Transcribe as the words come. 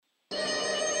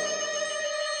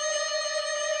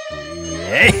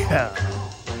Yeah.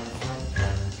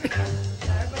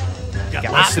 Got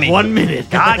less than 1 minute.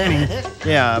 Got me.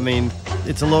 Yeah, I mean,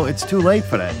 it's too late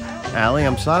for that. Allie,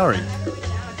 I'm sorry.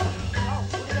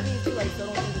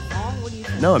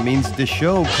 No, it means the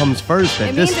show comes first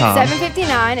at this time. It means it's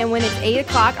 7:59, and when it's 8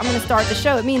 o'clock, I'm going to start the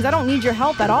show. It means I don't need your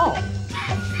help at all.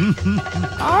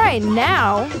 All right,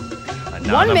 now,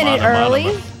 1 minute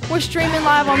early, we're streaming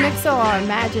live on Mixlr.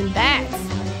 Imagine that.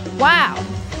 Wow.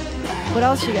 What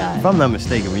else you got? If I'm not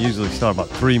mistaken, we usually start about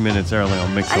 3 minutes early on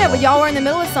Mixlr. I know, but y'all were in the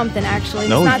middle of something, actually.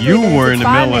 No, it's not you 3 minutes, were in it's the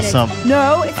 5 middle of minutes. something.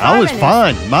 No, it's 5 I was minutes.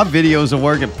 fine. My videos are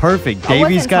working perfect.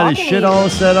 Davey's got his shit all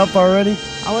set up already.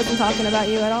 I wasn't talking about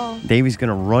you at all. Davey's going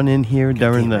to run in here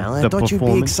during the I thought performance. you'd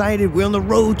be excited. We're on the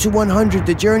road to 100.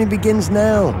 The journey begins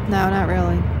now. No, not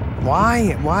really.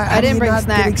 Why? I didn't bring not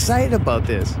get snacks. excited about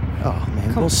this? Oh,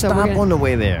 man. We'll so we're stop gonna- on the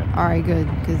way there. All right, good.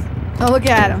 Oh, look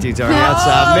at him. Dude's already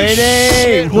outside.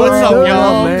 Mayday! What's up,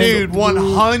 y'all? man? Dude,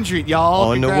 100,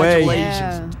 y'all. On the way.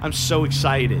 Congratulations. I'm so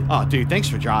excited. Oh, dude, thanks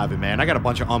for driving, man. I got a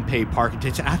bunch of unpaid parking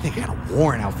tickets. I think I got a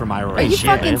warrant out for my arrest. Are you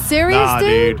fucking serious, Nah,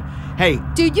 dude? Hey,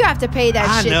 Dude, you have to pay that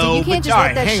I shit, know, dude. You can't but just all let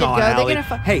right, that hang shit on, go. Allie. They're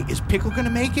gonna Hey, is Pickle gonna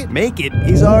make it? Make it.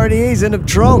 He's in the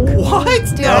trunk. What?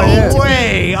 Dude, No I need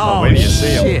way. Oh, wait till you see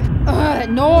him. shit.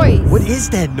 That noise. What is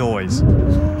that noise?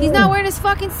 He's not wearing his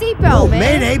fucking seatbelt, man.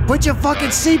 Mayday, put your fucking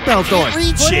seatbelt on.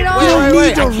 Reach Put it. it on. You don't Wait,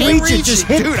 need to I can't reach it. Just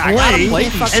hit Dude, I gotta play play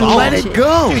and these and let songs. it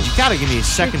go. Dude, you gotta give me a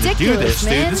second to do ridiculous, this, dude.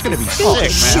 man. This is gonna be This sick,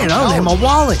 is man. Shit, I don't have my telling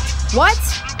wallet. What?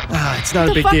 It's not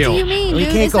What a big the fuck deal. do you mean, We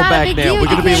dude? can't It's go not a back big now. deal. We're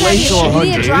gonna You be can't late have to your- 100.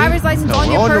 You need a driver's license No, on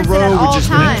we're your on the person road. at We're all just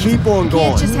gonna times. keep on You going.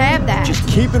 can't just have that. Just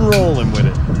keep it rolling with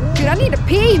it. Dude, I need to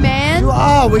pee, man.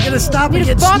 Oh, we're gonna stop I and need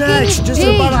get to fucking snacks. Just pee.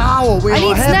 in about an hour. We're I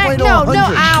need halfway snack. to No,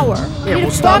 100. hour. Yeah, I need we'll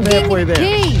to stop fucking halfway there.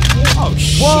 pee. Oh,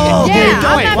 shit. Whoa, Yeah, okay,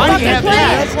 I'm wait, not why do fucking you have playing.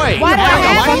 that? Wait, Why do I why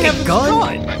have do you it? have gun?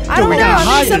 I don't we know. gotta I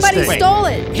hide think this somebody thing. stole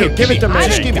it. Here, give it to me. I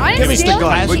Just didn't- give I me didn't the steal it.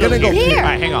 gun. We're gonna go. Here. All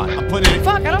right, hang on. I'm putting it.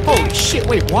 Fuck, I don't Holy care. shit!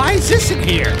 Wait, why is this in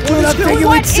here? Dude, I figured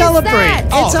What we'd is celebrate. that?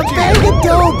 It's a Oh, bag of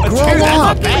dope. Dude, Grow that's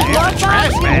up. a bag. Glove Trash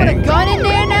box? You bag. put a gun in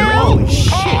there now? Holy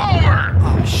shit!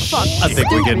 Oh shit! I think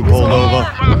we're getting Stupid. pulled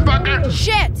over.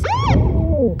 Shit.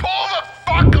 Pull the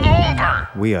fuck over!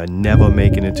 We are never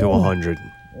making it to 100.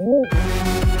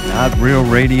 Not Real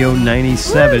Radio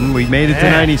 97. We made it to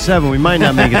 97. We might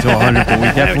not make it to 100, but we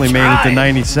definitely made it to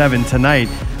 97 tonight.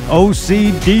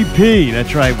 OCDP.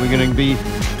 That's right. We're going to be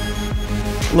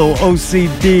a little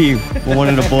OCD. Well, one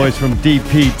of the boys from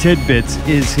DP Tidbits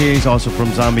is here. He's also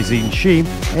from Zombies Eating Sheep.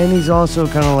 And he's also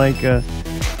kind of like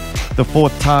the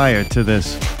fourth tire to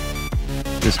this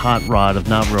hot rod of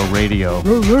Not Real Radio.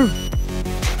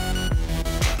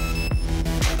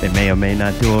 They may or may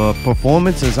not do a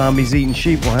performance of Zombies Eating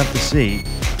Sheep. We'll have to see.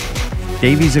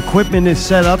 Davey's equipment is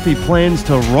set up. He plans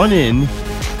to run in,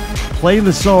 play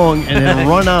the song, and then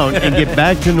run out and get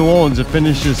back to New Orleans and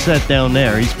finish his set down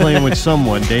there. He's playing with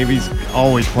someone. Davey's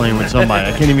always playing with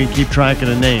somebody. I can't even keep track of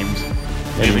the names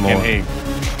anymore.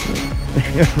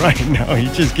 Right now, he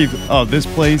just keeps, this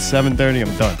plays 7:30,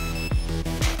 I'm done.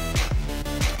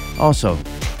 Also,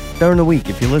 during the week,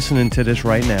 if you're listening to this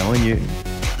right now and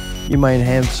you might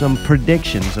have some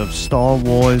predictions of Star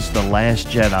Wars The Last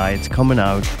Jedi. It's coming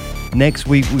out. Next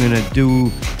week, we're going to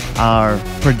do our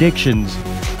predictions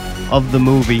of the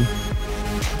movie.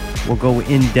 We'll go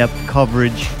in-depth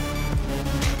coverage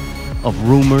of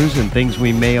rumors and things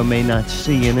we may or may not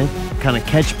see in it. Kind of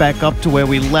catch back up to where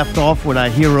we left off with our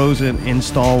heroes in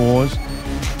Star Wars.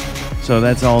 So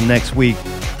that's all next week.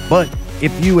 But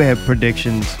if you have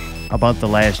predictions about The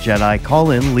Last Jedi,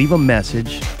 call in, leave a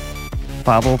message.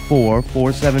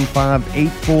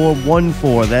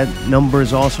 504-475-8414. That number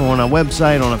is also on our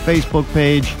website, on our Facebook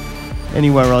page,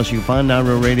 anywhere else you can find Not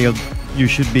Real Radio. You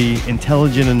should be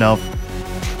intelligent enough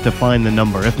to find the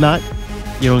number. If not,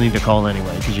 you don't need to call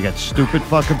anyway, because you got stupid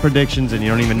fucking predictions and you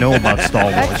don't even know about Star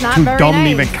Wars. That's not Too very dumb to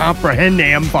nice. even comprehend the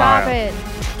Empire. Stop it.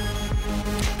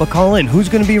 But call in. Who's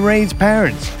going to be Rey's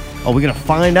parents? Are we going to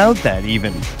find out that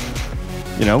even?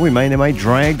 You know, they might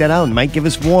drag that out. Might give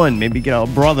us one. Maybe get a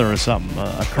brother or something.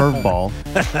 A curveball.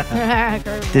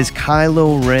 Does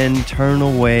Kylo Ren turn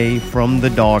away from the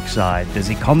dark side? Does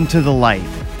he come to the light?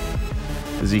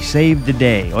 Does he save the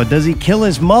day? Or does he kill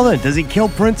his mother? Does he kill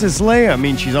Princess Leia? I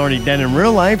mean, she's already dead in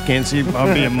real life. Can't see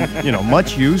her being,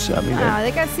 much use. I mean,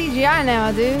 They got CGI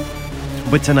now, dude.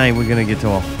 but tonight we're going to get to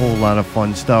a whole lot of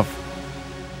fun stuff.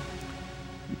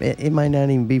 It might not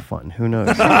even be fun. Who knows?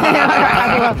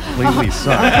 Completely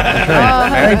suck.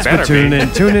 Thanks for tuning in.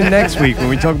 Tune in next week when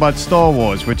we talk about Star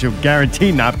Wars, which will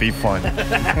guarantee not be fun.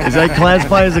 Is that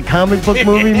classified as a comic book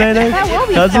movie, Mayday? That will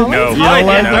be Does it? fun. No. You Fine, don't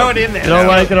like throw it? it in there. You don't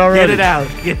like it already? Get it out.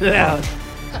 Get it out.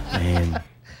 Man.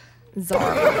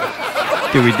 Zara.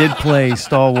 Dude, we did play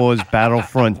Star Wars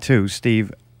Battlefront 2,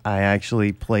 Steve. I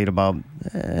actually played about,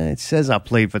 it says I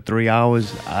played for 3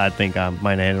 hours. I think I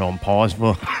might have had it on pause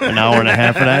for an hour and a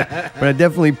half of that. But I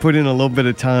definitely put in a little bit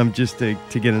of time just to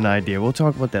get an idea. We'll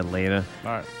talk about that later.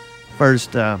 All right.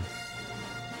 First, Head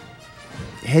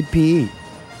PE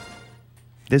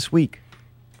this week.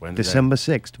 Wednesday. December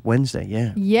 6th, Wednesday,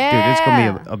 yeah. Yeah. Dude, it's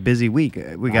going to be a busy week.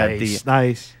 We got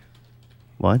Nice.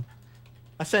 What?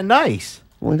 I said nice.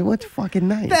 What's fucking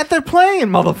nice? That they're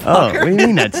playing, Oh, motherfucker. what do you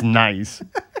mean that's nice?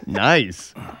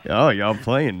 Nice. Oh, y'all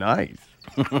playing nice.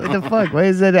 What the fuck? Why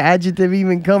does that adjective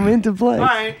even come into play? All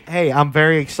right. Hey, I'm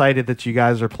very excited that you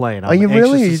guys are playing. Are you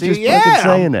really? Are you anxious to just see- fucking Yeah,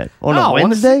 saying I'm- that? On No, a I wanna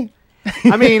Wednesday?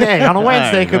 I mean, hey, on a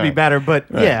Wednesday it could be right. better, but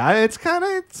yeah, it's kind of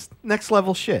it's next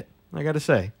level shit. I gotta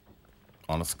say.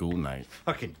 On a school night.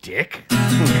 Fucking dick.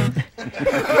 I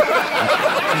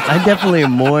definitely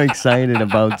am more excited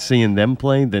about seeing them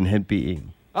play than Head PE.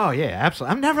 Oh yeah,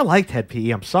 absolutely. I've never liked Head PE.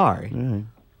 I'm sorry.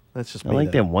 That's just I me, like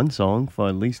though. that one song for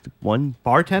at least one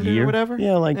Bartender year. or whatever.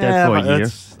 Yeah, I like that for a year.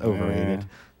 That's overrated.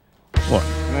 What?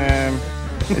 Man,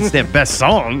 It's their best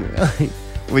song.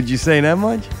 Would you say that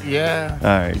much? yeah. All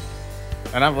right.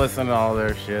 And I've listened to all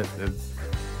their shit.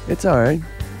 It's all right.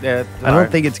 Yeah, I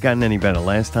don't think it's gotten any better.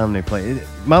 Last time they played,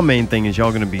 my main thing is y'all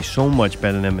going to be so much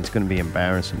better than them. It's going to be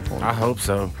embarrassing for them. I hope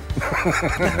so.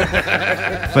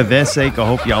 For their sake, I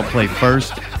hope y'all play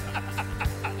first.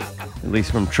 At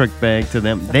least from Trick Bag to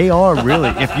them. They are really,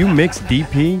 if you mix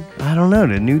DP, I don't know,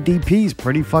 the new DP is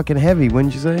pretty fucking heavy,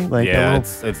 wouldn't you say? Like a Yeah,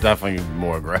 little it's definitely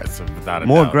more aggressive, without a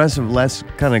more doubt. aggressive, less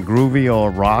kind of groovy or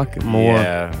rock, more.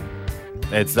 Yeah.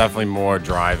 It's definitely more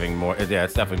driving, more. Yeah,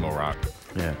 it's definitely more rock.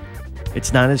 Yeah.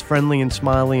 It's not as friendly and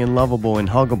smiley and lovable and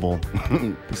huggable.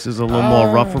 This is a little more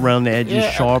rough around the edges,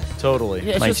 yeah, sharp, Totally.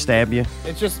 Yeah, it's might just, stab you.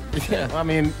 it's just, yeah, I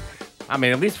mean,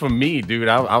 at least for me, dude,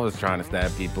 I was trying to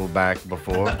stab people back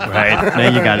before. Right. Now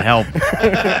you got help.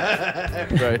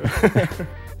 Right.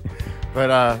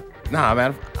 But nah,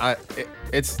 man,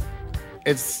 it's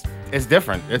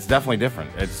different. It's definitely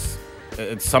different. It's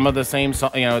some of the same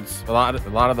song. You know, it's a lot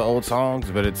of the old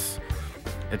songs, but it's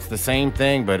the same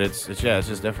thing. But it's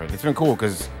just different. It's been cool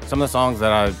because some of the songs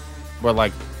that I were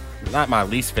like, not my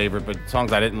least favorite, but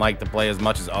songs I didn't like to play as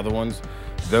much as other ones.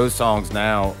 Those songs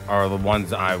now are the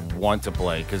ones I want to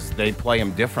play because they play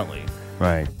them differently.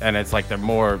 Right. And it's like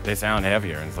they sound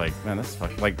heavier. And it's like, man, this is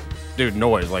fucking, like, dude,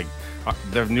 Noise. Like,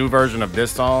 the new version of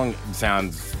this song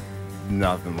sounds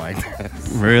nothing like this.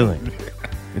 Really?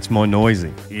 It's more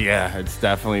noisy. Yeah, it's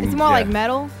definitely. It's more like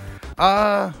metal.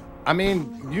 I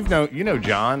mean, you know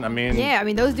John. I mean, Yeah, I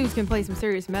mean, those dudes can play some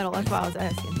serious metal. That's why I was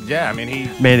asking. yeah. I mean, he.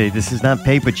 Mayday, this is not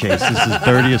Paper Chase. This is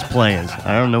Dirtiest Players.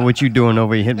 I don't know what you're doing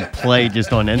over here hitting play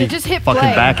just on any Yeah, just hit fucking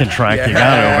play. backing track you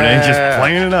got over there. Just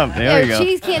playing it up. There you Yeah, go.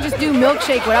 Cheese can't just do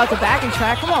Milkshake without the backing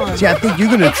track. Come on. See, I think you're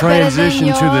going to It's better than transition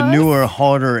to the yours. newer,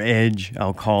 harder edge,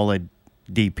 I'll call it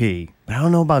DP. But I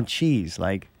don't know about Cheese.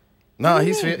 Like, No,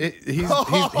 he's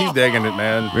digging it,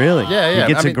 man. Really? Yeah, yeah.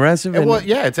 He gets aggressive and- Well,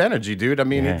 yeah, it's energy, dude. I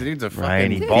mean, Yeah. the dude's a Right,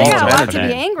 fucking he Dude, ball they balls got a of out lot for to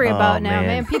energy. be angry Oh, about now, man.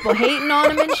 man. People hating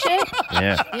on him and shit.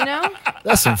 yeah. You know?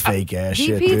 That's some fake ass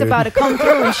shit, DP's dude. about to come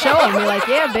through and show him. Be like,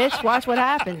 yeah, bitch, watch what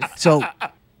happens. So,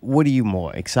 what are you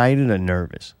more, excited or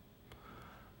nervous?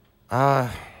 I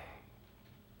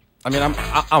mean, I'm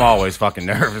always fucking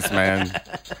nervous, man.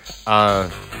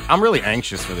 I'm really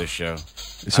anxious for this show.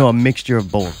 So, a mixture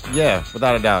of both. Yeah,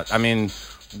 without a doubt. I mean,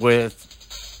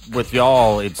 with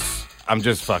y'all, I'm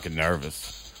just fucking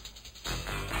nervous.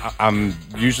 I'm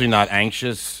usually not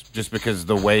anxious just because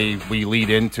the way we lead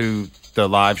into the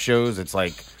live shows, it's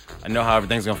like I know how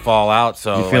everything's gonna fall out.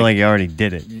 So You feel like you already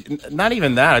did it. not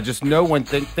even that. I just know when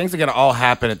things are gonna all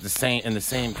happen in the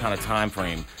same kind of time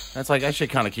frame. That's like that shit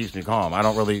kind of keeps me calm. I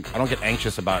don't get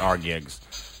anxious about our gigs.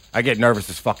 I get nervous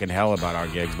as fucking hell about our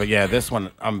gigs. But yeah, this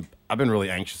one I've been really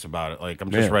anxious about it. Like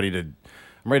I'm just Yeah.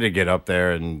 ready to get up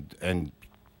there and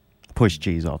Push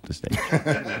Cheese off the stage. It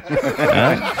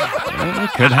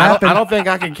could happen. I don't think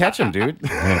I can catch him, dude.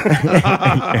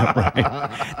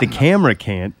 The camera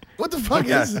can't. What the fuck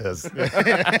is this?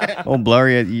 Oh,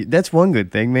 blurry. That's one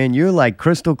good thing, man. You're like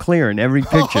crystal clear in every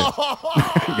picture.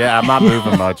 Yeah, I'm not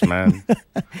moving much, man.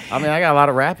 I mean, I got a lot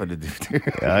of rapping to do, dude.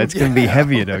 It's gonna be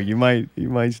heavier though. You might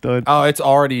start. Oh, it's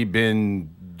already been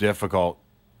difficult.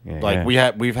 Yeah. Like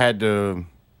we've had to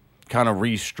kind of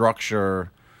restructure,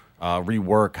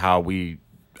 rework how we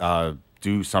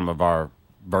do some of our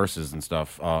verses and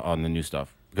stuff on the new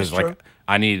stuff because That's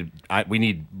like we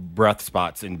need breath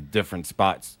spots in different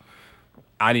spots.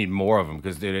 I need more of them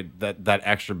because that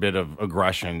extra bit of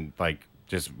aggression like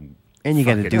just And you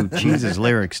got to do Cheese's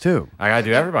lyrics too. I gotta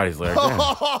do everybody's lyrics.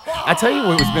 Yeah. I tell you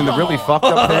what has been the really fucked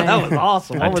up thing. That was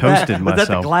awesome. I What was toasted that? Was that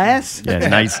the myself. glass? Yeah,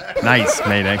 nice,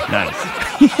 Mayday, nice.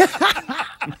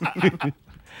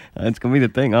 That's gonna be the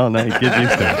thing all night. Get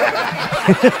used to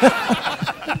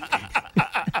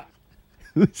it.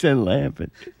 Who said laughing?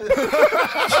 Cheese.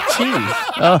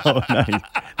 Oh,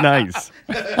 nice.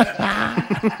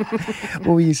 What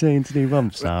were you saying, Steve?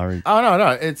 I'm sorry. Oh no,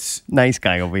 it's Nice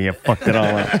guy over here fucked it all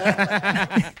up.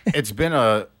 it's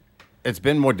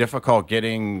been more difficult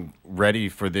getting ready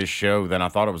for this show than I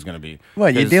thought it was going to be.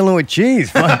 What, you're 'Cause dealing with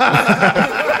cheese? Fuck.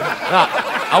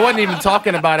 I wasn't even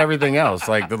talking about everything else,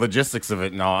 like the logistics of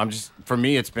it and all. For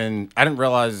me, I didn't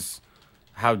realize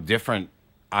how different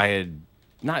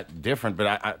not different, but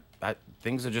I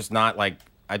things are just not like,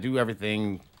 I do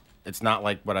everything. It's not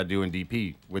like what I do in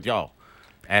DP with y'all.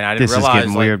 And I didn't This is realize.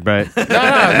 getting weird, but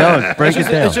No, break it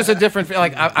down. It's just a different feel.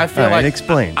 Like, I feel All right, like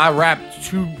explain. I rap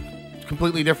two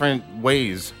completely different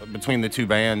ways between the two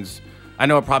bands. I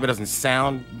know it probably doesn't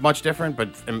sound much different,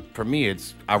 but for me,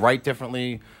 I write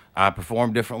differently. I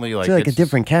perform differently. It's like a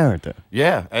different character.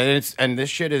 Yeah, and this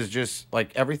shit is just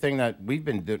like everything that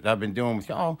I've been doing with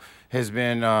y'all has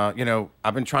been,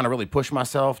 I've been trying to really push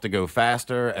myself to go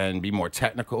faster and be more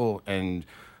technical, and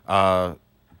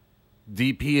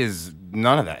DP is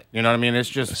none of that. You know what I mean? It's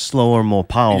just Slower, more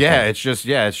powerful. yeah, it's just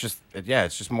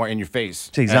more in your face.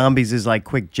 See, Zombies is like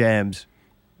quick jabs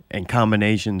and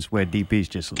combinations where DP's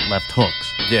just left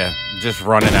hooks. Yeah, just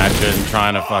running at you and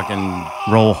trying to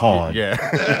fucking Roll hard. yeah.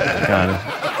 Got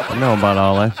it. I know about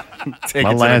all that. Take My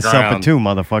it to the last supper ground. too,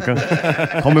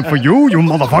 motherfucker. Coming for you, you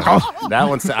motherfucker. That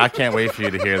one, I can't wait for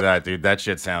you to hear that, dude. That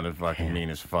shit sounded fucking mean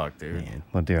as fuck, dude.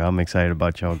 Well, dude, I'm excited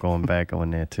about y'all going back on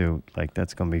there too. Like,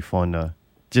 that's gonna be fun to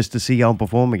just to see y'all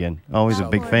perform again. Always a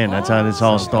big fan. That's how this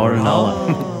all started. And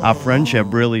our friendship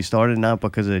really started not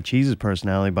because of Cheese's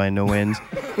personality by no ends.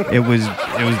 It was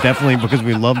definitely because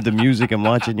we loved the music and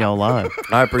watching y'all live.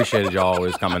 I appreciated y'all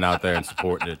always coming out there and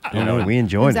supporting it. You know, We It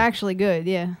enjoyed was it. actually good,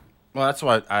 yeah. well, that's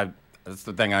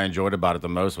the thing I enjoyed about it the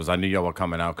most was I knew y'all were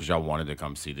coming out because y'all wanted to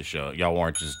come see the show. Y'all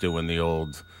weren't just doing the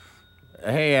old,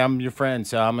 hey, I'm your friend,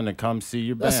 so I'm gonna come see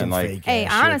your That's some band. Like, fake Hey,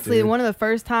 ass shit, honestly, dude. one of the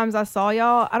first times I saw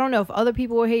y'all, I don't know if other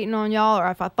people were hating on y'all or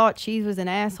if I thought Cheese was an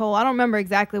asshole. I don't remember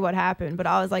exactly what happened, but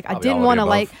I was like, I Probably didn't all of want the to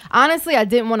like, above. honestly, I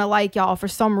didn't want to like y'all for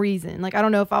some reason. Like, I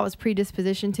don't know if I was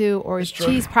predispositioned to, or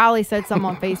Cheese probably said something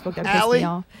on Facebook that pissed Allie, me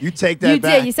off. you take that You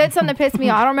back. did. You said something that pissed me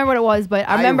off. I don't remember what it was, but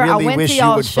I remember really I went wish to you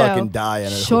y'all's would show. fucking die,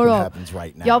 and I Shut hope it up. happens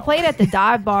right now. Y'all played at the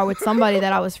dive bar with somebody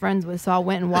that I was friends with, so I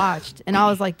went and watched, and I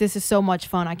was like, this is so much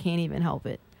fun. I can't even help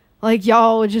it. Like,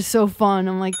 y'all were just so fun.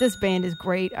 I'm like, this band is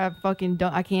great. I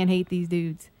can't hate these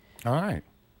dudes. all right.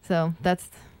 So that's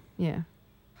a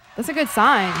good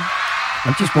sign.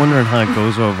 I'm just wondering how it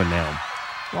goes over now.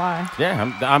 Why?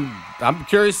 Yeah, I'm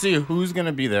curious to see who's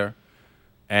gonna be there,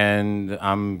 and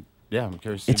I'm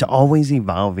curious. To It's see. always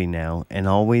evolving now and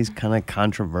always kind of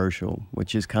controversial,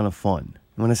 which is kind of fun.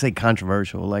 When I say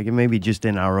controversial, like it may be just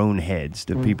in our own heads,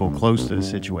 the people close to the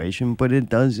situation, but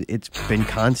it's been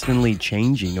constantly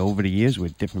changing over the years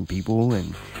with different people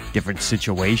and different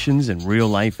situations and real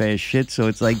life ass shit. So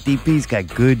it's like DP's got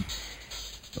good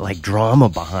like drama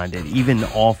behind it. Even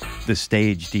off the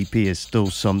stage, DP is still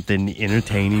something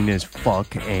entertaining as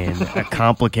fuck and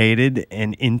complicated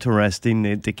and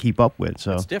interesting to keep up with.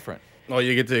 So It's different. Well,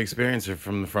 you get to experience it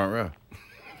from the front row.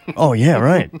 oh yeah,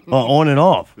 right. Well, on and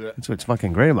off. That's what's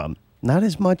fucking great about them. Not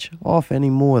as much off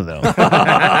anymore though.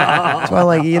 That's why,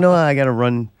 like, I gotta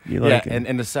run. And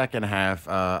in the second half,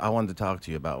 I wanted to talk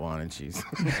to you about wine and cheese.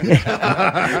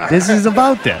 This is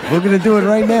about that. We're gonna do it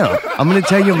right now. I'm gonna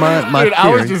tell you my Dude, theory. I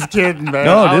was just kidding, man.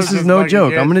 No, I was this is just no fucking joke.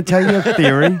 kidding. I'm gonna tell you a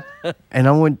theory,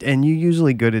 and and you're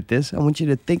usually good at this. I want you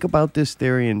to think about this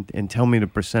theory and tell me the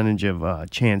percentage of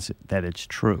chance that it's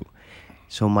true.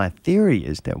 So my theory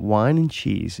is that Wine and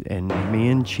Cheese and me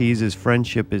and Cheese's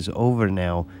friendship is over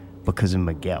now because of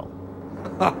Miguel.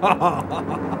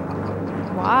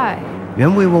 Why?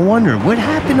 Then we were wondering, what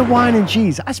happened to Wine and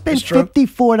Cheese? I spent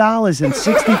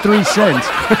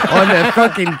 $54.63 on that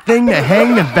fucking thing to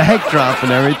hang the backdrop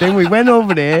and everything. We went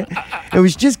over there. It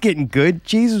was just getting good.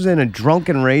 Cheese was in a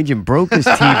drunken rage and broke his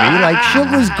TV. Like, shit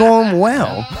was going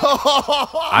well.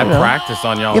 I practiced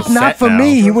on y'all. If not for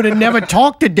me, he would have never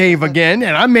talked to Dave again,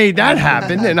 and I made that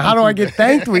happen. And how do I get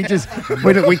thanked? We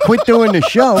quit doing the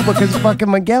show because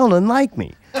fucking Miguel didn't like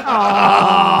me.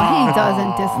 Oh, he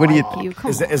doesn't dislike What do you you.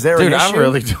 Come on. Is there Dude, an I issue?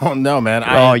 really don't know, man.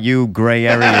 Oh, you gray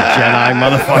area Jedi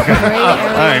motherfucker.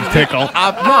 I'm tickled.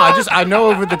 I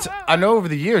know over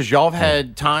the years, y'all have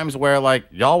had times where like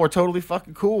y'all were totally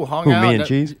fucking cool, hung Who, out. me and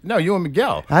Cheese? No, you and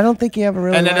Miguel. I don't think he ever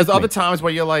really And then there's liked other me. times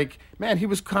where you're like, man, he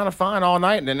was kind of fine all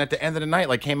night, and then at the end of the night,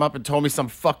 like came up and told me some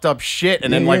fucked up shit,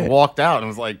 and then like Yeah. walked out, and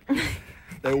was like,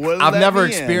 They wouldn't I've let never me in.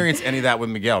 experienced any of that with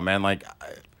Miguel, man. Like,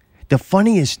 The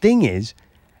funniest thing is,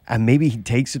 and maybe he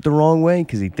takes it the wrong way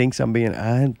because he thinks I'm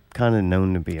kind of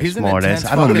known to be a He's an smart ass.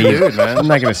 intense I don't fucking mean, dude, man. I'm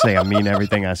not going to say I mean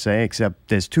everything I say, except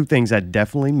there's two things I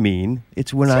definitely mean.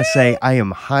 It's when I say I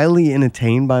am highly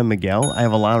entertained by Miguel. I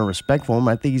have a lot of respect for him.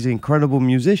 I think he's an incredible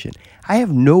musician. I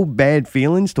have no bad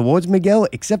feelings towards Miguel,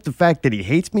 except the fact that he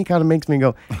hates me kind of makes me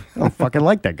go, I don't fucking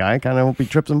like that guy. I kind of hope he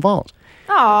trips and falls.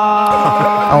 Aww.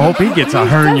 I hope he gets a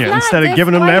hernia Does instead not of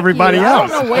giving them to dislike everybody you.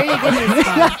 else. I don't know where you're getting this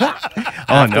from.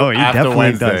 Oh, no, he after definitely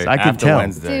Wednesday, does. I can after tell.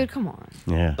 Wednesday. Dude, come on.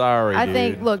 Yeah, Sorry, I dude.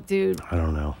 think, look, dude, I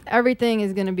don't know. everything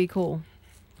is going to be cool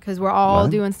because we're all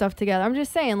What? doing stuff together. I'm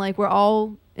just saying, like, we're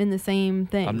all in the same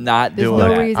thing. I'm not There's doing no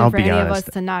that. reason I'll for be any honest. of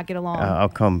us to not get along. I'll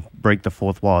come break the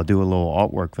fourth wall, do a little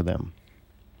artwork for them.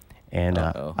 And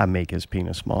I make his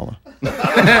penis smaller. I'm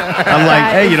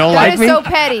like, hey, you don't like me? That is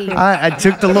so petty. I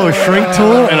took the little shrink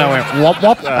tool and I went whoop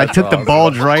whoop. I took the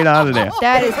bulge right out of there.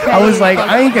 That is petty. I was like,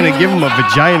 I ain't gonna give him a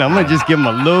vagina. I'm gonna just give him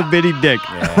a little bitty dick.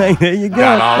 Like, there you go.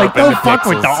 Got all Like, up in don't the fuck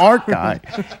with the pixels. art guy.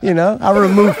 You know, I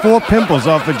removed 4 pimples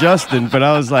off of Justin, but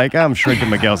I was like, I'm shrinking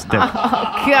Miguel's dick.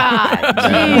 God,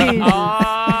 jeez.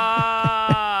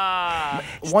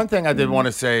 One thing I did want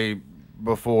to say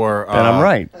before And I'm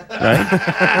right,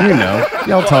 right? You know,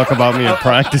 y'all talk about me in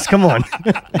practice. Come on.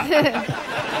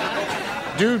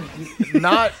 dude,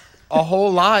 not a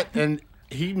whole lot, and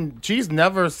Cheese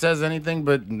never says anything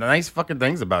but nice fucking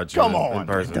things about you in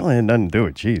person. Don't have nothing to do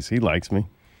with Cheese. He likes me.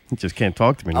 He just can't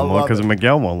talk to me no I more love because it.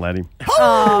 Miguel won't let him.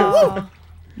 Oh.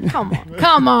 Come on.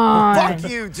 Come on. Fuck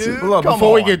you, dude. Look, Come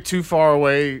before we on. get too far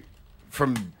away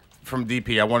from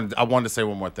DP, I wanted to say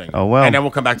one more thing. Oh, well. and then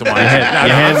we'll come back to mine. You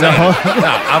had I'm no- saying- no,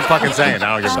 I'm fucking saying it.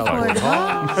 I don't give a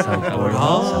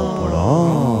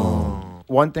fuck.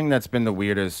 One thing that's been the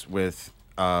weirdest with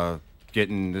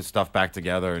getting this stuff back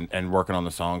together and working on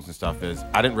the songs and stuff is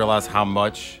I didn't realize how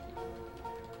much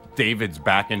David's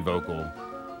backing vocal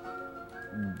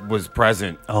was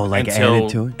present. Oh, like until, added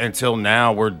to it? Until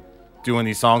now, we're doing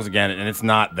these songs again, and it's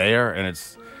not there. And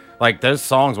it's like there's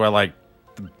songs where like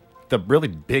the really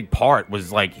big part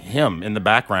was like him in the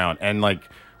background, and like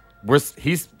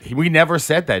we never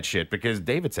said that shit because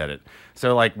David said it.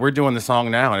 So like we're doing the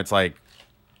song now, and it's like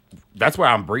that's where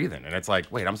I'm breathing, and it's like,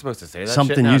 wait, I'm supposed to say that.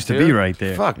 Something shit now, used to too? be right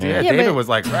there. Fuck, Yeah. yeah. Yeah, David but- was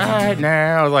like, right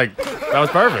now, I was like, that was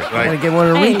perfect. Gotta Like, get one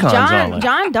of the Hey, recons on it.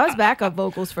 John does backup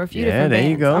vocals for a few Yeah, different there you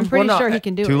bands. go. I'm pretty Well, no, sure he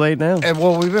can do Too it. late now. and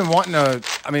well, we've been wanting to.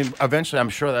 I mean, eventually, I'm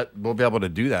sure that we'll be able to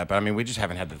do that. But I mean, we just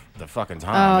haven't had the fucking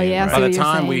time. Oh, I mean, yeah, I see By the what you're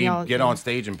time saying. we Y'all- get yeah. on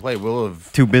stage and play, we'll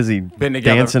have Too busy been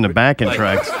together. dancing the backing Like-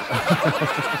 tracks.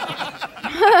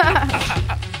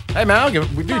 Hey man, I'll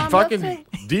give, dude, Tom, fucking let's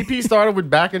DP started with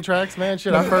backing tracks, man.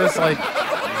 Shit, our first like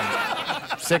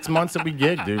 6 months that we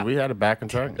gig, dude, we had a backing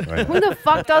track. Who the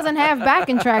fuck doesn't have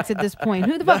backing tracks at this point?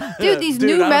 Who the fuck? Dude, these Dude,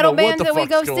 I new don't metal know what bands the that we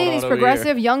go fuck's see, going these on over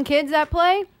progressive young kids that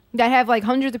play, that have like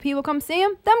hundreds of people come see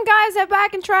them, them guys have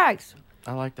backing tracks.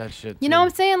 I like that shit. You know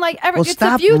what I'm saying? Like, Well, it's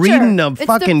stop the future. reading the It's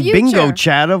fucking future. bingo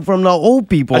chatter from the old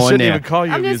people I on shouldn't there. even call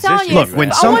you I'm a just telling musician. you. Look, when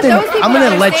I want something- those people I'm to gonna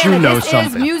let understand you that know this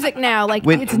something. is music now. Like,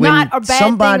 When, it's when not a bad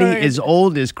somebody thing. as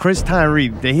old as Chris Tyree,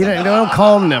 they don't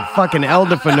call him the fucking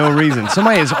elder for no reason.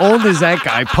 Somebody as old as that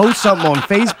guy posts something on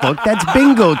Facebook, that's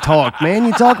bingo talk, man.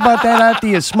 You talk about that out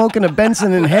there smoking a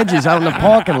Benson and Hedges out in the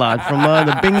parking lot from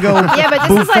the bingo Yeah, but this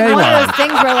buffet is like one line. of those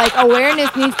things where like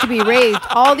awareness needs to be raised.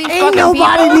 All these Ain't fucking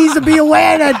nobody people, needs to be aware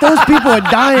that those people are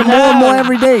dying more and more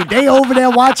every day. They over there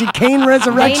watching Kane they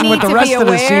Resurrection need with the to rest be of the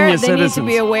aware. senior They need citizens. to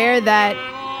be aware that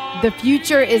the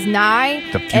future is nigh.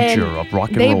 The future and of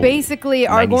rock and they roll. basically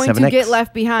are going to 97X. get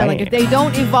left behind. Like if they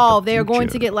don't evolve, they are going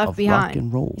to future get left of behind. rock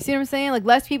and roll. You see what I'm saying? Like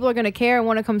less people are going to care and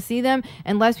want to come see them,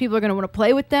 and less people are going to want to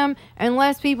play with them, and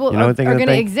less people You know are what they're going to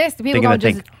think? exist. People They're gonna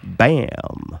don't just. think, bam,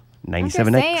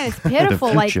 97X. saying, it's pitiful,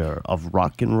 The like- future of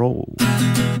rock and roll.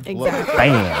 Exactly.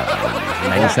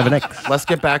 Bam, 97X. Let's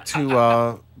get back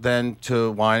to then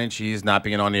to Wine and Cheese not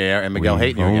being on the air and Miguel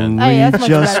hating you again. Only Oh, yeah, that's much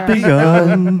just better.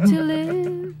 begun. To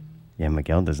live. Yeah,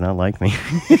 Miguel does not like me.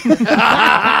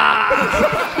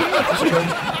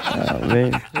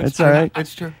 man. That's all right.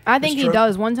 It's true. I think he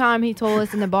does. One time he told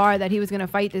us in the bar that he was gonna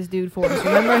fight this dude for us.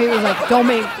 Remember, he was like, "Don't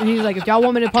make." And he was like, "If y'all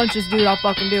want me to punch this dude, I'll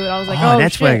fucking do it." I was like, "Oh,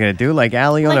 that's shit." what I'm gonna do. Like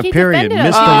Allie on Like, a he period, defended us.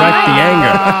 misdirect the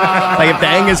anger. Like if the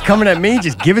anger's coming at me,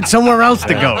 just give it somewhere else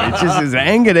to go. It's just his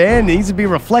anger there and it needs to be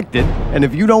reflected. And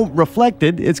if you don't reflect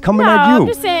it, it's coming No, at you. I'm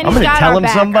just saying I'm he's gonna got tell our him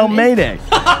back. something about I mean- Mayday.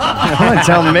 I'm gonna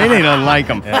tell him Mayday doesn't like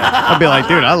him. I'll be like,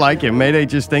 dude, I like him. Mayday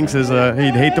just thinks he'd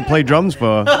hate to play drums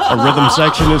for a rhythm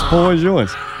section as poor as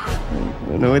yours. I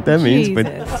don't know what that means, but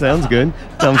Jesus. sounds good.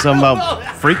 Tell him something about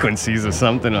frequencies or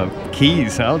something, or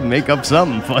keys. I'll make up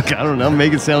something. Fuck, I don't know.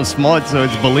 Make it sound smart so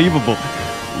it's believable.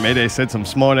 Mayday said some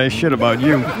smart ass shit about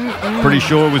you. Pretty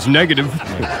sure it was negative.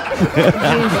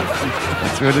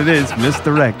 That's what it is.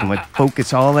 Misdirect. I'm like,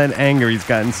 focus all that anger he's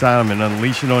got inside him and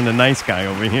unleash it on the nice guy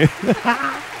over here.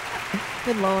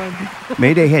 Good Lord.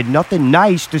 Mayday had nothing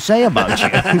nice to say about you.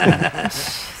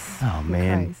 Oh,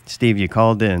 man. Christ. Steve, you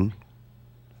called in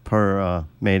per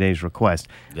Mayday's request.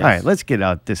 Yes. All right, let's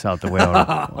get this out the way.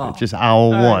 Just hour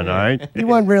one, all right? You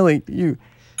weren't really,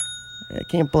 I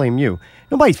can't blame you.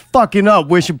 Nobody's fucking up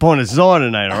Wish Upon a Czar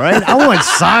tonight, all right? I want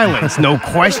silence. No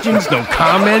questions, no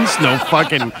comments, no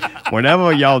fucking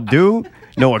whatever y'all do.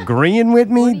 No agreeing with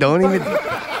me. Don't even...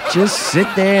 Just sit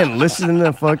there and listen to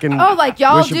the fucking... Oh, like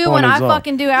y'all Wish do Upon when a I Czar.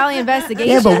 fucking do Alley Investigation.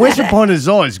 Yeah, but Wish Upon a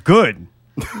Czar is good.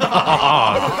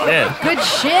 Oh, shit. Good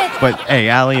shit. But hey,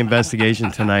 Alley Investigation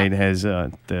tonight has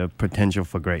the potential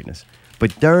for greatness.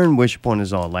 But during Wish Upon a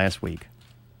Czar last week,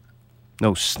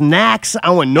 no snacks.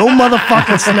 I want no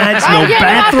motherfucking snacks. No I'm getting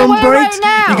them out the bathroom way breaks. right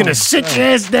now. You're gonna sit your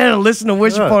ass down and listen to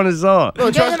Wish Upon a Czar.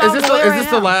 Well, Get them Trust, out is the way this right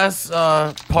the now.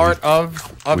 last part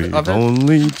of We've it?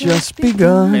 only just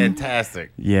begun.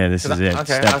 Fantastic. Yeah, this is it.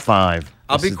 Okay, Step 5.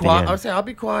 I'll This be is the quiet. end. I'll say I'll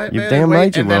be quiet. You're man, damn and wait,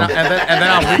 right you and then, will. and then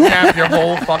I'll recap your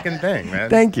whole fucking thing, man.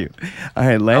 Thank you. All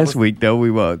right, last week, though, we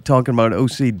were talking about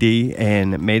OCD,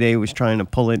 and Mayday was trying to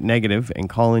pull it negative and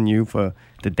calling you for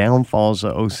the downfalls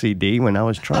of OCD when I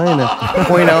was trying to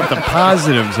point out the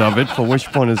positives of it for Wish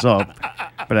Upon a Czar.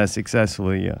 But I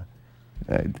successfully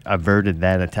averted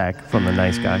that attack from the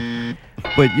nice guy.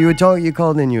 But you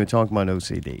called in, you were talking about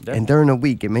OCD. And during the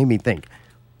week, it made me think,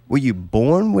 were you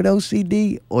born with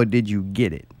OCD or did you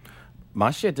get it?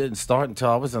 My shit didn't start until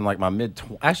I was in like my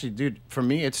Actually, dude, for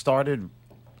me, it started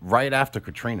right after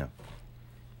Katrina.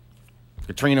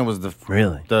 Katrina was the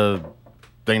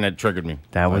thing that triggered me.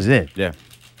 That was it. Yeah.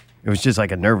 It was just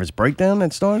like a nervous breakdown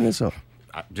that started it? So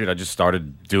Dude, I just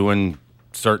started doing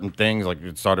certain things. Like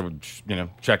it started with,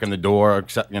 checking the door,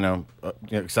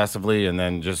 excessively, and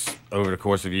then just over the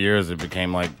course of years, it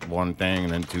became like one thing,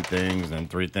 and then two things, and then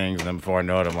three things, and then before I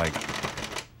know it, I'm like,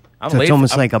 So it's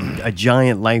almost like a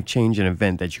giant life-changing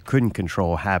event that you couldn't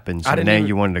control happens, I and didn't then even-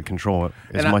 you wanted to control it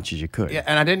as And much as you could. Yeah,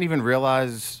 and I didn't even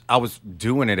realize I was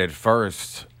doing it at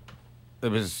first. I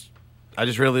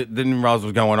just really didn't realize what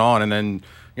was going on, and then,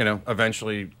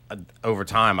 eventually, over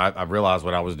time, I realized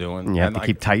what I was doing. And you have And to like,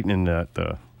 keep tightening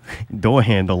the door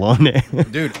handle on there.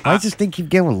 Dude, Why does this thing keep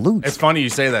getting loose? It's funny you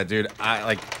say that, dude.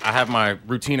 I have my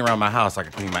routine around my house. I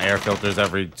clean my air filters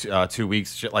every 2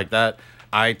 weeks, shit like that.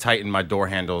 I tighten my door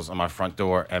handles on my front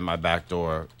door and my back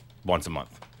door once a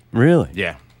month. Really?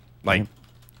 Yeah, like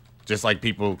just like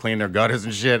people clean their gutters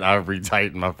and shit. I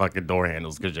retighten my fucking door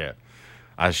handles because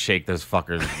I shake those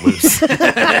fuckers loose.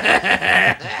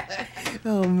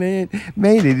 Oh, man.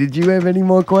 Matey, did you have any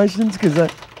more questions?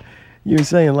 Because you were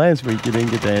saying last week you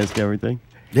didn't get to ask everything.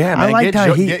 Yeah, man. I liked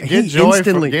how he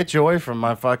instantly... get joy from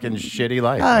my fucking shitty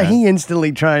life. Ah, man. he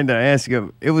instantly tried to ask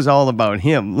him. It was all about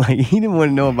him. Like, he didn't want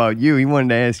to know about you. He wanted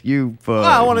to ask you for...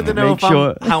 I wanted to know make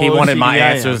sure. how He wanted my OCD I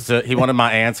am. answers to. He wanted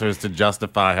my answers to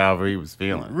justify however he was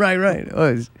feeling. Right.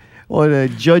 Or to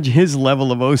judge his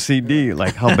level of OCD,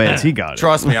 like how bad's he got it.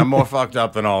 Trust me, I'm more fucked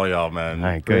up than all y'all, man. All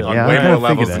right, good. On Yeah, I way kinda more figured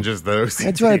levels that. than just those.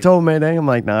 That's what I told Mayday. I'm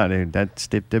like, nah, dude, that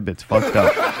stiff dibbit's fucked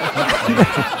up.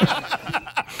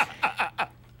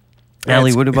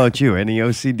 Allie, what about you? Any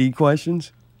OCD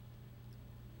questions?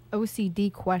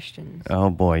 OCD questions. Oh,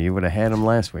 boy, you would have had them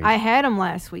last week. I had him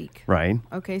last week. Right.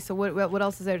 Okay, so what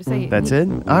else is there to say? That's it?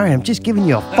 All right, I'm just giving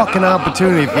you a fucking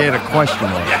opportunity if you had a question.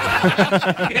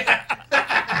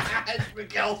 It's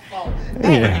Miguel's fault.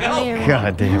 Yeah.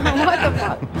 God damn it. What the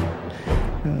fuck?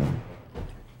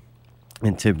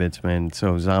 And tidbits, man.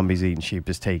 So Zombies Eating Sheep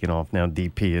is taking off. Now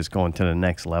DP is going to the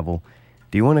next level.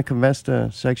 Do you want to confess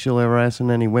to sexually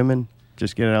harassing any women?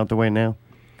 Just get it out the way now.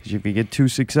 Because if you get too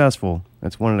successful,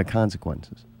 that's one of the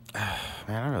consequences. Man,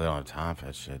 I really don't have time for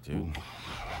that shit, dude.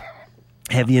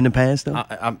 Have you in the past, though?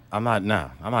 I'm not. No,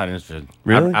 I'm not interested.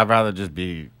 Really? I'd rather just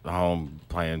be home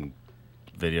playing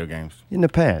video games. In the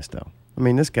past, though. I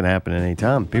mean, this can happen at any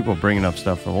time. People are bringing up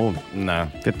stuff from old No.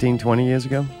 15, 20 years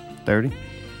ago, 30.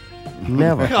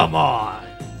 Never. Come on.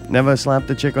 Never slapped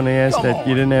a chick on the ass that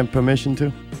you didn't have permission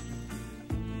to?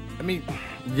 I mean,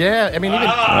 yeah. I mean, even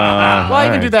all I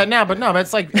even right. do that now, but no,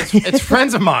 it's like it's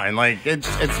friends of mine. Like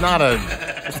it's not a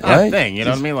Right? thing. You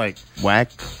know what I mean? Like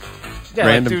Whack yeah,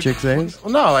 random dude, chick's ass?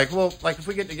 Well, no, like if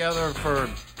we get together for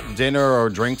dinner or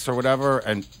drinks or whatever,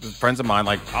 and friends of mine,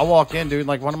 like I'll walk in, dude.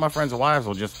 Like one of my friends' wives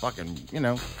will just fucking,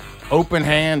 open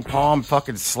hand, palm,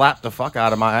 fucking slap the fuck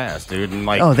out of my ass, dude. And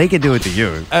like, Oh, they could do it to you.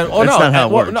 and, That's not how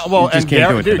it works. No, well, you just and can't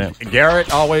Garrett, do it to them. dude,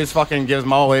 Garrett always fucking gives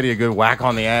my old lady a good whack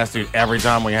on the ass, dude, every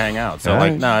time we hang out. So All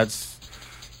like, right. no,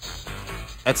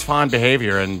 it's fine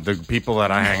behavior and the people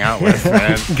that I hang out with,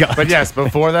 man. Gotcha. But yes,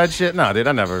 before that shit, no, dude,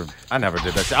 I never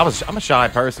did that shit. I'm a shy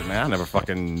person, man. I never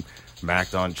fucking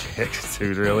macked on chicks,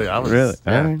 dude. Really, I was Really?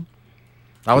 yeah. All right.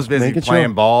 I was busy making playing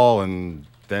sure. ball and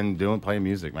then playing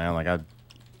music, man. Like I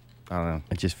don't know.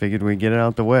 I just figured we'd get it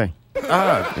out the way.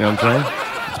 Ah. You know what I'm saying?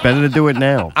 It's better to do it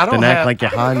now I don't than act have- like you're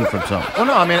hiding from something. Well,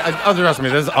 no, I mean, trust me,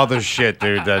 there's other shit,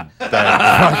 dude, that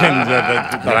fucking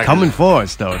that I Coming for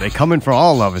us, though. They're coming for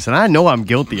all of us. And I know I'm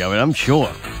guilty of it. I'm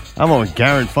sure. I'm on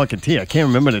guarantee. I can't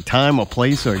remember the time or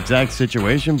place or exact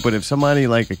situation, but if somebody,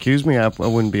 accused me, I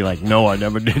wouldn't be like, no, I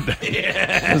never did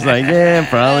that. I was like, yeah,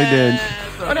 probably did.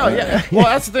 Oh, no, yeah. Well,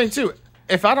 that's the thing, too.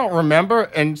 If I don't remember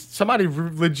and somebody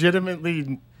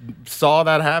legitimately saw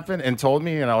that happen and told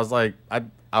me, and I was like, I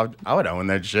would own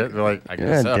that shit. They're like, I guess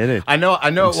Yeah, so. did it. I know.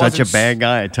 I'm It such a wasn't bad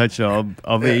guy. I touched a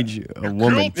of age a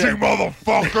woman. Guilty,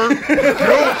 motherfucker.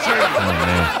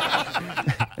 Guilty.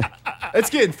 It's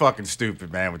getting fucking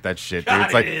stupid, man, with that shit, dude.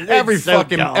 It's like It's every so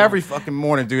dumb. fucking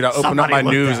morning, dude. I open Somebody up my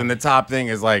looked news at and the top thing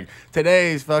is like,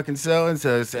 today's fucking so and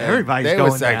so said Everybody's they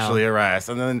going were sexually harassed,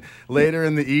 and then later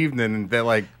in the evening they're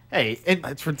like, Hey,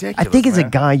 it's ridiculous. I think as a man.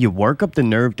 guy, you work up the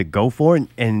nerve to go for it,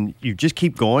 and you just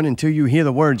keep going until you hear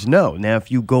the words no. Now, if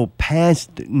you go past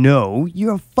no,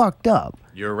 you're fucked up.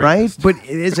 You're a right. rapist. But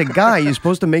as a guy, you're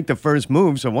supposed to make the first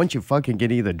move. So once you fucking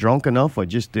get either drunk enough or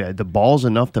just the balls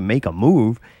enough to make a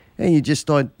move, and you just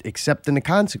start accepting the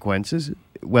consequences,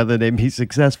 whether they be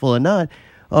successful or not,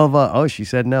 of, oh, she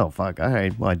said no. Fuck, all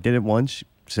right. Well, I did it once,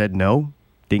 said no,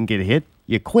 didn't get hit,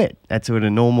 you quit. That's what a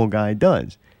normal guy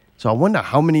does. So I wonder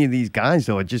how many of these guys,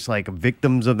 though, are just like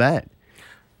victims of that.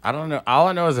 I don't know. All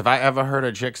I know is if I ever heard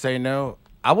a chick say no,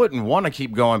 I wouldn't want to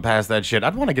keep going past that shit.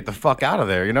 I'd want to get the fuck out of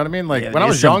there. You know what I mean? Like Yeah, when I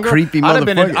you're was some younger, creepy I'd have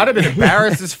motherfucker. been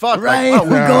embarrassed as fuck. Right, Like,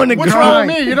 we're going to what's wrong with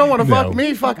grind. me? You don't want to fuck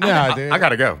me? Fuck Nah, dude. I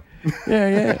gotta go.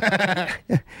 Yeah.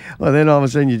 Well, then all of a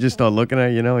sudden you just start looking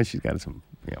at her, and she's got some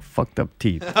fucked up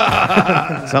teeth.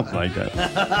 Something like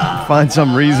that. Find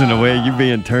some reason to where you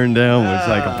being turned down was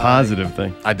like a positive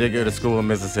thing. I did go to school in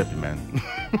Mississippi, man.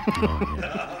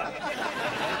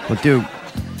 Well, dude,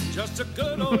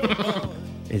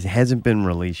 it hasn't been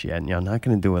released yet, and I'm not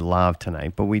going to do it live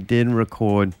tonight, but we did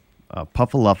record a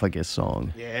Puffaluffagus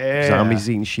song. Yeah. Zombies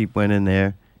Eating Sheep went in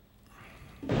there.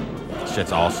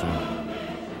 Shit's awesome.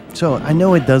 So I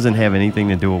know it doesn't have anything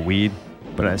to do with weed,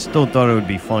 but I still thought it would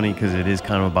be funny because it is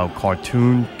kind of about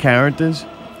cartoon characters,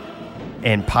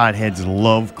 and potheads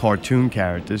love cartoon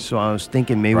characters. So I was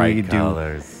thinking maybe we could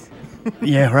colors. do,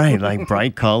 yeah, right, like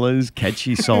bright colors,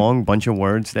 catchy song, bunch of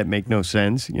words that make no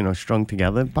sense, strung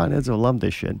together. Potheads will love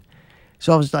this shit.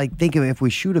 So I was like thinking if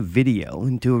we shoot a video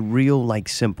and do it real,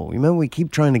 simple. Remember, we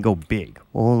keep trying to go big.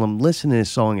 Well, I'm listening to this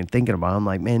song and thinking about it, I'm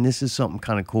like, man, this is something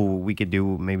kind of cool we could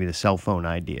do, maybe the cell phone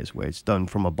ideas, where it's done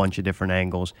from a bunch of different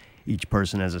angles. Each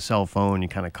person has a cell phone, you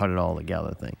kind of cut it all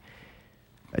together thing.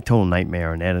 A total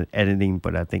nightmare in editing,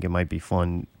 but I think it might be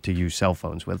fun to use cell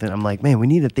phones with it. I'm like, man, we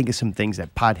need to think of some things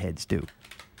that potheads do.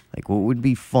 Like, what would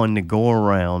be fun to go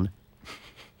around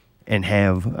and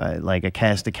have a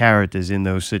cast of characters in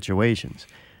those situations.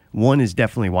 One is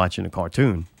definitely watching a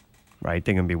cartoon, right?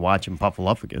 They're going to be watching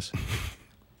Puffaluffagus.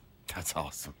 That's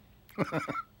awesome.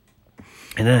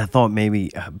 And then I thought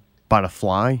maybe about a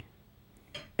fly,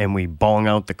 and we bong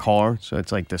out the car, so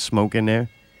it's like the smoke in there,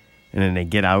 and then they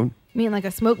get out. You mean like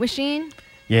a smoke machine?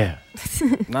 Yeah.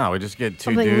 No, we just get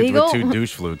two Something dudes legal? with two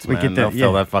douche flutes, We man. get They'll that,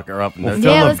 fill yeah. that fucker up. And We'll that's-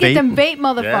 fill Yeah, a let's get them bait. bait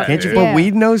motherfuckers. Can't you Yeah. put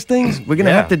weed in those things? We're going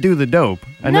to Yeah. have to do the dope.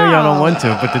 I know y'all don't No. want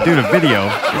to, but to do the video,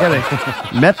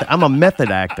 you got to... I'm a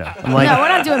method actor. I'm like, No, we're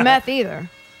not doing meth either.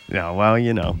 no, well,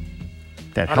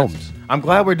 that helps. I'm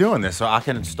glad we're doing this, so I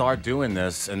can start doing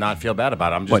this and not feel bad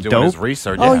about it. I'm just What, doing this dope?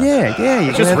 research. Oh, yeah. You're Just gonna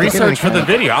have to get research for in the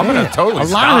video. I'm Yeah. gonna totally A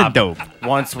stop lot of dope.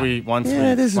 once we.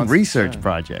 Yeah, this is a once- research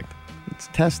project. It's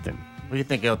testing. What do you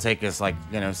think it'll take us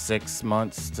 6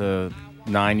 months to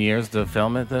 9 years to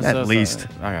film it? This At is? least.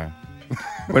 Okay.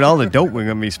 With all the dope we're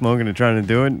gonna be smoking and trying to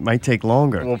do it, might take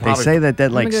longer. We'll They probably- say that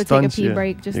I'm like gonna go take a stunts pee you.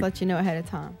 break. Just let you know ahead of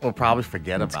time. We'll probably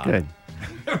forget That's about good.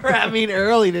 it. I mean,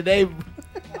 early today.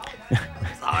 I'm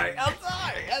sorry.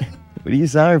 What are you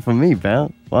sorry for me,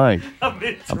 pal? Why? I'm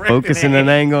Focusing an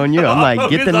angle on you. I'm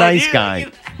like, get the focused on nice you.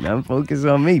 guy. I'm focused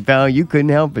on me, pal. You couldn't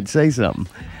help but say something.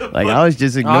 Like I was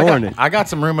just Oh, ignoring it. I got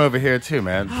some room over here too,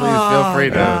 man. Please feel free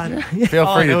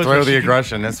to those throw are the shit.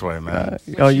 aggression this way, man.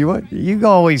 Oh, you what? You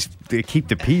always keep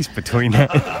the peace between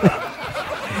that.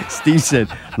 Steve said,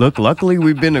 "Look, luckily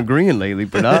we've been agreeing lately,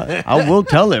 but I will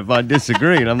tell it if I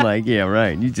disagree." And I'm like, "Yeah,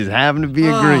 right. You just happen to be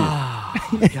agreeing."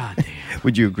 God damn.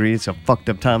 Would you agree it's a fucked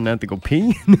up time not to go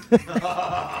pee?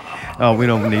 Oh, we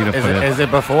don't need it for Is that.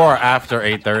 it before or after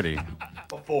 8:30?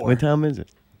 Before. What time is it?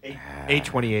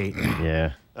 8:28.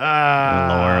 Yeah. A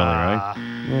little early, right?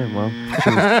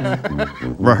 Yeah,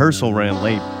 well. Rehearsal ran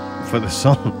late for the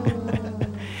song.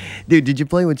 Dude, did you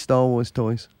play with Star Wars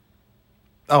toys?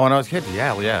 Oh, when I was a kid,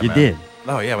 yeah. You man. did?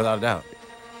 Oh, yeah, without a doubt.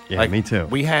 Yeah, me too.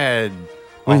 We had,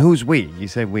 Wait, who's we? You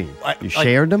said we. Like- You like-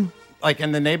 shared them? like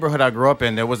in the neighborhood I grew up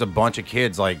in, there was a bunch of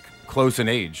kids like close in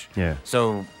age. Yeah.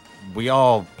 So we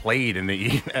all played in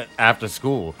the after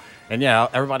school. And yeah,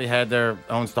 everybody had their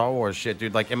own Star Wars shit,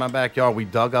 dude. Like in my backyard, we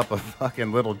dug up a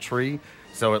fucking little tree,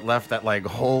 so it left that like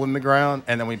hole in the ground,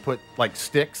 and then we put like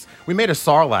sticks. We made a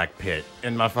Sarlacc pit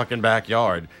in my fucking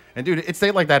backyard, and dude, it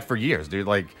stayed like that for years, dude.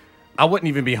 Like I wouldn't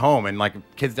even be home, and like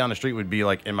kids down the street would be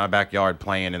like in my backyard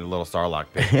playing in the little Sarlacc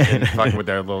pit, and fucking with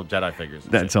their little Jedi figures.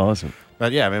 and That's shit. awesome.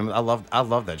 But yeah, I mean, I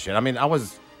love that shit. I mean, I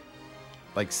was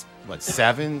like what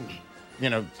 7,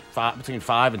 between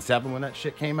 5 and 7 when that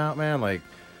shit came out, man. Like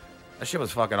that shit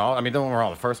was fucking all. I mean, don't get me wrong,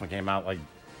 the first one came out like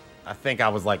I think I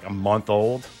was like a month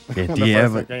old. Yeah, when do the you first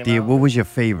ever? one came out. What was your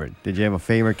favorite? Did you have a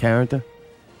favorite character?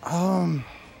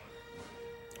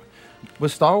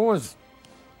 With Star Wars?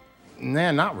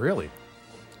 Nah, not really.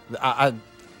 I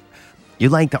You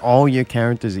liked all your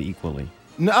characters equally.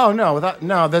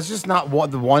 no. There's just not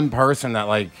the one person that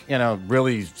like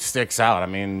really sticks out. I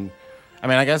mean,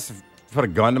 I guess if I put a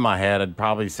gun to my head, I'd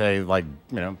probably say like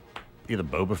either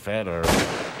Boba Fett or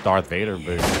Darth Vader.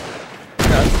 But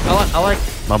I like.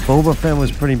 My Boba Fett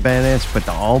was pretty badass, but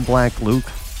the all-black Luke,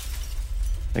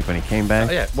 like when he came back,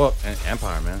 Oh, yeah, well,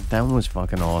 Empire, man. that one was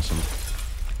fucking awesome.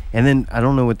 And then I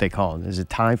don't know what they call it. Is it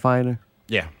TIE Fighter?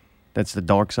 Yeah, That's the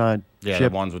dark side yeah,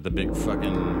 ship. the ones with the big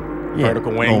fucking Yeah,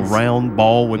 vertical little wings. round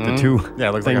ball with the two Yeah,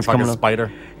 it looks like a things fucking coming up.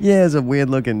 spider. Yeah, it's a weird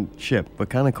looking ship, but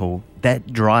kind of cool.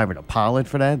 That driver, the pilot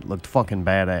for that, looked fucking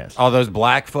badass. All those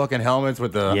black fucking helmets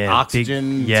with the Yeah,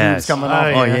 oxygen big- yes. tubes coming off.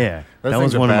 Oh yeah, Those that things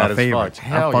was are one of bad my as favorites. fuck. I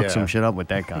Hell fucked yeah. some shit up with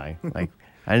that guy. Like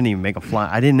I didn't even make a fly.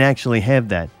 I didn't actually have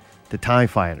that, the TIE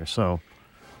Fighter. So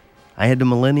I had the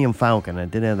Millennium Falcon. I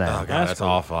did have that. Oh god, that's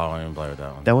awful. I don't even play with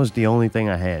that one. That was the only thing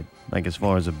I had, like as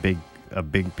far as a big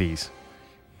piece.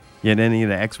 You had any of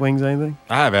the X-wings, or anything?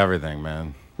 I have everything,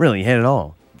 man. Really, you had it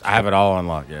all. I have it all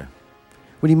unlocked. Yeah.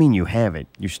 What do you mean you have it?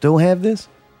 You still have this?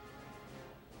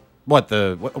 What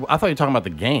I thought you were talking about the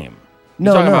game.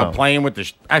 No, You're talking no. about playing with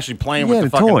actually playing Yeah,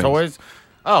 with the the fucking toys. toys.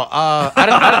 Oh,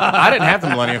 I didn't have the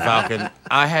Millennium Falcon.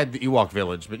 I had the Ewok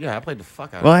Village, but yeah, I played the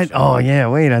fuck out of What? it. Oh yeah,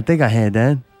 wait. I think I had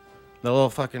that. The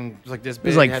little fucking it was like this big.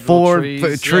 was like had the little 4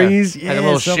 trees. trees. Yeah. Had a Yeah,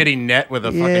 little some- shitty net with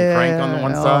a fucking crank on the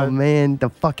one Oh side. man, the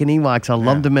fucking Ewoks. I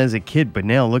loved them as a kid, but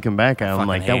now looking back at them, I'm fucking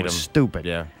like, that hate was 'em. stupid.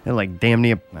 Yeah. They're like damn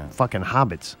near fucking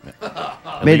hobbits.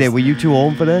 Mayday, were you too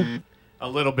old for that? A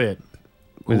little bit.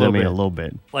 What does that mean? A little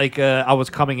bit. Like I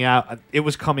was coming out. It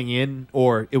was coming in,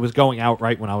 or it was going out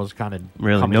right when I was kind of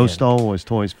Really? coming No in. Star Wars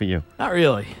toys for you? Not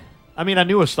really. I mean, I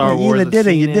knew a Star You Wars. either I've did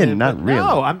or you seen didn't, it, not but really.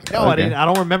 No, I Okay. didn't. I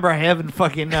don't remember having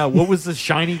fucking. What was the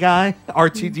shiny guy?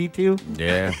 R2D2.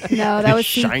 Yeah. No, that was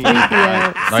Shiny C-3PO.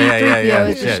 guy. Oh, yeah, C-3PO yeah,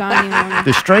 is the shit. shiny one.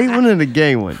 The straight one or the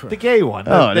gay one? The gay one.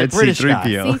 Oh, the that's British guy.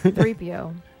 C-3PO.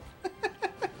 C-3PO.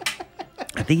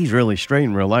 I think he's really straight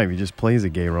in real life. He just plays a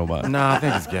gay robot. No, I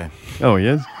think it's gay. Oh, he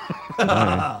is? All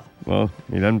right. Well,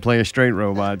 he doesn't play a straight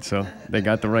robot, so they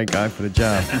got the right guy for the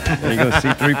job. There you go,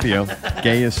 C-3PO.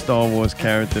 Gayest Star Wars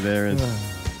character there is.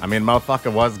 I mean,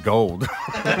 motherfucker was gold.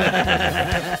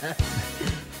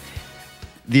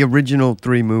 The original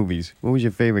 3 movies. What was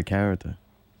your favorite character?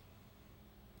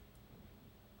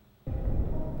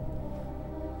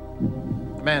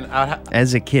 Man,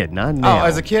 As a kid, not now.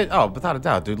 as a kid, without a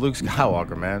doubt, dude, Luke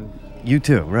Skywalker, man. You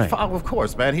too, right. Of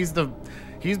course, man. He's the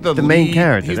The main lead-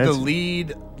 character, He's that's- the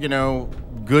lead,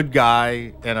 good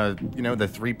guy in a the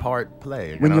 3-part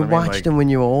play. When know you what I mean? watched Like, him when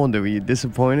you were older, were you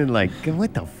disappointed? Like,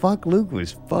 what the fuck? Luke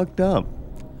was fucked up.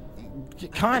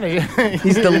 Kind of.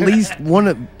 He's the least one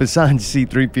of, besides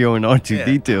C-3PO and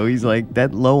R2-D2. He's like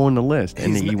that low on the list.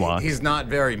 And the Ewoks. He's not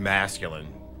very masculine.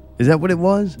 Is that what it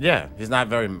was? Yeah, he's not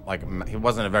very he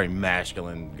wasn't a very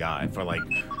masculine guy for like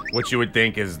what you would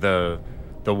think is the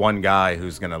one guy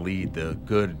who's gonna lead the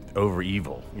good over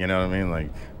evil. You know what I mean? Like,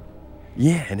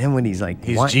 yeah. And then when he's like,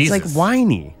 he's he's like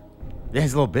whiny. Yeah,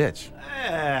 he's a little bitch.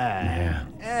 Yeah.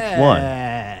 What?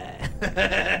 What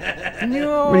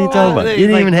are you talking about? You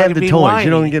didn't even have the toys. whiny. You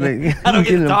don't get a. I don't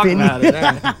get to talk opinion. about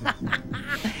it.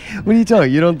 What are you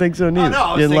talking? You don't think so neither? Oh, no,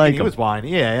 I was you didn't thinking like he him. was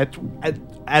whiny. Yeah,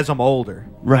 as I'm older,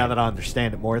 Right. now that I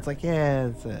understand it more, it's like, yeah,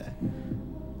 it's. I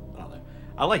don't know.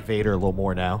 I like Vader a little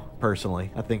more now,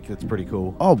 personally. I think it's pretty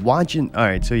cool. Oh, watching. All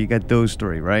right, so you got those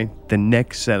three, right? The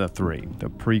next set of three, the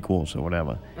prequels or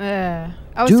whatever. I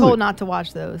was Dude. told not to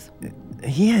watch those.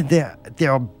 Yeah,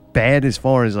 they're bad as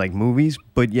far as like movies,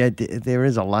 but yet there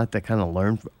is a lot to kind of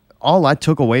learn. All I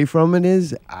took away from it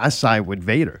is I side with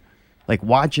Vader. Like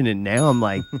watching it now, I'm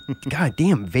like, God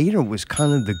damn, Vader was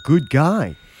kind of the good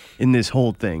guy in this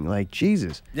whole thing. Like,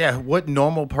 Jesus. Yeah, what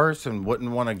normal person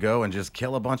wouldn't want to go and just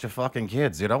kill a bunch of fucking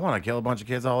kids? Dude, I want to kill a bunch of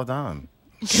kids all the time.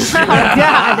 Oh,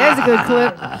 God, there's a good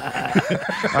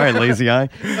clip. All right, lazy eye.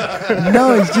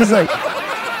 No, it's just like,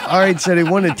 all right, so they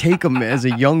want to take him as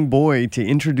a young boy to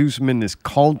introduce him in this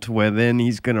cult where then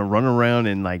he's going to run around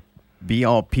and like be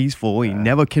all peaceful. He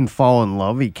never can fall in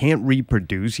love. He can't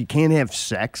reproduce. He can't have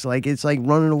sex. Like, it's like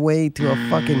running away to a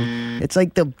fucking, it's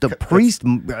like the priest.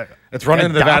 It's running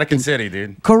into the Vatican adopting- City,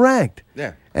 dude. Correct.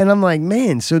 Yeah. And I'm like,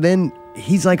 man, so then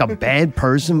he's like a bad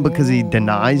person because he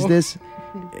denies this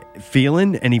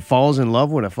feeling and he falls in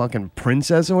love with a fucking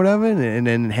princess or whatever and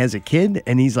then has a kid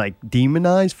and he's like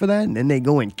demonized for that and then they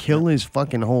go and kill his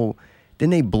fucking whole, then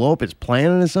they blow up his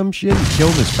planet or some shit and kill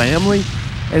his family.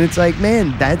 And it's like,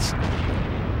 man, that's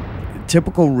a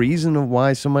typical reason of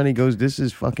why somebody goes, this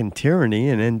is fucking tyranny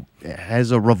and then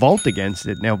has a revolt against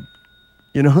it. Now,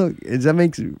 you know, does that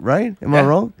make sense, right? Am I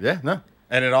wrong? Yeah, no.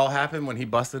 And it all happened when he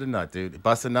busted a nut, dude. He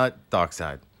busted a nut, dark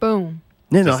side. Boom.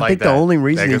 No, Just I like think the that. only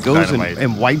reason he That goes goes and, dynamite.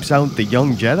 and wipes out the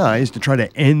young Jedi is to try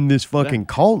to end this fucking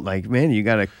cult. Like, man, you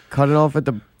got to cut it off at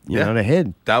the, you know, the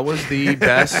head. That was the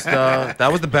best.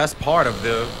 That was the best part of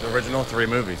the original 3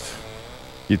 movies.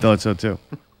 You thought so too?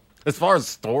 As far as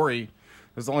story, it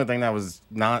was the only thing that was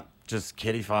not just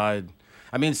kiddified.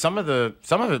 I mean, some of it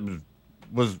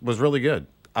was really good.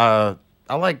 I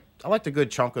liked a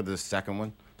good chunk of the second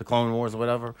one, the Clone Wars or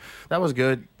whatever. That was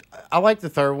good. I liked the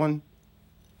third one.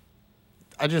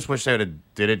 I just wish they would have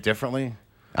did it differently.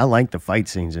 I like the fight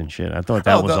scenes and shit. I thought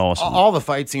that was awesome. All the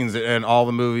fight scenes in all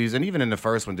the movies, and even in the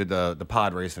first one, did the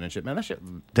pod racing and shit. Man, that shit.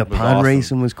 The was pod awesome.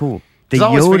 racing was cool. The I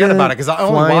always forget Yoda about it because I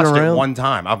only flying watched around. it one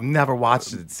time. I've never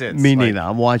watched it since. Me Like, neither.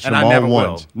 I'm watching and them I all never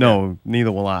once. will. No,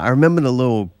 neither will I. I remember the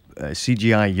little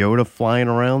CGI Yoda flying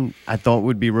around. I thought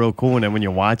would be real cool, and then when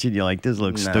you watch it, you're like, this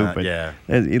looks Nah, stupid. yeah.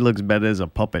 He looks better as a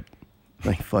puppet.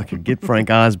 Like, fucking get Frank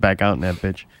Oz back out in that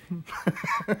bitch.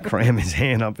 Cram his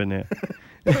hand up in there.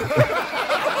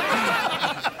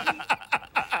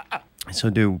 So,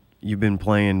 dude, you've been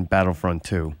playing Battlefront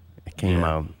 2. It came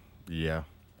out. Yeah,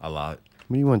 a lot.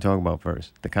 What do you want to talk about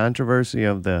first? The controversy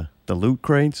of the loot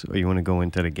crates, or you want to go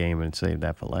into the game and save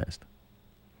that for last?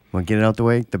 Want to get it out the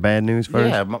way? The bad news first?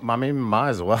 Yeah, I mean, might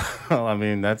as well. I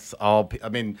mean, that's all. I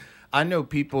mean, I know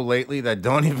people lately that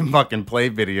don't even fucking play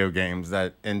video games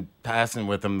that in passing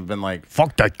with them have been like,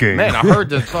 Fuck that game. man, I heard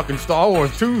the fucking Star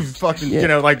Wars 2's fucking, Yeah. you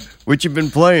know, like, What you been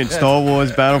playing? Star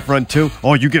Wars Battlefront 2?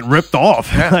 Oh, you get ripped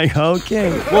off. Like, okay.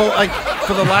 well, like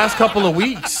for the last couple of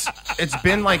weeks, it's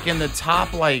been like in the top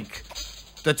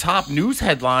news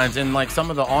headlines in like some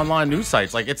of the online news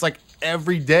sites. Like it's like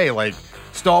every day, like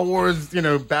Star Wars, you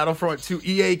know, Battlefront 2,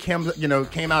 EA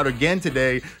came out again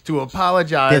today to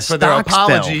apologize Their for their stocks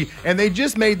apology, fell. and they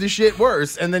just made the shit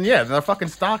worse. And then their fucking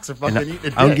stocks are fucking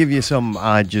eating a I'll dick. give you some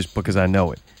odd just because I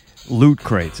know it. Loot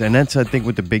crates, and that's I think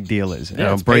what the big deal is. And Yeah,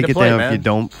 I'll it's break pay it to play, down man.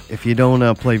 if you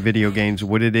don't play video games.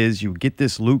 What it is, you get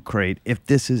this loot crate. If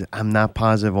this is, I'm not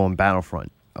positive on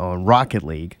Battlefront, on Rocket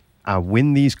League, I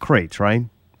win these crates, right?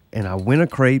 And I win a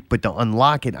crate, but to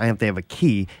unlock it, I have to have a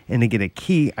key. And to get a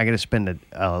key, I got to spend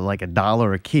like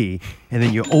 $1 a key. And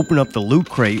then you open up the loot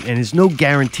crate, and there's no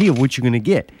guarantee of what you're going to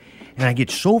get. And I get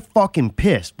so fucking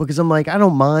pissed because I'm like, I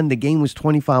don't mind. The game was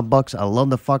 $25. I love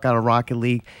the fuck out of Rocket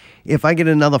League. If I get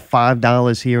another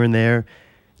 $5 here and there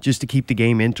just to keep the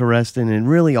game interesting, and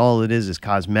really all it is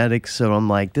cosmetics. So I'm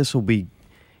like, this will be,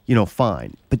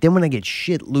 fine. But then when I get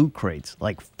shit loot crates,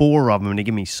 like 4 of them, and they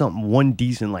give me one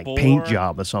decent like paint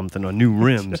job or something or new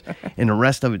rims, and the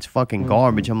rest of it's fucking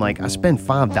garbage. I'm like, I spent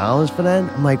 $5 for that.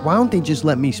 I'm like, why don't they just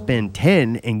let me spend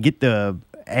 10 and get the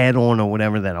add-on or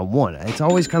whatever that I want. It's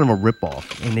always kind of a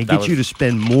ripoff, and they That get you to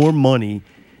spend more money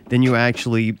than you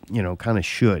actually, kind of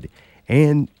should.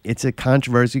 And it's a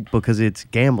controversy because it's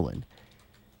gambling.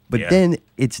 But then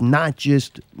it's not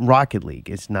just Rocket League.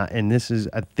 It's not, and this is,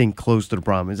 I think, close to the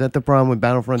problem. Is that the problem with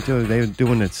Battlefront 2? Are they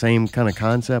doing the same kind of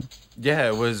concept? Yeah,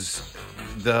 it was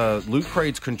the loot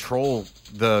crates control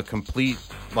the complete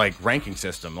ranking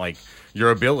system,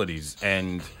 your abilities,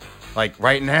 and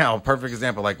right now, perfect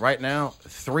example. Right now,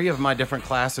 3 of my different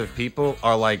class of people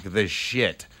are the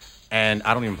shit, and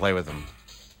I don't even play with them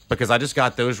because I just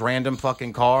got those random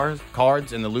fucking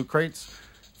cards in the loot crates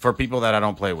for people that I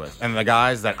don't play with. And the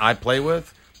guys that I play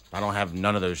with, I don't have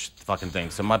none of those fucking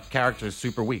things. So my character is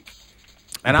super weak.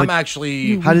 And But I'm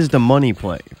actually... How does the money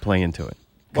play into it?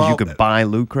 Because you Well, could buy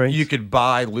loot crates, You could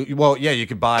buy loot... Well, yeah, you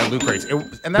could buy loot crates. And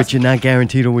that's but you're not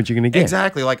guaranteed on what you're going to get.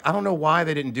 exactly. I don't know why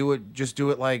they didn't do it. Just do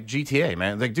it like GTA,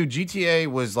 man. Dude, GTA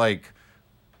was I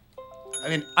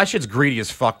mean, I shit's greedy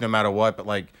as fuck no matter what, but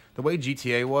the way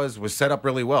GTA was set up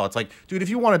really well. It's dude, if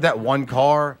you wanted that one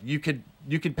car, you could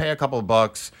pay a couple of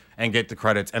bucks and get the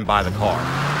credits and buy the car.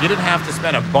 You didn't have to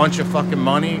spend a bunch of fucking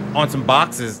money on some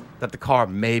boxes that the car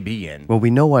may be in. Well, we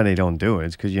know why they don't do it.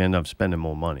 It's because you end up spending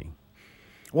more money.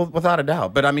 Well, without a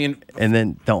doubt. But I mean, And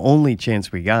then the only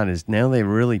chance we got is now they're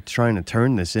really trying to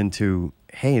turn this into,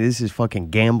 hey, this is fucking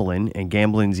gambling, and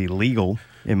gambling's illegal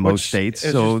in most Which states,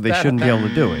 is so just- they that- shouldn't be that- able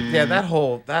to do it. yeah, that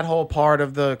whole part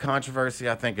of the controversy,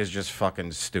 I think, is just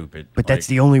fucking stupid. But that's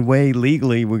the only way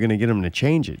legally we're going to get them to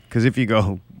change it. Because if you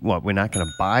go, what, we're not going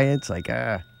to buy it?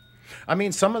 It's I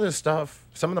mean, some of this stuff,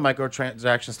 some of the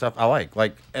microtransaction stuff, I like.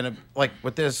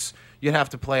 With this, you'd have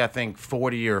to play, I think,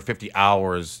 40 or 50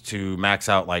 hours to max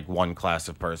out one class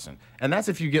of person, and that's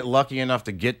if you get lucky enough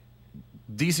to get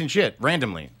decent shit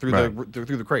randomly through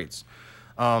the crates.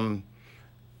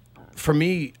 For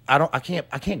me, I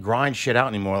can't grind shit out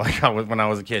anymore like I was when I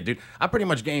was a kid, dude. I pretty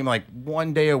much game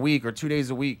 1 day a week or 2 days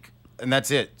a week, and that's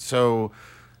it. So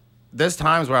there's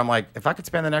times where I'm if I could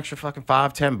spend an extra fucking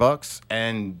 $5-10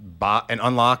 and buy and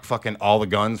unlock fucking all the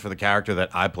guns for the character that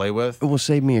I play with, it will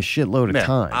save me a shitload of man,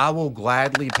 time. I will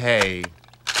gladly pay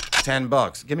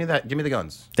 $10. Give me that. Give me the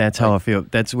guns. That's how I feel.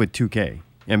 That's with 2K,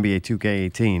 NBA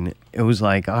 2K18. It was all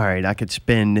right, I could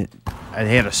spend, I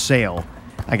had a sale.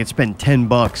 I could spend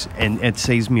 $10 and it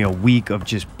saves me a week of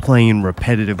just playing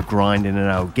repetitive grinding and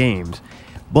out games.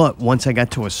 But once I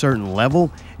got to a certain level,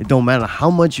 it don't matter how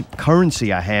much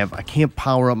currency I have, I can't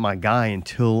power up my guy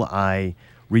until I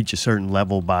reach a certain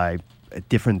level by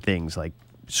different things like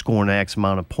scoring X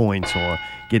amount of points or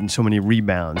getting so many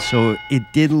rebounds. So it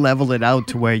did level it out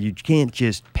to where you can't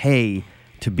just pay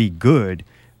to be good,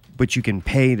 but you can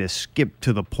pay to skip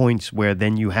to the points where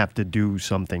then you have to do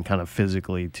something kind of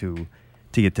physically to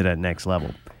get to that next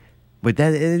level. But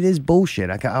that it is bullshit.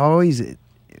 I always...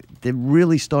 They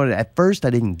really started, at first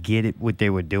I didn't get it, what they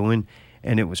were doing,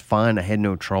 and it was fine. I had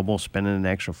no trouble spending an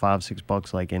extra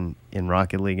 $5-6 like in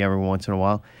Rocket League every once in a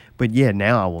while. But yeah,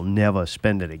 now I will never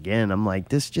spend it again. I'm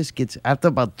this just gets, after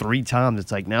about 3 times,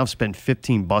 it's now I've spent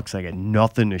 $15, I got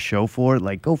nothing to show for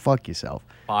it. Go fuck yourself.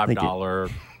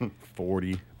 $5,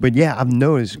 40. But yeah, I've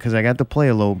noticed, because I got to play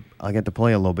a little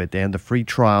bit. They have the free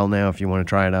trial now if you want to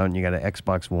try it out, and you got an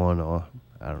Xbox One or,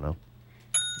 I don't know.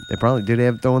 They probably, did they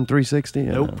have throwing 360?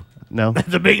 Nope. No?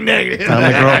 It's a big negative.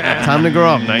 Time to grow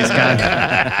up, nice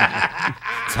guy.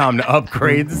 Time to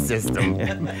upgrade the system.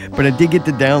 But I did get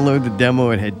to download the demo.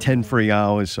 It had 10 free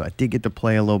hours, so I did get to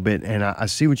play a little bit. And I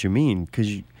see what you mean, because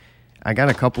I got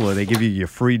a couple of, they give you your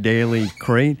free daily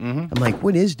crate. I'm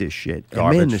what is this shit? And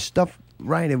man, Garbage. the stuff,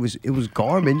 right, it was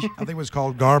garbage. I think it was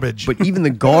called garbage. But even the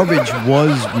garbage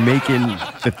was making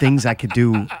the things I could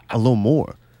do a little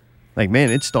more.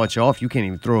 Man, it starts you off, you can't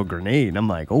even throw a grenade. And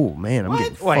I'm oh, man, I'm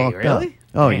getting Wait, fucked up. really?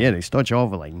 Oh, Damn. yeah, they start you off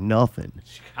with, nothing.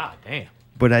 God damn.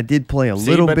 But I did play a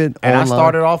little bit and online. I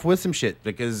started off with some shit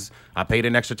because I paid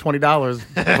an extra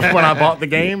 $20 when I bought the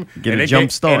game. Get and a it jump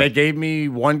gave- start. And it gave me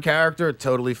one character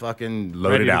totally fucking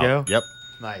loaded Ready to out. go? Yep.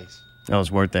 Nice. That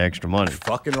was worth the extra money.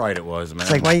 Fucking right it was, man.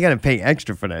 It's why you got to pay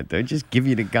extra for that, though? Just give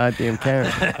you the goddamn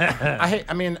character.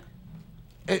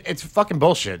 It's fucking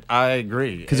bullshit. I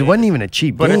agree. Because it wasn't even a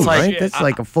cheap But game, it's right? That's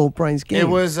like a full price game. It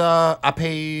was. I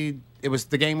paid. It was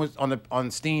the game was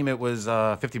on Steam. It was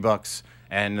 $50,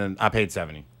 and then I paid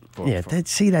 $70. Yeah,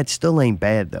 that still ain't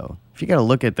bad, though. If you got to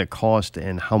look at the cost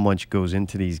and how much goes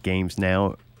into these games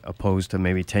now, opposed to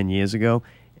maybe 10 years ago,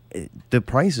 the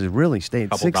prices really stayed.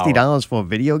 Couple $60 for a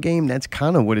video game, that's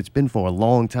kind of what it's been for a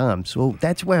long time. So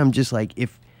that's where I'm just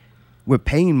if we're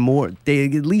paying more, they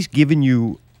at least giving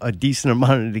you a decent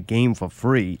amount of the game for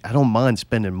free. I don't mind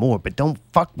spending more, but don't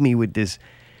fuck me with this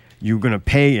you're going to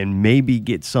pay and maybe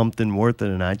get something worth it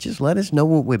or not. Just let us know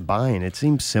what we're buying. It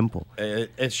seems simple.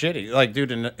 It's shitty. Like,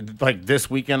 dude, like this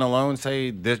weekend alone,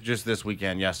 say this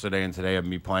weekend, yesterday and today of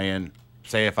me playing,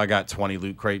 say if I got 20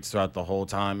 loot crates throughout the whole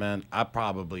time, man, I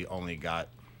probably only got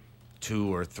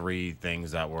 2 or 3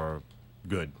 things that were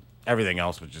good. Everything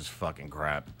else was just fucking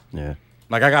crap. Yeah.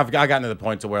 Like, I got to the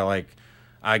point to where, like,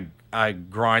 I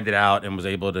grinded out and was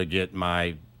able to get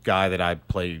my guy that I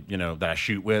play, that I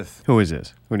shoot with. Who is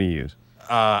this? What do you use?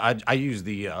 I use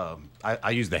the I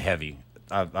use the heavy.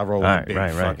 I roll with big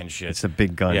fucking shit. It's a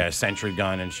big gun. Yeah, sentry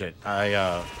gun and shit.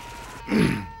 It's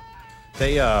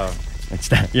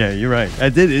that. Yeah, you're right.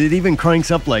 It even cranks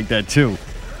up like that too.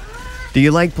 Do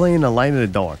you like playing the light or the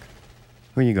dark?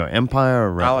 Where you go, Empire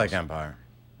or Rebels? I like Empire.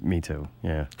 Me too.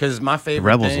 Yeah. Because my favorite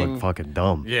Rebels thing, look fucking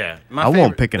dumb. Yeah, I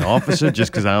won't pick an officer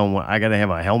just because I gotta have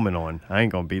my helmet on. I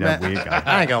ain't gonna be that weird guy.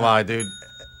 I ain't gonna lie, dude.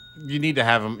 You need to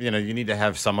have them. You need to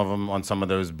have some of them on some of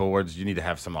those boards. You need to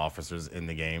have some officers in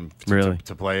the game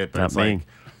to play it. But Not it's me. like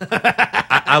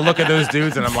I look at those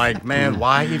dudes and I'm like, man,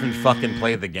 why even fucking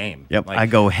play the game? Yep. Like, I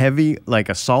go heavy, like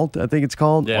assault, I think it's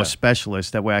called, Yeah. or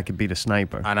specialist. That way I could beat a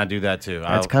sniper. and I do that too.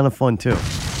 That's kind of fun too.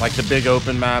 Like the big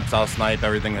open maps, I'll snipe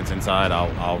everything that's inside.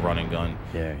 I'll run and gun.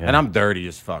 Yeah. And I'm dirty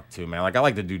as fuck too, man. Like I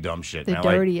like to do dumb shit. The man.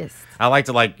 dirtiest. I like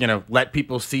to let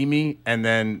people see me and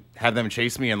then have them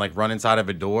chase me and like run inside of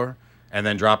a door and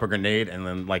then drop a grenade and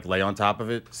then like lay on top of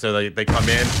it. So they come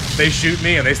in, they shoot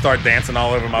me and they start dancing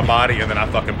all over my body and then I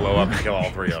fucking blow up and kill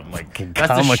all 3 of them. Like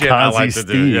that's the shit I like to do.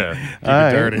 Steve. Yeah, keep All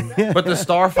it dirty. right. But the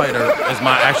Starfighter is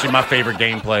actually my favorite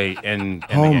gameplay in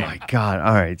the Oh game. my god!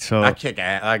 All right, so I kick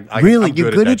ass. really, I'm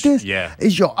you're good at that this? shit. Yeah.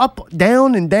 Is your up,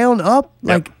 down, and down, up?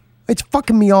 Like it's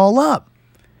fucking me all up.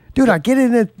 Dude, I get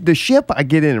in the ship, I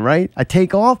get in, right? I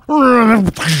take off, I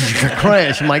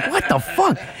crash. I'm like, what the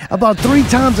fuck? About 3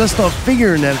 times I start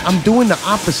figuring that I'm doing the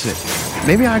opposite.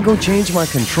 Maybe I go change my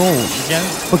controls.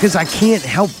 Because I can't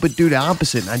help but do the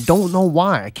opposite. And I don't know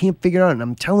why. I can't figure it out. And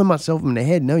I'm telling myself in the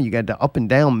head, no, you got the up and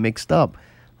down mixed up.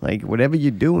 Like, whatever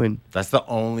you're doing. That's the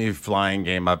only flying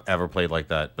game I've ever played like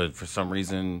that. But for some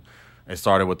reason, it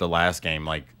started with the last game.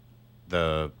 Like,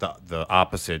 the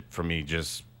opposite for me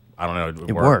just... I don't know.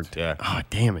 It worked. Yeah. Oh,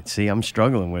 damn it. See, I'm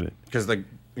struggling with it. Because, a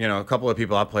couple of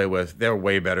people I play with, they're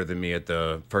way better than me at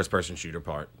the first-person shooter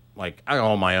part. Like, I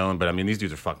own my own, but, I mean, these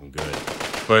dudes are fucking good.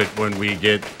 But when we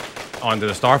get onto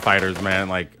the Starfighters, man,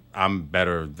 like, I'm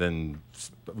better than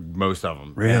most of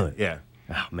them. Really? Yeah.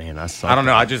 Oh, man, I suck. I don't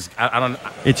know. I don't...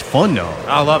 It's fun, though.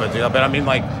 I love it, dude. But, I mean,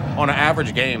 like, on an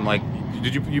average game, like,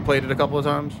 did you played it a couple of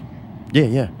times?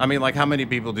 Yeah. I mean, like, how many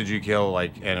people did you kill,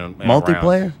 like, in a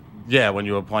Multiplayer? round? Yeah, when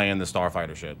you were playing the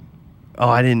Starfighter shit. Oh,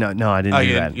 I didn't know. No, I didn't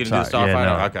do that. You didn't do the Sorry. Starfighter?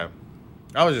 Yeah, no. Okay.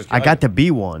 I was just... I got to be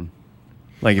one.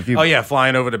 Like, if you... Oh, yeah,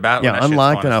 flying over the battle. Yeah,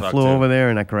 unlocked, and I flew over there,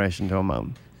 and I crashed into a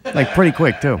mountain. Like, pretty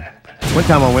quick, too. One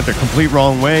time I went the complete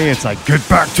wrong way. It's like, get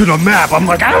back to the map. I'm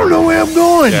like, I don't know where I'm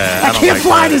going. Yeah, I don't can't like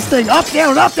fly that. this thing. Up,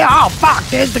 down, up, down. Oh, fuck,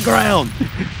 there's the ground.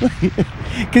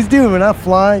 Because, dude, when I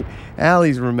fly...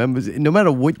 Allie's remembers, no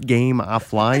matter what game I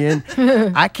fly in,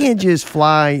 I can't just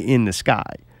fly in the sky,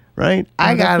 right?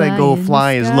 I gotta go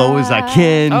fly as low as I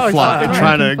can, fly and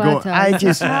try to go. I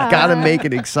just gotta make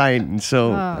it exciting.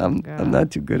 So I'm not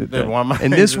too good at that.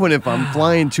 And this one, if I'm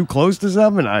flying too close to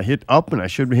something, I hit up and I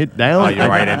should hit down. Oh, you're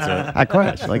right into it. I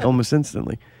crash like almost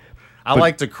instantly. I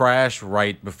like to crash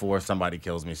right before somebody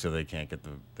kills me so they can't get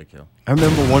the kill. I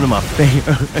remember one of my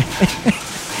favorite.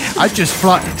 I just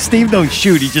fly. Steve don't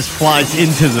shoot. He just flies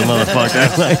into the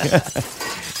motherfucker.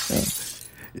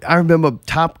 I remember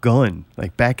Top Gun,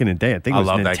 like back in the day. I think it was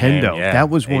love Nintendo. that game, yeah. That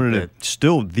was one of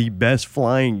still the best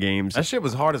flying games. That shit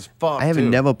was hard as fuck. I haven't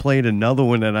too. never played another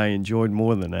one that I enjoyed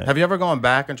more than that. Have you ever gone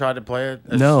back and tried to play it?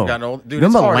 As No. you gotten old? Dude,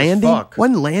 remember it's hard landing? As fuck.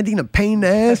 Wasn't landing a pain in the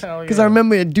ass? Hell Because yeah. I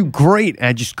remember it'd do great.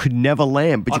 I just could never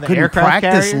land. But On you the couldn't aircraft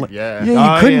practice. carrier? Yeah. you Oh, couldn't yeah,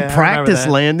 I remember practice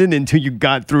that. landing until you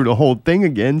got through the whole thing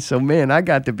again. So man, I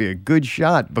got to be a good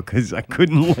shot because I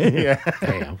couldn't land.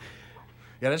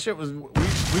 Yeah, that shit was.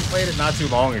 We played it not too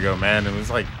long ago, man. It was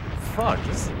like, fuck,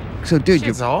 this. So, dude,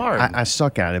 Shit's hard. I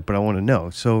suck at it, but I want to know.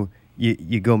 So,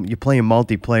 you're playing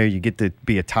multiplayer. You get to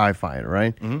be a TIE fighter,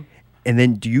 right? Mm-hmm. And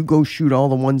then, do you go shoot all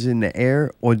the ones in the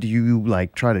air, or do you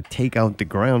like try to take out the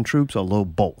ground troops, or a little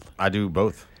both? I do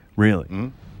both. Really? Mm-hmm.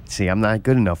 See, I'm not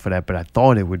good enough for that, but I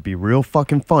thought it would be real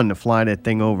fucking fun to fly that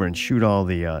thing over and shoot all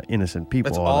the innocent people.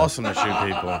 It's all awesome to shoot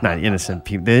people. Not innocent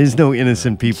people. There is no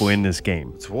innocent people in this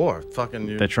game. It's war. Fucking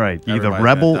you. That's right. Either everybody's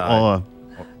rebel gonna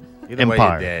die. or Either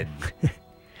Empire. way, you're dead.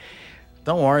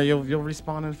 Don't worry, you'll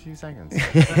respawn in a few seconds.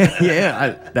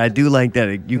 yeah, I do like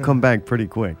that. You come back pretty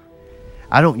quick.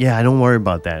 I don't worry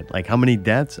about that. Like how many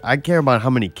deaths? I care about how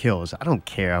many kills. I don't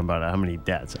care about how many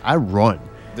deaths. I run.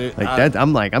 Dude,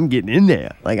 I'm getting in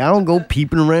there. Like I don't go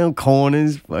peeping around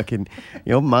corners. Fucking,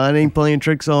 mine ain't playing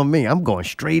tricks on me. I'm going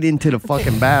straight into the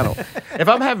fucking battle. If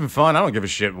I'm having fun, I don't give a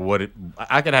shit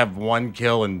I could have 1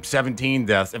 kill and 17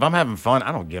 deaths. If I'm having fun,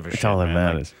 I don't give a shit. That's all that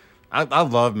matters. Like, I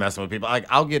love messing with people. Like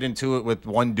I'll get into it with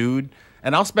one dude,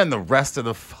 and I'll spend the rest of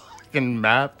the fucking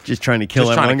map just trying to kill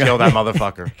that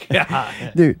motherfucker.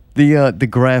 Yeah. Dude, the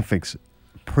graphics,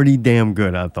 pretty damn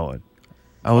good. I thought.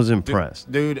 I was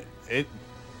impressed, dude.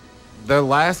 The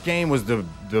last game was the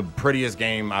prettiest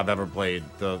game I've ever played.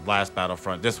 The last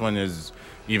Battlefront. This one is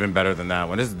even better than that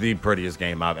one. This is the prettiest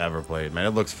game I've ever played, man.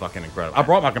 It looks fucking incredible. I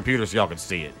brought my computer so y'all could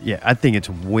see it. Yeah, I think it's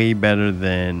way better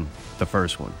than the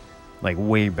first one. Like,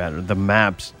 way better. The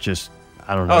maps just,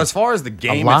 I don't know. Oh, as far as the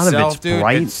game itself, a lot of it's dude,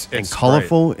 bright it's and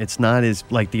colorful. Great. It's not as,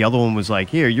 like, the other one was like,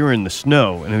 here, you're in the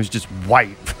snow, and it was just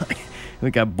white.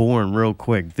 It got boring real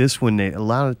quick. This one, a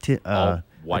lot of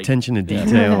attention to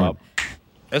detail.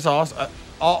 It's awesome.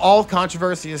 All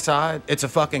controversy aside, it's a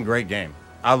fucking great game.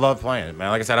 I love playing it, man.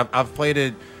 Like I said, I've played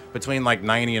it between like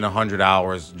 90 and 100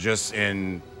 hours just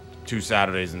in 2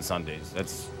 Saturdays and Sundays.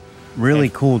 That's really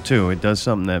cool, too. It does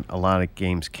something that a lot of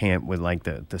games can't with, like,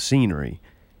 the scenery.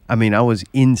 I mean, I was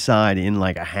inside in,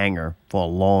 like, a hangar for a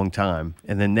long time.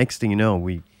 And then next thing you know,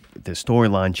 the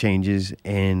storyline changes,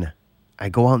 and I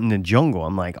go out in the jungle.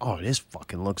 I'm like, oh, this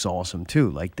fucking looks awesome, too.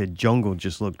 Like, the jungle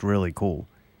just looked really cool.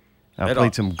 I've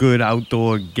played some good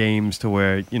outdoor games to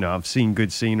where, I've seen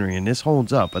good scenery, and this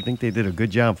holds up. I think they did a good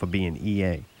job for being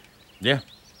EA. Yeah.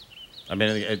 I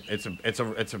mean,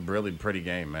 it's a really pretty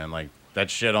game, man. Like, that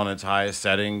shit on its highest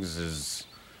settings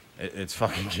it's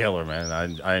fucking killer,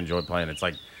 man. I enjoy playing. It's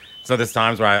like, so there's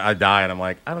times where I die, and I'm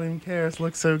like, I don't even care. It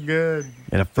looks so good.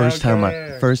 And the first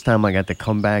time I got to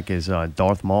come back is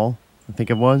Darth Maul, I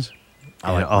think it was.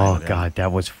 God,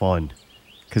 that was fun.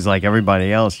 Because, like,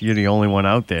 everybody else, you're the only one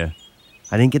out there.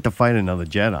 I didn't get to fight another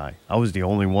Jedi. I was the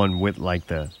only one with, like,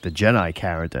 the Jedi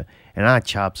character. And I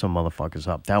chopped some motherfuckers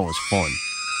up. That was fun.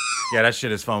 Yeah, that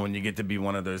shit is fun when you get to be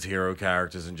one of those hero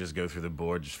characters and just go through the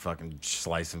board, just fucking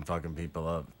slicing fucking people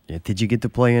up. Yeah, did you get to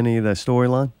play any of the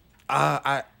storyline?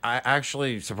 I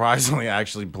actually,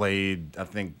 surprisingly, played, I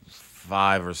think,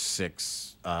 5 or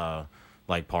 6,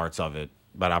 like, parts of it.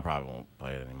 But I probably won't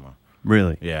play it anymore.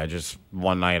 Really? Yeah, just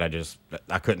one night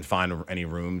I couldn't find any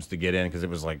rooms to get in because it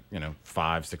was like,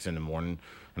 5, 6 in the morning,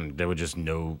 and there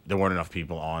weren't enough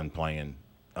people on playing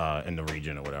in the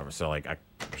region or whatever. So like I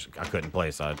couldn't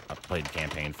play, so I played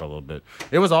campaign for a little bit.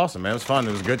 It was awesome, man. It was fun.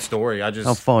 It was a good story.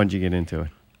 How far did you get into it?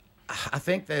 I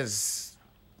think there's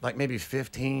like maybe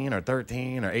 15 or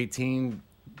 13 or 18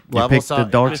 levels. You picked the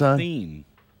dark side?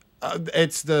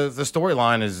 It's the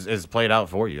storyline is played out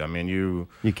for you. I mean, you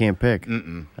can't pick.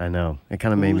 Mm-mm. I know. It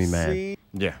kind of made me mad.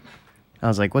 Yeah. I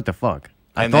was like, what the fuck?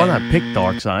 I thought I picked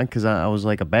dark side because I was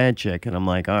like a bad chick, and I'm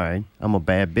like, all right, I'm a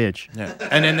bad bitch. Yeah.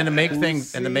 And then to make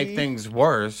things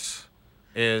worse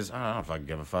is, I don't know if I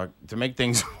give a fuck. To make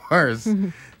things worse,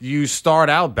 you start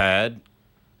out bad.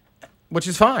 Which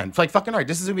is fine. It's like, fucking right.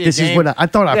 This is going to be a game. This is what I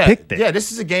thought I picked it. Yeah,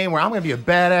 this is a game where I'm going to be a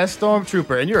badass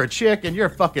stormtrooper, and you're a chick, and you're a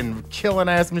fucking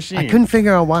killing-ass machine. I couldn't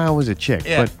figure out why I was a chick.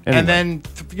 Yeah. But anyway. And then,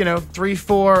 3,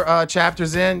 4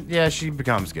 chapters in, yeah, she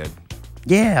becomes good.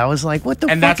 Yeah, I was like, what the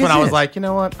fuck is And that's when I was this? like, you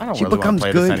know what? I don't really want to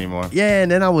play this anymore. Yeah, and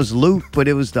then I was Luke, but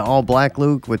it was the all-black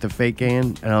Luke with the fake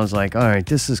hand. And I was like, all right,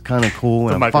 this is kind of cool.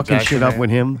 And I'm fucking shit up with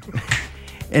him.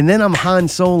 And then I'm Han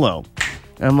Solo.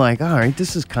 And I'm like, all right,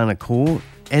 this is kind of cool.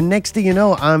 And next thing you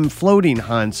know, I'm floating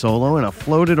Han Solo, and I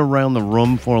floated around the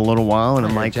room for a little while, and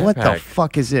I'm like, what the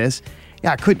fuck is this?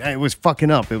 Yeah, I couldn't, it was fucking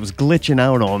up. It was glitching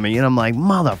out on me, and I'm like,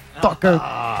 motherfucker.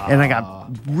 And I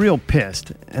got real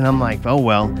pissed, and I'm like, oh,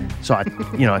 well. So I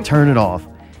turn it off.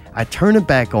 I turn it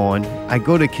back on. I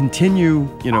go to continue,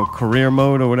 career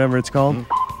mode or whatever it's called.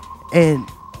 And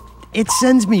it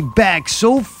sends me back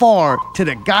so far to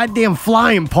the goddamn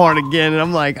flying part again, and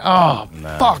I'm like, oh,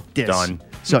 fuck this. Done.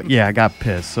 So, yeah, I got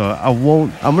pissed. So, I'm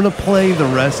going to play the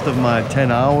rest of my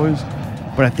 10 hours,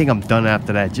 but I think I'm done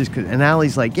after that. Just cause, and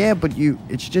Allie's like, yeah, but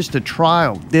it's just a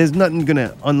trial. There's nothing going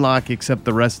to unlock except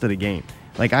the rest of the game.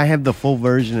 Like, I have the full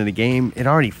version of the game. It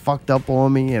already fucked up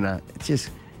on me, and I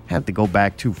just have to go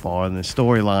back too far. And the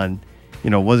storyline,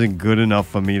 wasn't good enough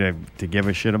for me to give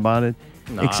a shit about it.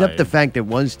 No, except the fact it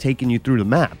was taking you through the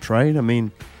maps, right? I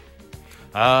mean...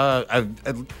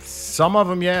 some of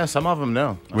them, yeah. Some of them,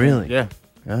 no. Really? Yeah.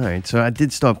 All right, so I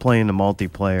did start playing the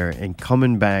multiplayer and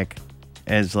coming back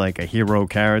as like a hero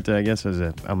character, I guess,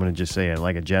 I'm going to just say it,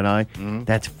 like a Jedi. Mm-hmm.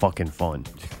 That's fucking fun.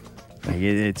 Like,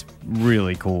 it's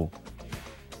really cool.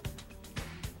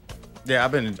 Yeah,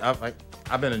 I've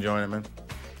been enjoying it, man.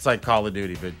 It's like Call of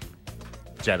Duty, but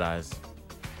Jedis.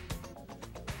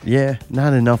 Yeah,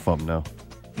 not enough of them, though.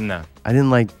 No. I didn't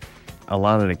like a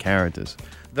lot of the characters.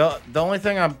 The only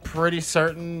thing I'm pretty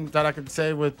certain that I could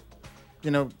say with,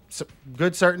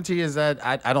 good certainty is that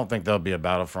I don't think there'll be a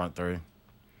Battlefront 3.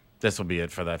 This will be it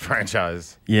for that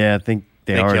franchise. Yeah, I think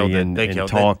they already in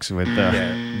talks with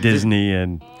Disney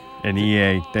and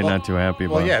EA. They're not too happy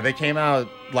about it. Well, yeah, they came out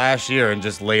last year and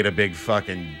just laid a big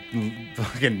fucking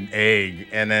egg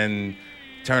and then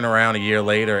turn around a year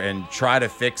later and try to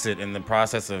fix it in the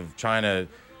process of trying to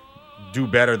do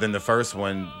better than the first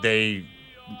one. They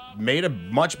made a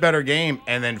much better game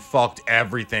and then fucked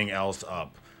everything else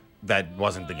up that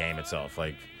wasn't the game itself.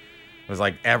 Like, it was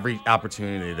like every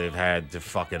opportunity they've had to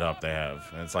fuck it up, they have.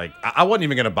 And it's like, I wasn't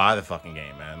even going to buy the fucking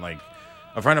game, man. Like,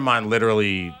 a friend of mine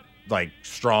literally, like,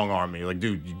 strong-armed me. Like,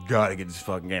 dude, you got to get this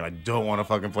fucking game. I don't want to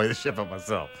fucking play this shit by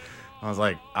myself. I was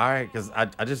like, all right, because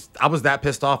I was that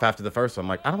pissed off after the first one. I'm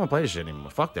like, I don't want to play this shit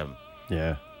anymore. Fuck them.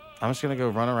 Yeah. I'm just going to go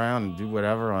run around and do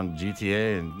whatever on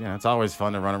GTA. And, it's always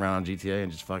fun to run around on GTA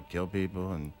and just fuck kill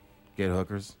people and get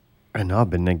hookers. I know, I've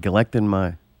been neglecting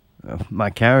my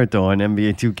character on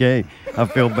NBA 2K. I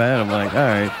feel bad. I'm like, all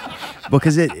right.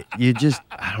 Because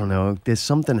I don't know, there's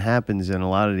something happens in a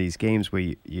lot of these games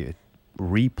where you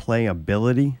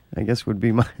replayability, I guess would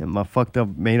be my fucked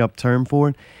up, made up term for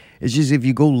it. It's just if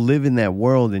you go live in that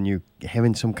world and you're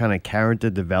having some kind of character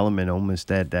development, almost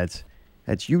that's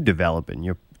you developing.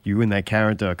 You and that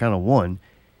character are kind of one.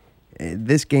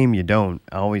 This game you don't.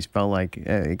 I always felt like,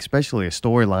 especially a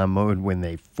storyline mode, when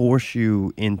they force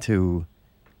you into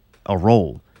a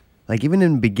role. Like even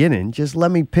in the beginning, just let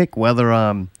me pick whether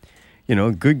I'm,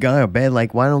 a good guy or bad.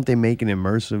 Like why don't they make an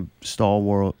immersive Star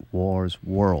Wars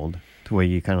world to where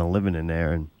you're kind of living in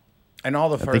there and all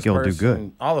the I think it'll do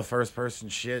good. All the first person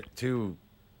shit too.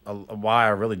 Why I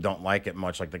really don't like it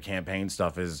much, like the campaign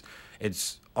stuff, is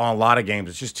it's on a lot of games.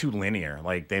 It's just too linear.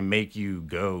 Like they make you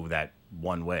go that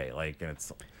one way. Like and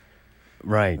it's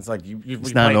right. It's like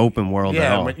it's not an open world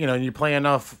at all. Yeah, you play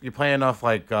enough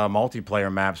like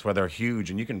multiplayer maps where they're huge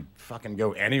and you can fucking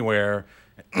go anywhere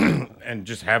and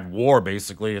just have war.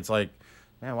 Basically, it's like,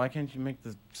 man, why can't you make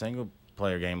the single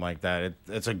player game like that?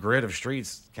 It's a grid of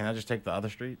streets. Can I just take the other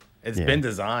street? It's been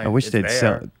designed. I wish they'd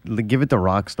give it to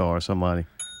Rockstar or somebody.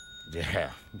 Yeah,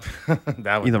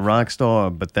 either Rockstar or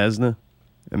Bethesda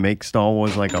and make Star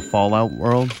Wars like a Fallout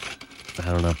world.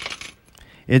 I don't know.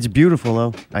 It's beautiful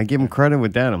though. I give them credit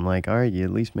with that. I'm like, all right, you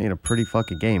at least made a pretty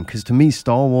fucking game. Because to me,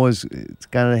 Star Wars, it's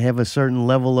got to have a certain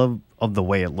level of the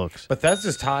way it looks.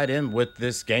 Bethesda's tied in with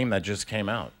this game that just came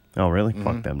out. Oh, really? Mm-hmm.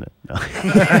 Fuck them then. No.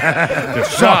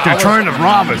 They're trying to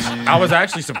rob us. I was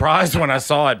actually surprised when I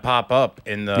saw it pop up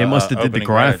in the They must have did the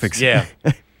graphics. Credits. Yeah.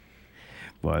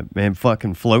 But, man,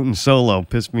 fucking floating solo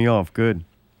pissed me off good.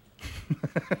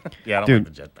 Yeah, I don't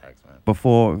like the jetpacks, man.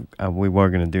 Before, we were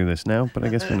going to do this now, but I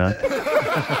guess we're not.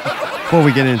 Before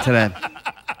we get into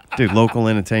that, dude, local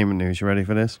entertainment news. You ready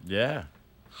for this? Yeah.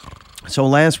 So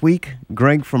last week,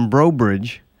 Greg from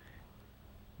Brobridge,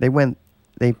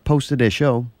 they posted their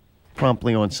show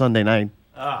promptly on Sunday night.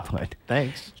 But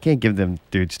thanks. You can't give them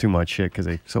dudes too much shit because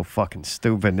they're so fucking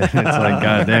stupid. It's like,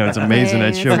 goddamn, it's amazing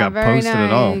that show got posted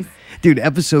at all. Dude,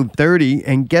 episode 30,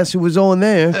 and guess who was on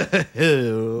there?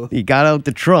 He got out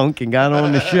the trunk and got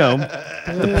on the show.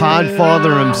 The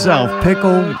Podfather himself,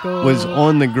 Pickle, was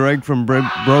on the Greg from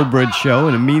Brobridge show,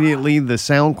 and immediately the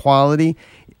sound quality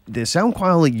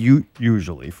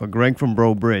usually for Greg from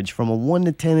Brobridge, from a 1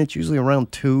 to 10, it's usually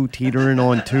around 2, teetering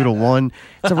on 2 to 1.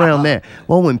 It's around there.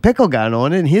 Well, when Pickle got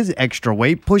on it, his extra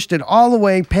weight pushed it all the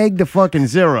way, pegged to fucking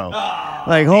 0.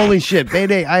 Like, holy shit.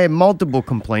 I had multiple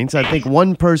complaints. I think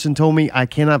one person told me I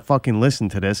cannot fucking listen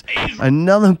to this.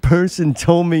 Another person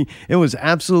told me it was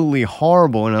absolutely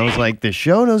horrible. And I was like, the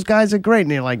show, those guys are great.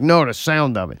 And they're like, no, the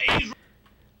sound of it.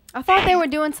 I thought they were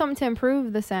doing something to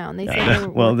improve the sound. They said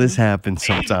well, this happens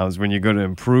sometimes when you're going to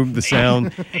improve the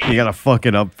sound. You got to fuck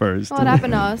it up first. Well, it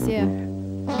happened to us,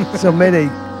 yeah. So, Mayday,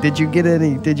 did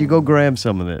you go grab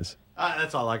some of this?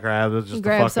 That's all I grabbed. It was just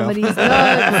grab some of these nuts.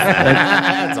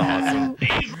 That's awesome.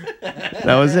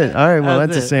 That was it. All right, well,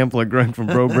 that's a sample of Greg from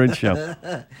Brobridge show.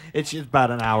 It's just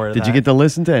about an hour of Did you get to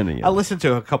listen to any of it? I listened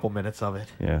to a couple minutes of it.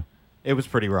 Yeah. It was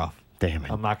pretty rough. Damn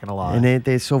it. I'm not going to lie. And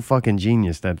they're so fucking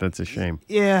genius that's a shame.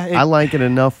 Yeah. I like it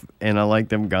enough, and I like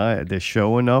the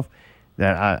show enough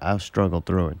that I'll struggle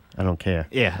through it. I don't care.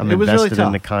 Yeah, I'm it was invested really tough.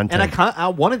 in the content. And I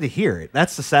wanted to hear it.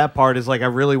 That's the sad part is like I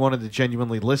really wanted to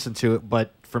genuinely listen to it,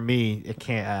 but for me, it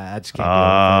can't. I just can't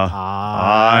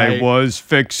I was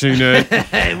fixing it.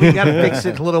 We got to fix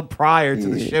it a little prior to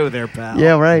the show there, pal.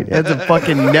 Yeah, right. That's a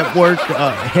fucking network,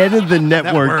 head of the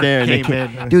network there. Came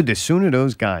They in. dude, the sooner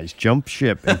those guys jump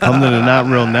ship and come to the Not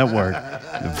Real Network,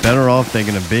 the better off they're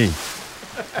going to be.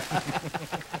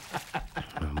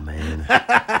 Oh, man.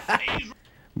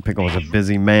 Pickle was a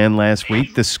busy man last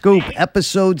week. The Scoop,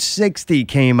 episode 60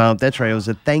 came out. That's right. It was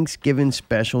a Thanksgiving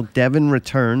special. Devin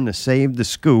returned to save the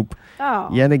Scoop. Oh.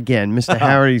 Yet again, Mr.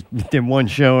 Harry did one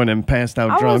show and then passed out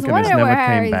I was drunk and has wondering never where came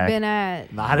Harry's back. been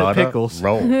at. Not at Pickles.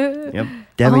 Roll. Yep.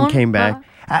 Devin came back.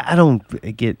 I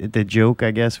don't get the joke,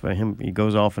 I guess, for him. He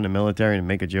goes off in the military to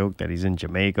make a joke that he's in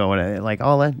Jamaica or whatever. Like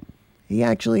all that. He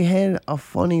actually had a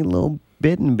funny little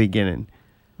bit in the beginning.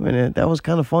 That was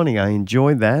kind of funny. I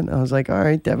enjoyed that. I was like, all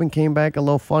right, Devin came back a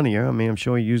little funnier. I mean, I'm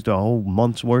sure he used a whole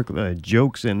month's worth of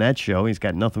jokes in that show. He's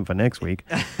got nothing for next week.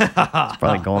 He's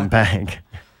probably going back.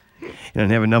 He doesn't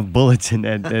have enough bullets in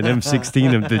that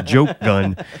M16 of the joke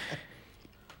gun.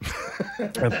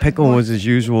 Pickle was his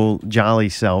usual jolly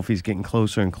self. He's getting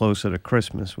closer and closer to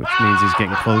Christmas, which means he's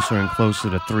getting closer and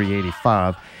closer to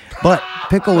 385. But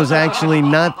Pickle was actually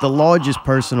not the largest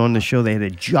person on the show. They had a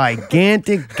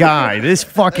gigantic guy. This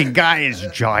fucking guy is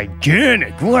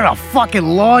gigantic. What a fucking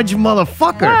large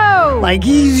motherfucker. Whoa. Like,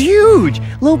 he's huge.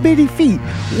 Little bitty feet.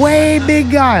 Way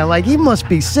big guy. Like, he must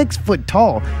be 6 foot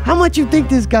tall. How much you think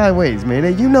this guy weighs,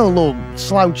 man? You know a little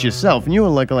slouch yourself, and you were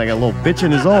looking like a little bitch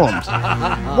in his arms.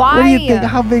 Why? What do you think?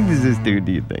 How big is this dude,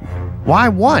 do you think? Why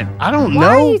what? I don't Why know.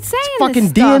 are you It's saying fucking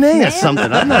this stuff, DNA or man?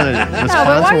 something. I'm not a No, but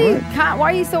responsible.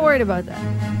 why are you so worried about that?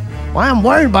 Why I'm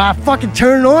worried about? I fucking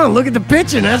turn it on and look at the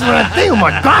picture, and that's what I think. I'm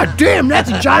like, God damn, that's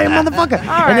a giant motherfucker.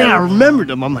 And then I remembered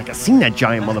him. I'm like, I seen that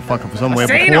giant motherfucker from somewhere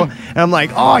before. And I'm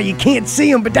like, oh, you can't see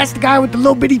him, but that's the guy with the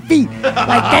little bitty feet. Like,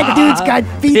 that dude's got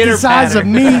feet the size of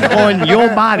me on your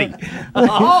body.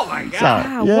 Oh, my God.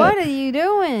 Ah, what are you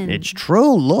doing? It's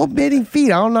true. Little bitty feet.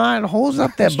 I don't know how it holds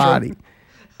up that body.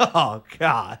 Oh,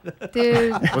 God.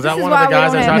 Dude, Was that one of the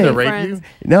guys that tried to rape you?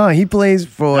 No, he plays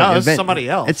for. No, it's somebody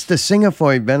else. It's the singer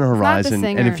for Event Horizon.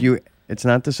 singer. And if you, it's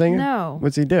not the singer. No.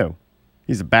 What's he do?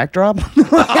 He's a backdrop. What's he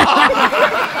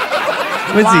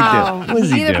do? What's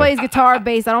he he either do? plays guitar,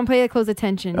 bass. I don't pay close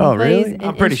attention. Oh, he plays really? an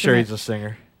I'm pretty sure instrument. he's a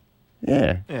singer.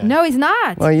 Yeah. No, he's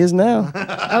not. Well, he is now.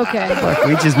 Okay. Fuck,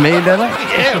 we just made that up.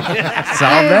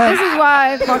 Solve Dude, that. this is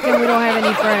why fucking we don't have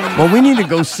any friends. Well, we need to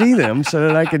go see them so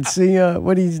that I can see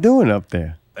what he's doing up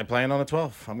there. They're playing on the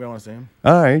 12th. I'm going to see him.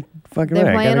 All right. Fucking They're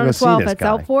right. I playing gotta on go the see 12th this at guy.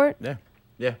 Southport. Yeah.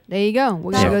 Yeah. There you go.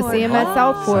 We're going to go Southport. see him at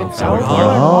Southport.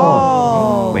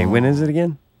 Oh. Wait, when is it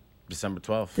again? December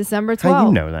 12th. December 12th. How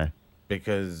you know that?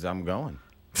 Because I'm going.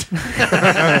 You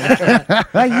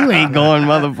ain't going,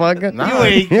 motherfucker. No. You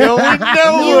ain't going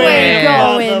nowhere. You ain't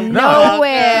going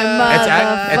nowhere,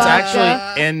 motherfucker. It's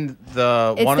actually in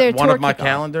the It's one their of tour my kickoff.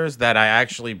 calendars that I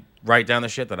actually write down the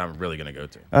shit that I'm really gonna go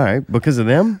to. All right, because of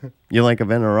them, you like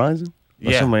Event Horizon?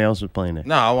 Or Yeah. somebody else was playing it?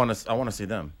 No, I want to see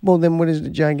them. Well, then what does the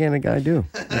gigantic guy do?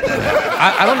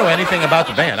 I don't know anything about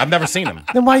the band. I've never seen them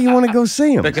Then why you want to go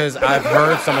see him? because I've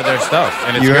heard some of their stuff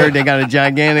and it's You heard good. they got a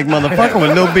gigantic motherfucker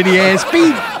with no bitty ass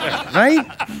feet, right?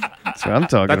 That's what I'm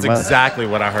talking That's about. exactly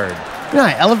what I heard.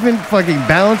 Yeah, elephant fucking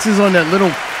balances on that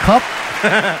little cup.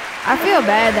 I feel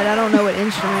bad that I don't know what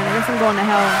instrument. I guess I'm going to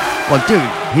hell. Well, dude,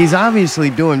 he's obviously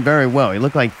doing very well. He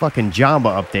looked like fucking Jabba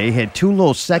up there. He had 2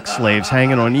 little sex slaves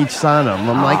hanging on each side of him.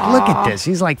 I'm like, look at this.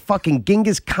 He's like fucking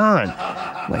Genghis Khan.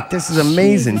 Like, this is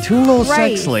amazing. 2 little Christ.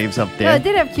 sex slaves up there. Well, it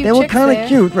did have cute They were chicks kind there. of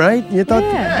cute, right? You thought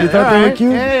Yeah. you thought they were Alright.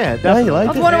 cute? Yeah, Yeah, you I like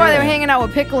was it? wondering why they were hanging out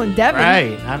with Pickle and Devin.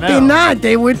 Right, I know. They're not.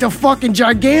 They went to fucking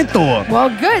Gigantor. Well,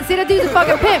 good. See, that dude's a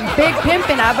fucking pimp. Big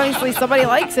pimpin'. Obviously, somebody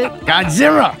likes it.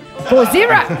 Godzilla.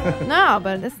 Godzilla. No,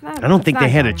 but it's not. I don't it's think not they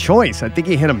had a dumb. choice. I think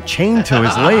he had him chained to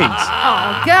his legs.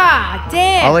 Oh, God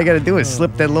damn. All they got to do is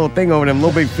slip that little thing over them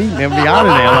little big feet and they'll be out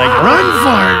of there. Like, run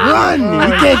for it, run.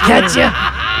 He can't catch you.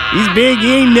 He's big,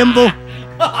 he ain't nimble.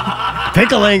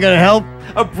 Pickle ain't going to help.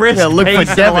 A brisk Yeah, look for pace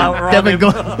will Devin. outrun Devin him.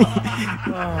 go.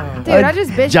 Dude, I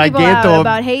just bitch people out Gigantor-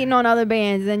 about hating on other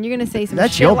bands, and you're gonna say some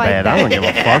That's shit your like bad. that. I don't give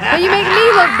a fuck. But you make me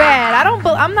look bad.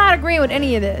 I'm not agreeing with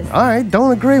any of this. All right,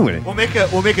 don't agree with it. We'll make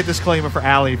a disclaimer for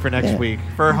Allie for next week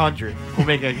for 100. We'll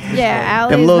make a Yeah,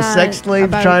 Allie's Them little not sex slaves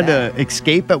about tried that. to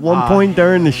escape at one point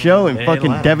during the show, and they fucking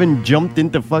let 'em. Devin jumped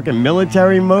into fucking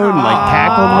military mode and like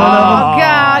tackled one of them. Oh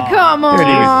God, Come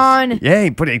on. Yeah,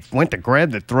 he went to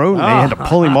grab the throat, and they had to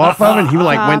pull him off of it. And he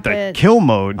went Stop to it. kill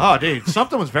mode. Oh, dude,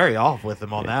 something was very off with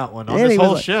him on that one, on And this he was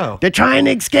whole like, show. They're trying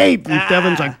to escape. And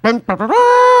Devin's like,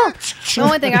 The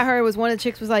only thing I heard was one of the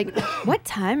chicks was like, "What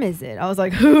time is it?" I was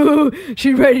like, "Ooh,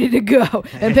 she's ready to go."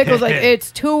 And Pickle's like,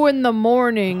 "It's 2 in the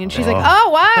morning," and she's like, "Oh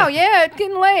wow, yeah, it's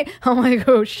getting late." I'm like,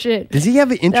 "Oh shit." does he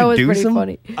ever That was introduce pretty him?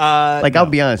 funny. Like, no. I'll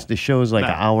be honest, the show's like No.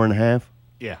 an hour and a half,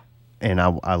 Yeah. and I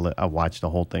watched the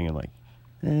whole thing and like,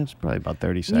 it's probably about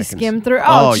 30 seconds. skimmed through-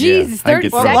 oh, yeah, Jesus, I 30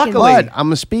 get through it. seconds. But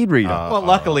I'm a speed reader. Well,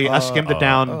 luckily, I skimmed it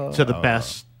down to the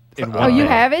best in one you day.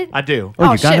 have it? I do.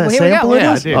 Oh, you shit, got well, a here we go. sample of Yeah,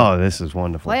 I this? do. Oh, this is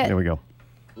wonderful. Play it. Here we go.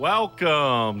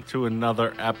 Welcome to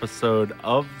another episode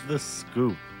of The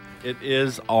Scoop. It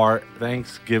is our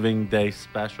Thanksgiving Day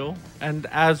special. And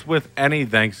as with any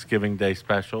Thanksgiving Day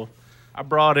special, I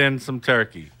brought in some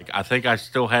turkey. I think I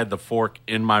still had the fork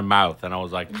in my mouth, and I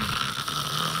was like,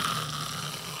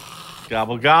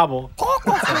 gobble, gobble.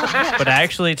 But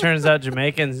actually, it turns out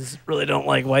Jamaicans really don't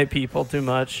like white people too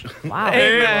much. Wow.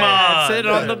 Hey, man. Sit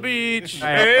on the beach.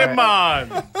 Hey,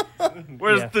 man.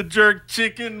 Where's Yeah. the jerk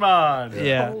chicken, man?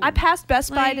 Yeah. I passed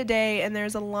Best Buy today, and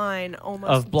there's a line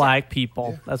almost Of black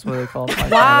people. That's what they call it.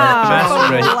 Wow.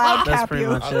 Masturbate. Loud That's cap pretty you.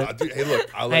 much it. Hey, look.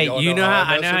 I'll let Hey, y'all you know how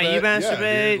I I know how you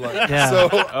masturbate? Yeah, dude, like, Yeah. So,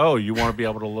 Oh, you want to be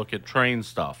able to look at train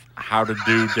stuff, how to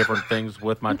do different things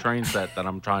with my train set that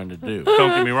I'm trying to do. Don't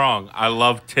get me wrong, I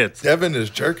love tits. Devin is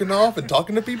jerking off and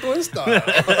talking to people in style.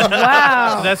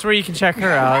 Wow. That's where you can check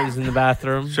her out. Is in the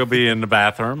bathroom. She'll be in the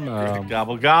bathroom.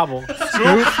 Gobble, gobble.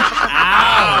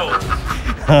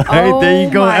 All right, there you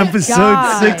go. my Episode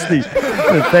God. 60,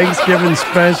 the Thanksgiving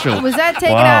special. Was that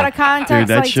taken Wow. out of context Dude,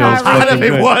 that like show's A lot Tyrese? fucking of it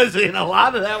good. was, and a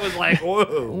lot of that was like,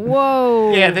 whoa.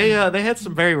 Whoa. Yeah, they had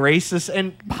some very racist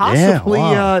and possibly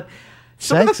wow.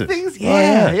 some of the Sexist. things. Oh,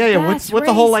 yeah. Yeah. That's With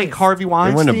the whole like racist. Harvey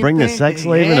Weinstein. want to bring the thing. sex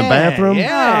slave in the bathroom?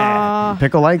 Yeah.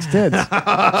 Pickle likes tits. Jesus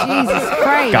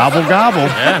Christ. Gobble, gobble.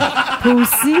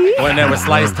 Pussy. When there was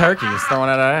sliced turkey, it's throwing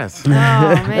at her ass. Oh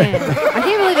man, I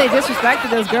can't believe they disrespected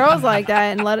those girls like that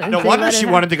and let it. No they wonder let it she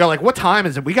happen. wanted to go. Like, what time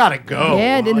is it? We gotta go.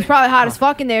 Yeah, dude, it's probably hot as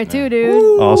fuck in there too,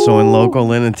 dude. Also in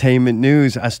local entertainment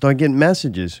news, I start getting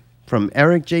messages from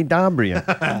Eric J. Dabria.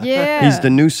 Yeah, He's the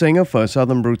new singer for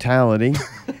Southern Brutality,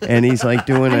 and he's like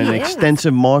doing an He is.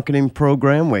 extensive marketing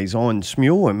program where he's on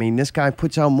Smule. I mean, this guy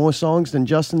puts out more songs than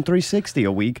Justin 360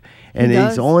 a week, and He he's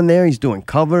does. on there. He's doing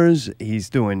covers. He's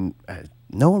doing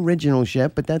no originals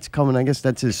yet, but that's coming. I guess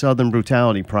that's his Southern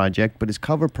Brutality project. But his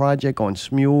cover project on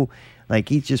Smule, like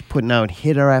he's just putting out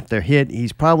hitter after hit.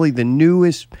 He's probably the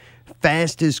newest,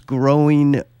 fastest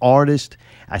growing artist.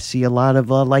 I see a lot of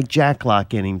like Jack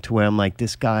Lock in him to where I'm like,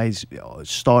 this guy's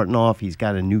starting off. He's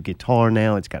got a new guitar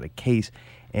now. It's got a case.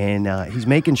 And he's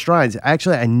making strides.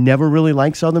 Actually, I never really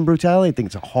liked Southern Brutality. I think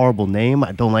it's a horrible name.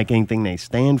 I don't like anything they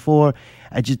stand for.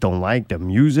 I just don't like the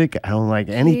music. I don't like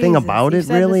anything Jesus, about you've it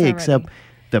said this really, already. except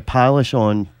the polish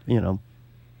on,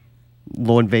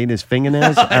 Lord Vader's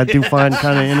fingernails. I do find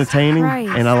kind of entertaining.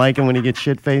 Christ. And I like it when he gets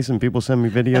shit-faced and people send me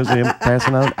videos of him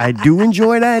passing out. I do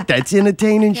enjoy that. That's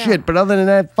entertaining shit. But other than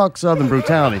that, fuck Southern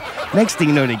Brutality. Next thing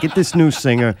you know, they get this new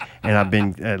singer, and I've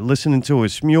been listening to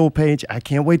his Smule page. I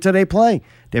can't wait till they play.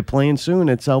 They're playing soon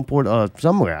at Southport,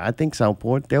 somewhere. I think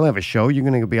Southport. They'll have a show. You're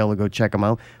going to be able to go check them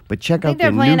out. But check I out think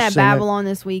they're the playing new at singer. Babylon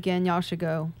this weekend. Y'all should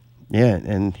go. Yeah,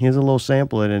 and here's a little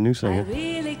sample of the new singer.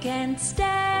 Really can't stay.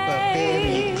 But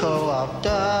baby, go out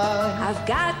die. I've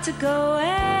got to go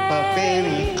away. But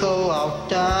baby, go out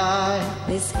die.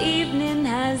 This evening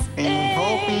has been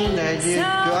hoping that you're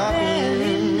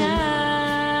dropping.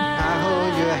 I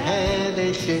hold your hand,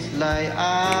 it's just like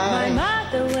my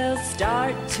mother will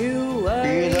start to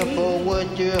worry. Beautiful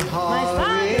with your heart. My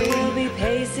father will be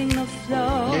pacing the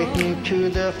floor. Looking to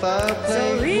the fireplace.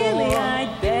 So really,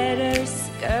 I'd better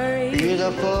scurry.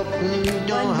 Beautiful, please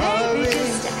don't hurry. Maybe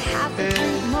just a half a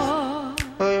drink more.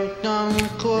 The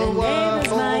neighbors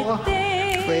might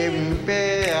think.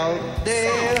 Baby, out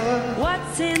there.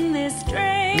 What's in this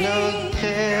drink? No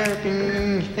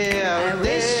caring here. I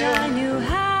wish I knew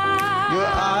how. Your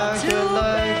eyes are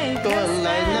like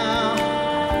starlight now.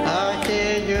 I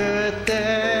tell you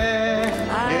there.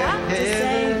 I have to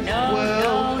say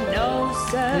no,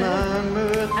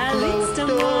 sir. At least I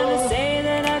wanna say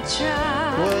that I tried.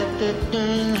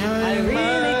 I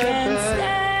really can't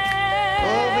stay.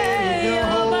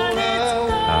 Oh, but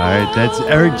it's All right, that's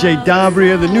Eric J.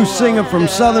 Dabria, the new singer from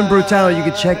Southern Brutality. You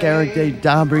can check Eric J.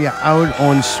 Dabria out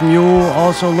on Smule.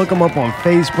 Also, look him up on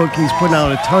Facebook. He's putting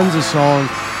out tons of songs,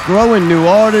 growing new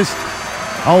artists.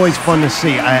 Always fun to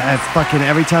see. I fucking,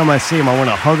 every time I see him, I want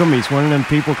to hug him. He's one of them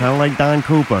people kind of like Don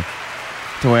Cooper.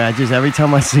 to where I just, every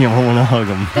time I see him, I want to hug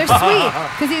him. They're sweet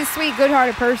because he's a sweet,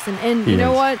 good-hearted person. And He you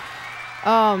know is.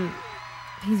 what?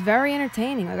 He's very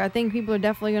entertaining. Like, I think people are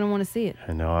definitely going to want to see it.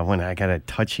 I know. I got to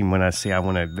touch him when I see. I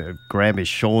want to grab his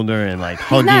shoulder and like He's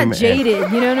hug not him.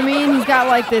 jaded, you know what I mean? He's got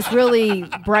like this really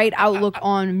bright outlook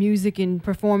on music and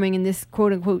performing in this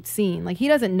quote-unquote scene. Like, he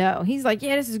doesn't know. He's like,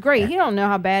 yeah, this is great. He don't know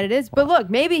how bad it is. But look,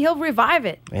 maybe he'll revive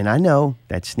it. And I know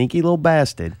that sneaky little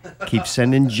bastard keeps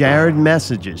sending Jared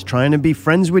messages, trying to be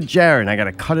friends with Jared. And I got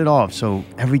to cut it off. So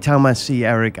every time I see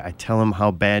Eric, I tell him how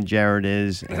bad Jared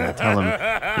is. And I tell him,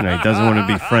 he doesn't want to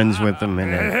be friends with him.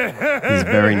 And he's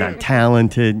very not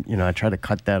talented. I try to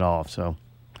cut that off. So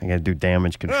I got to do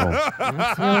damage control.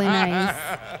 That's really nice.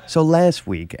 So last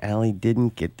week, Allie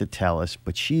didn't get to tell us,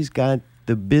 but she's got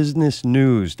the business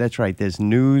news. That's right. There's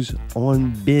news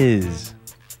on biz.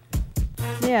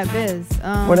 Yeah, Biz.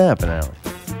 What happened, Allie?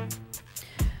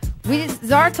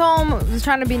 Zartome was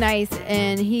trying to be nice,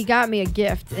 and he got me a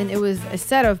gift, and it was a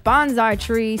set of bonsai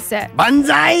tree sets.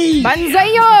 Bonsai!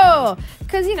 Bonsai-yo!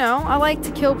 Because, I like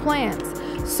to kill plants.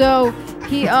 So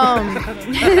he,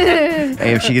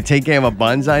 Hey, if she could take care of a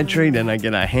bonsai tree, then I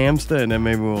get a hamster, and then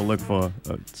maybe we'll look for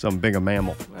some bigger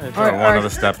mammal. or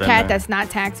cat that's not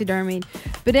taxidermied.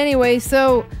 But anyway,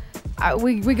 so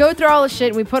we go through all the shit,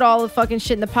 and we put all the fucking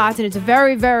shit in the pots, and it's a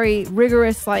very, very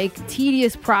rigorous, like,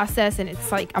 tedious process, and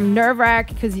it's like, I'm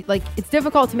nerve-wracked, because, like, it's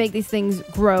difficult to make these things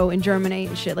grow and germinate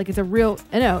and shit. Like, it's a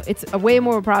way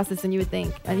more of a process than you would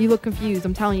think. And you look confused.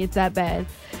 I'm telling you, it's that bad.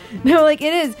 No, like,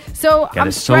 it is. So Gotta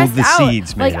I'm sow stressed the out.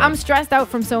 seeds, Like, man. I'm stressed out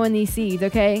from sowing these seeds,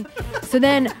 okay? So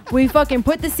then we fucking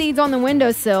put the seeds on the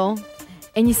windowsill,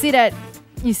 and you see that?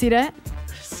 See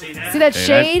that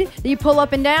shade that you pull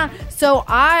up and down? So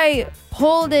I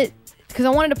pulled it because I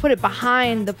wanted to put it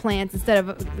behind the plants instead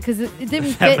of, because it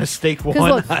didn't That fit. mistake Because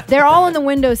one. look, they're all on the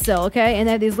windowsill, okay? And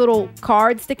they have these little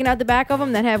cards sticking out the back of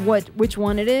them that have which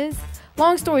one it is.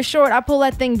 Long story short, I pull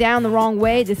that thing down the wrong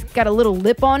way. It's got a little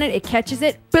lip on it. It catches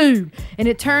it. Boom. And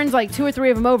it turns like 2 or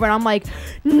 3 of them over. And I'm like,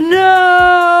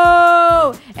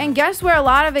 no. And guess where a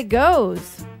lot of it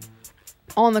goes?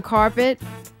 On the carpet.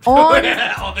 On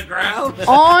the ground.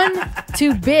 On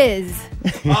to Biz.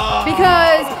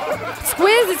 Because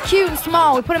Squiz is cute and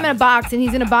small. We put him in a box, and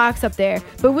he's in a box up there.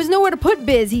 But there was nowhere to put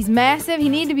Biz. He's massive. He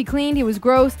needed to be cleaned. He was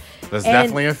gross. That's And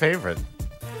definitely a favorite.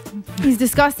 he's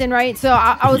disgusting, right? So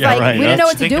I was Yeah, like, right. we didn't know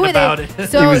what to Thinking do with about it. it.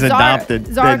 So He was adopted.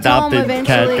 The Zartome adopted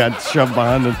eventually. cat got shoved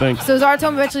behind the thing. So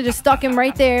Zartome eventually just stuck him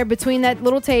right there between that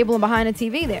little table and behind the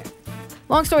TV there.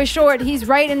 Long story short, he's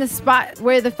right in the spot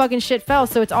where the fucking shit fell.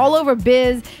 So it's all over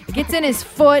Biz. It gets in his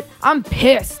foot. I'm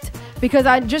pissed because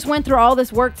I just went through all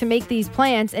this work to make these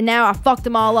plants, and now I fucked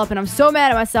them all up, and I'm so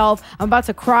mad at myself. I'm about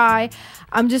to cry.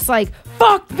 I'm just like,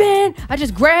 fuck, man. I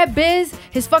just grabbed Biz.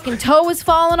 His fucking toe was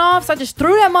falling off, so I just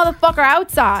threw that motherfucker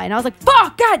outside. And I was like,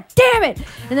 fuck, god damn it.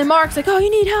 And then Mark's like, oh, you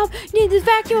need help? You need this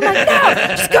vacuum? I'm like,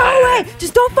 no, just go away.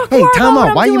 Just don't fucking Hey, worry time about what out.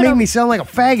 I'm Why you doing make over me sound like a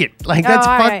faggot? Like, that's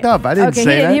all fucked right. up. I didn't Okay,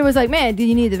 say that. He was like, man, do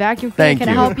you need the vacuum cleaner? Thank Can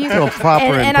I you. help you? Do a proper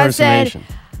and impersonation.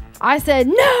 I said,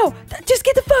 no, just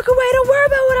get the fuck away. Don't worry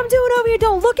about what I'm doing over here.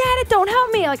 Don't look at it. Don't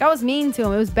help me. Like, I was mean to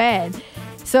him. It was bad.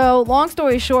 So, long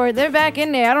story short, they're back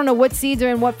in there. I don't know what seeds are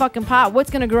in what fucking pot. What's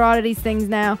going to grow out of these things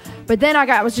now? But then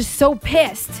I was just so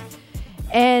pissed.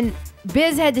 And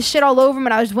Biz had the shit all over him.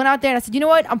 And I just went out there and I said, you know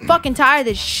what? I'm fucking tired of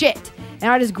this shit.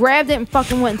 And I just grabbed it and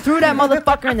fucking went and threw that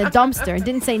motherfucker in the dumpster and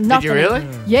didn't say nothing. really?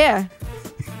 Yeah.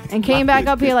 And came back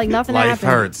up here like nothing Life happened.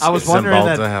 hurts. I was It's wondering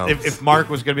involved to that help. if Mark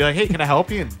was going to be like, hey, can I help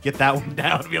you? And get that one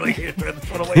down and be like, here, throw this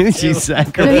one away. She too. No,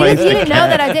 sacrificed he didn't the know cat.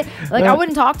 that I did. Like, I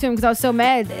wouldn't talk to him because I was so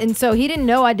mad. And so he didn't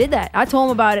know I did that. I told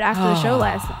him about it after the show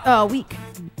last week.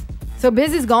 So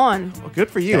Biz is gone. Well, good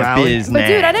for you, That Allie. biz But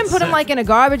dude, I didn't nads. put him like in a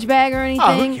garbage bag or Oh,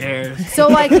 anything. who cares? So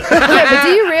like, yeah, but do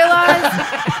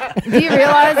you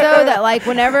realize though that like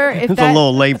whenever if It's a that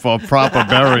little late for a proper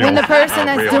burial. when the person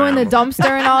that's doing the dumpster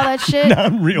and all that shit,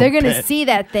 Not real they're gonna pet. see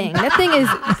that thing. That thing is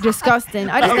disgusting.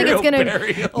 I just think it's real gonna,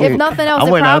 burial. if nothing else, I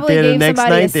it went out probably there the gave next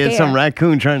somebody a night. There's scare. some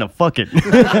raccoon trying to fuck it.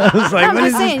 I was like, I'm what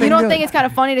is just this saying, thing you don't doing? think it's kind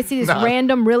of funny to see this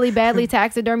random, really badly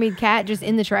taxidermied cat just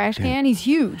in the trash can? He's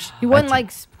huge. He wasn't like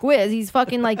Squiz. He's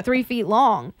fucking like 3 feet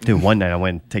long. Dude, one night I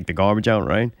went to take the garbage out,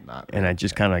 right? And I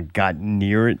just kind of got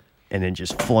near it and then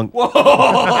just flung. Whoa!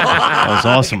 That was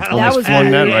awesome. Almost was flung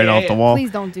that weird. right off the wall.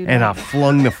 Please don't do And that. I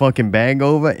flung the fucking bag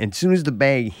over. And as soon as the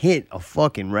bag hit, a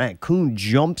fucking raccoon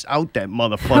jumps out that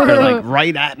motherfucker like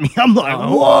right at me. I'm like,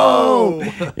 whoa!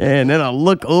 Yeah, and then I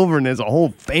look over and there's a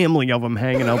whole family of them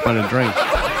hanging out by the drink.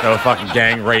 No fucking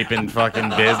gang raping fucking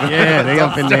business. Yeah, they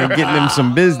up in there getting them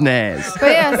some business.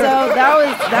 But yeah, so that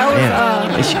was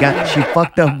Yeah, and she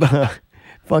fucked up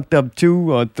fucked up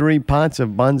 2 or 3 pots of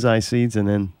bonsai seeds, and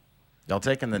then Y'all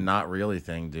taking the not really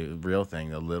thing, dude, real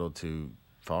thing a little too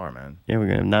far, man. yeah, we're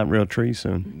gonna have not real trees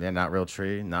soon. Yeah, not real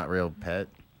tree, not real pet.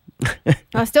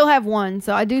 I still have one,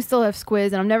 so I do still have Squiz,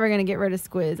 and I'm never gonna get rid of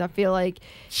Squiz. I feel like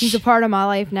he's a part of my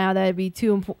life now that'd be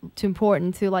too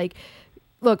important to like.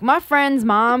 Look, my friend's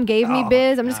mom gave me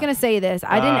Biz. I'm just going to say this.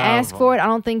 I didn't ask for it. I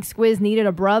don't think Squiz needed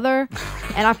a brother.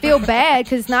 And I feel bad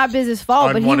because it's not Biz's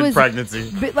fault. But he was pregnancy.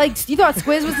 Like, you thought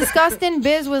Squiz was disgusting?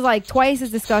 Biz was like twice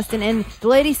as disgusting. And the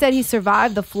lady said he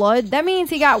survived the flood. That means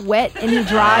he got wet and he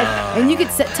dried. And you could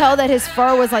tell that his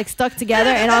fur was like stuck together.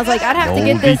 And I was like, I'd have to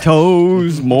get this.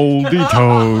 Moldy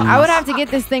toes. I would have to get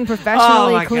this thing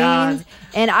professionally cleaned. God.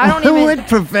 And I don't even. What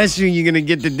profession are you gonna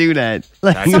get to do that?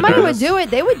 Like, somebody would do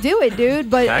it. They would do it, dude.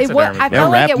 But I felt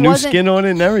like it new wasn't. skin on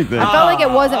it and everything. I felt like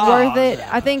it wasn't worth it.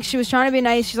 I think she was trying to be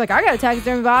nice. She's like, I got a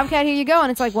taxidermy bobcat. Here you go.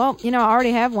 And it's like, well, you know, I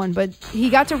already have one. But he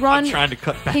got to run. I'm trying to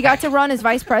cut back. He got to run as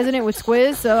vice president with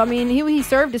Squiz. So I mean, he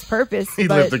served his purpose. He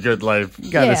lived a good life.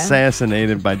 Got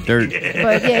assassinated by dirt.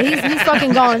 But yeah, he's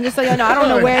fucking gone. Just so you know, I don't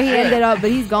know where he ended up, but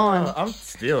he's gone. I'm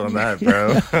stealing that,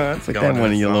 bro. That's Put that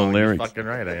one of your little lyrics. You're fucking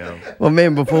right, I am. Well,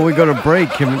 man, before we go to break,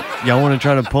 y'all want to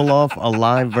try to pull off a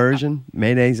live version?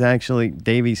 Mayday's actually,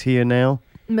 Davey's here now.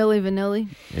 Milli Vanilli.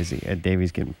 Is he?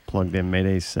 Davey's getting plugged in.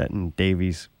 Mayday's setting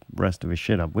Davey's rest of his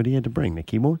shit up. What do you had to bring? The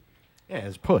keyboard? Yeah,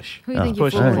 it's push. Who do you think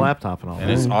push you're his fooling? laptop and all. And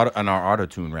it's on our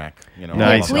auto-tune rack. You know,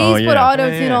 Nice. Please put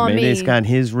auto-tune on me. Mayday's got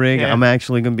his rig. Yeah. I'm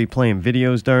actually going to be playing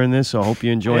videos during this, so I hope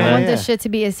you enjoy I that. want this shit to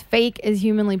be as fake as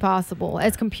humanly possible,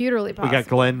 as computerly possible. We got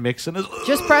Glenn mixing his.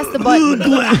 Just press the button.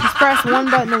 Just press one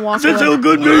button and walk away.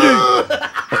 good, Mayday.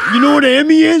 You know what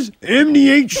Emmy is? Emmy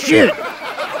ain't shit.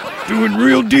 Doing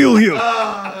real deal here.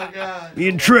 Oh, God. Me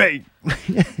and Trey. All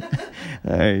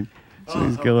right. So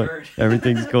he's going.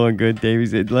 Everything's going good.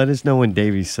 Davey's. Let us know when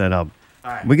Davey's set up.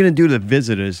 All right. We're gonna do the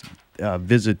Visitor.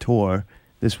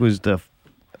 This was the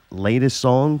latest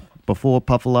song before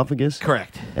Puffaluffagus.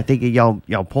 Correct. I think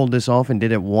y'all pulled this off and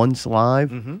did it once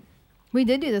live. Mm-hmm. We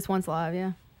did do this once live,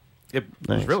 yeah. It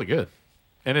Nice. was really good,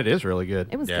 and it is really good.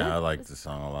 It was Yeah, good. I like the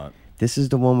song a lot. This is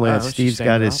the one where let's just Steve's stand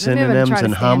got it his up. Maybe I'm gonna synonyms try to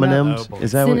and stand up. homonyms. Oh, boy.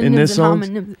 Is that in Synonyms this and song?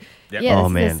 homonyms. Yep. Yeah, Oh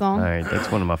this man! is this song. All right,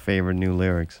 that's one of my favorite new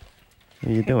lyrics.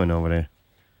 What are you doing over there?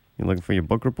 You looking for your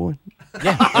book report?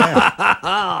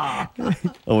 Yeah.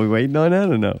 Are we waiting on that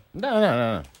or no?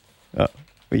 No. Oh,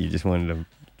 well, you just wanted to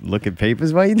look at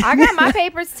papers while you did I got my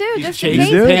papers too, just in chasing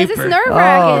case, because it's paper. nerve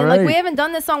wracking. Oh, Like right. we haven't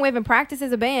done this song, we haven't practiced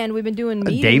as a band. We've been doing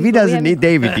meetings. Davey but we doesn't haven't- need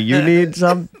Davey. Do you need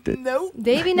some?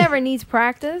 Davey never needs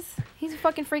practice. He's a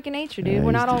fucking freak of nature, dude. Yeah, We're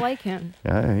he's not all the- like him.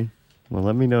 All right. Well,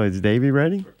 let me know. Is Davey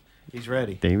ready? He's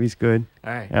ready. Davey's good.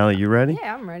 All right, Allie, you ready?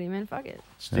 Yeah, I'm ready, man. Fuck it.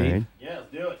 Steve. All right. Yeah,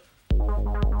 let's do it.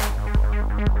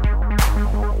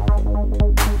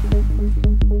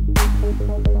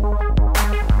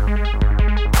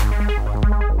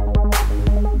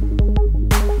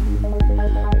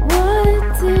 What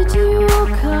did you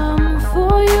come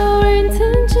for? Your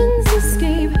intentions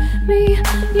escape me.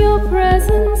 Your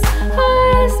presence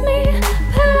has me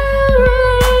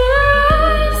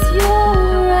paralyzed.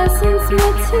 Your essence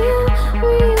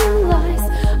materialize.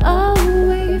 A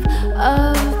wave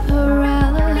of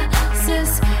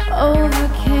paralysis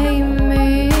overcame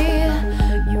me.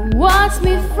 You watched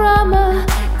me from a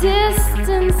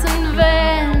distance and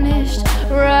vanished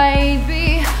right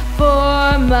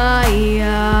before my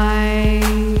eyes.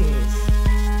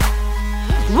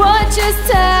 What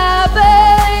just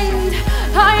happened?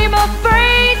 I'm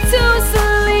afraid to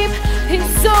sleep.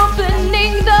 It's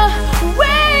opening the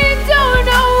window,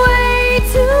 no way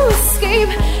to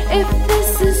escape. If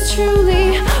this is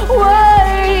truly what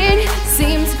it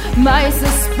seems, my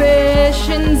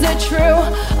suspicions are true.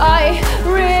 I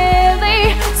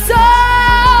really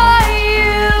saw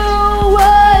you.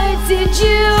 What did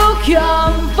you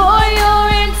come for? Your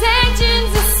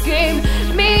intentions escape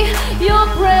me. Your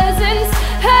presence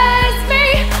has me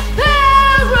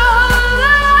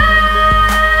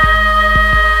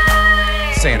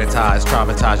paralyzed. Sanitized,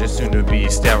 traumatized, you're soon to be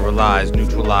sterilized,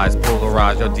 neutralized,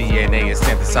 polarized. Your DNA is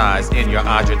synthesized in your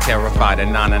eyes. You're terrified and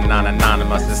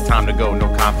anonymous. It's time to go, no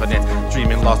confidence.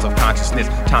 Dreaming, loss of consciousness.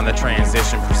 Time to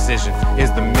transition. Precision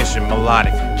is the mission.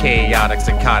 Melodic, chaotic,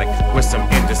 psychotic, with some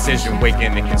indecision.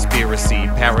 Waking in conspiracy.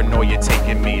 Paranoia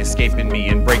taking me, escaping me,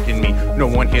 and breaking me. No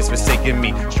one here's forsaking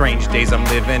me. Strange days I'm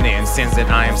living in. Sins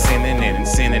that I am sinning in. And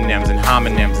synonyms and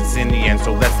homonyms. It's in the end,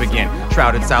 so let's begin.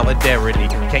 Shrouded solidarity.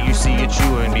 Can't you see it,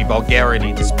 you and me? Vulgarity.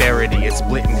 Severity, disparity, it's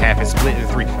split in half, it's split in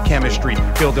three. Chemistry,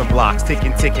 building blocks,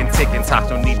 ticking, ticking, ticking. Talks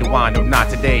don't need to wind, no, not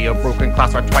today. A broken clock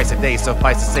strike twice a day.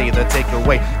 Suffice to say, the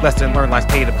takeaway. Lesson learned, lies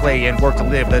pay to play and work to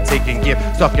live. The take and give,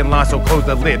 stuck in line, so close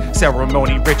the lid.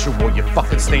 Ceremony, ritual, you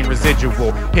fucking stain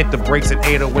residual. Hit the brakes and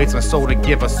 808s, a soul to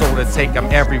give, a soul to take. I'm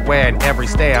everywhere and every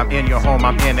stay. I'm in your home,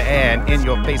 I'm in the air and in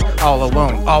your face. All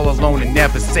alone and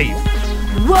never safe.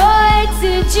 Why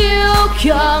did you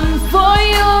come for?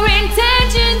 Your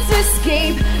intentions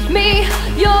escape me.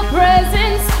 Your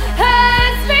presence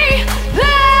has me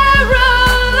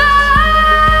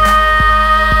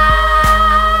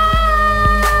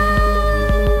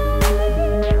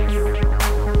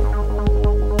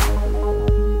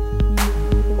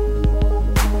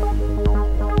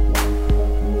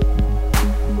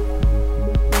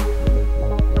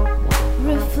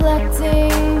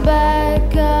reflecting back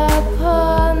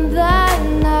upon that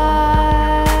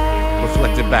night.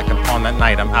 Reflected back upon that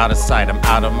night, I'm out of sight, I'm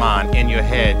out of mind. In your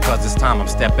head, cause it's time I'm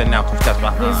stepping out 2 steps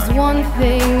There's behind. one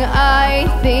thing I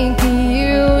think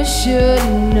you should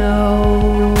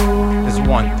know. There's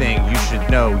one thing you should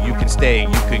know. You can stay,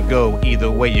 you can go.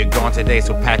 Either way, you're gone today,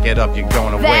 so pack it up, you're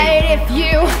going away. That if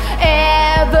you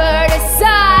ever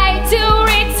decide to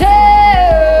return,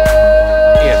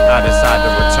 If I decide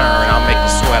to return, I'll make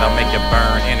you sweat, I'll make you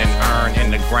burn in an urn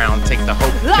in the ground. Take the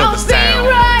hope, kill I'll the be sound.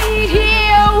 right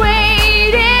here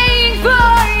waiting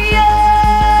for you.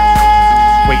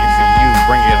 Waiting for you,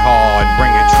 bring it hard,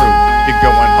 bring it true. You're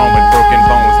going home with broken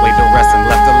bones, laid to rest and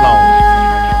left alone.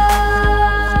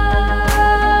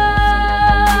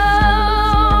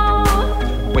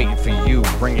 Waiting for you,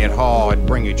 bring it hard,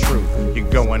 bring it true. You're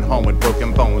going home with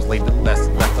broken bones, laid to rest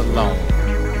and left alone.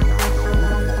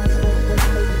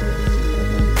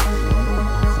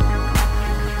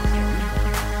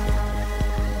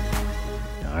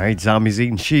 All right, Zombies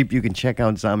Eating Sheep. You can check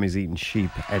out Zombies Eating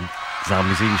Sheep at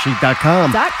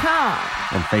zombieseatingsheep.com.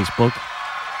 On Facebook,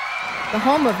 The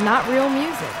home of not real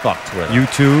music. Fuck Twitter.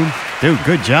 YouTube. Dude,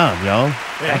 good job, y'all.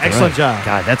 Yeah, Fucking excellent right. job.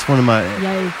 God, that's one of my...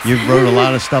 Yikes. You wrote a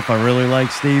lot of stuff I really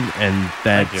like, Steve, and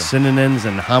that Thank you. synonyms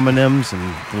and homonyms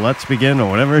and let's begin or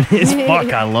whatever it is.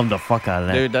 Fuck, I love the fuck out of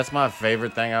that. Dude, that's my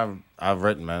favorite thing I've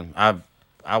written, man.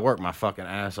 I work my fucking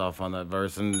ass off on that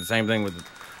verse, and the same thing with,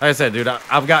 like I said, dude.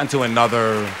 I've gotten to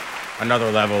another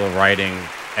level of writing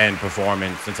and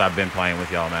performance since I've been playing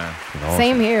with y'all, man. Awesome.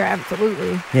 Same here,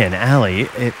 absolutely. Yeah, and Allie,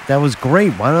 that was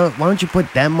great. Why don't you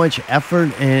put that much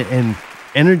effort and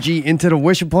energy into the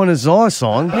Wish Upon a Czar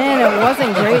song? Man, it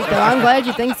wasn't great though. I'm glad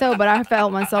you think so, but I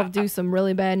felt myself do some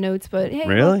really bad notes. But hey,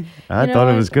 Really? I you thought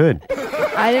know, it was good.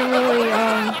 I didn't really,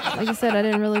 like I said, I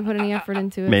didn't really put any effort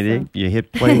into it. Mayday, so. you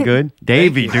hit play good.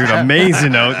 Davey, dude,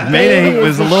 amazing note. Mayday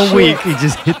was a little weak. He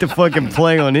just hit the fucking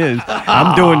play on his.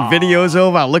 I'm doing videos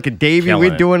over. I look at Davey. Killing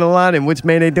We're it. doing a lot. And what's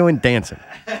Mayday doing? Dancing.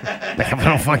 Like, I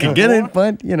don't fucking get it,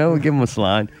 but, you know, we give him a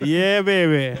slide. Yeah,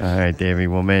 baby. All right, Davey.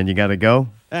 Well, man, you got to go.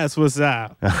 That's what's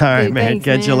up. All right, Hey, man. thanks,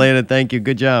 Catch you man. later. Thank you.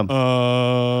 Good job.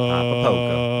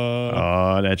 Acapulco.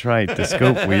 Oh, that's right. The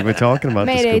scoop. We were talking about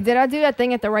the Mayday, scoop. did I do that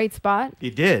thing at the right spot?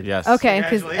 You did. Yes. Okay,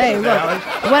 because, hey, look,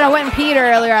 when I went and peed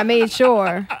earlier, I made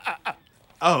sure.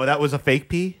 Oh, that was a fake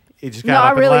pee? You just No, got I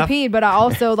up and really left? peed, but I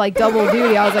also, like, double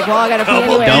duty. I was like, well, I got to pee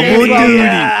anyway. Double duty.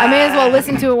 I may as well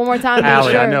listen to it one more time to make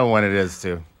Allie, sure. I know when it is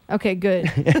too. Okay, good.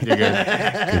 You're good.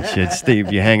 Good shit.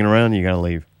 Steve, you hanging around? You got to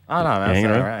leave. Oh no, You man. hanging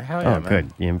That's all around? right. Hell yeah, Oh, man.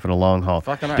 good. You in for the long haul.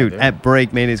 Fucking right, dude, dude. at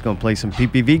break, Mayday's going to play some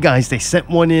PPV. Guys, they sent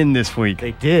one in this week.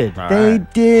 They did. All They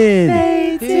right. did.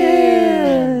 They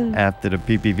did. After the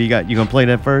PPV got, you going to play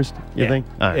that first, you Yeah. think?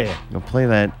 All right. Yeah. We'll play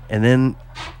that. And then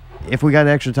if we got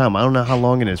extra time, I don't know how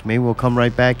long it is. Maybe we'll come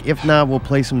right back. If not, we'll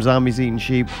play some Zombies Eating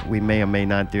Sheep. We may or may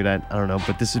not do that. I don't know.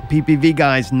 But this is PPV,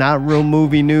 guys. Not real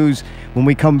movie news. When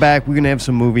we come back, we're going to have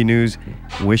some movie news.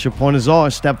 Wish Upon a Czar,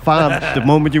 Step 5, the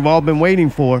moment you've all been waiting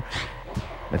for.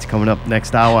 That's coming up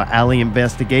next hour. Alley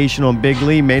Investigation on Big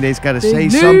Lee. Mayday's got to say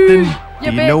something. Do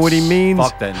you know what he means?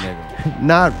 Fuck that nigga.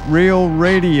 Not Real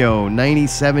Radio.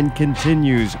 97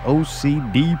 continues.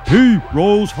 OCDP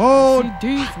rolls hard.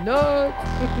 CD's nuts.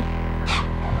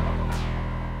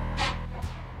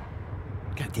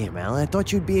 God damn, Alan, I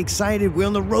thought you'd be excited. We're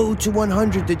on the road to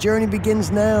 100. The journey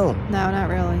begins now. No, not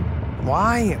really.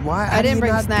 Why? Why? How I do didn't you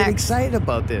bring not snacks. get excited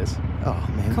about this? Oh,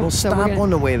 man. Come- We'll so we're stop gonna- on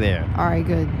the way there. All right,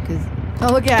 good. Because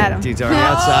look at him. Dude's already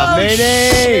outside.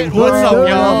 Mayday! What's up, What's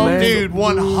y'all? man? Dude,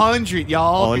 100,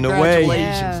 y'all. On the way.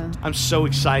 Congratulations. Yeah. I'm so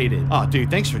excited. Oh,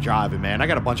 dude, thanks for driving, man. I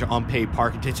got a bunch of unpaid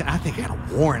parking tickets, and I think I got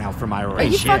a warrant out for my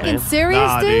race. you fucking serious,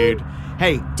 nah, dude?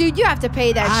 Hey, Dude, you have to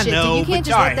pay that I shit, know, dude. You can't but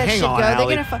just all let right, that hang shit on, go. They're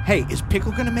Allie. gonna Hey, is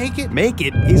Pickle gonna make it? Make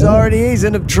it? He's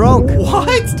in the trunk.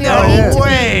 What? Dude, No I need to-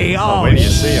 way. Oh, wait till you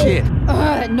see him. shit.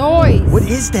 That noise. What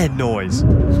is that noise?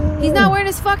 He's not wearing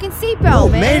his fucking seatbelt, Oh,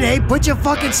 man. Mayday, put your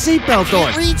fucking seatbelt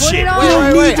on. Put it on. You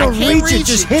don't need to I can't reach it.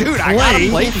 Just hit Dude, I gotta play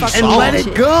play these and let songs.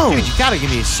 it go. Dude, you gotta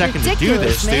give me a second to do Ridiculous,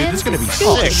 this, dude. man. This is gonna be This sick,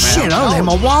 is man. Shit, I don't have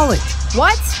my wallet.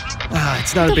 What?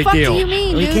 It's not What a big the fuck deal. do you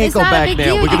mean, We dude? can't It's go not a back big now.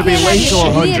 deal. We're You gonna be can't late have to your-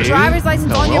 100. You need a driver's license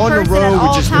No, on we're your on the person road. at We're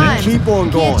all just gonna times. keep on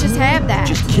You going. can't just have that.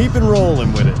 Just keep it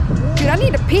rolling with it. Dude, I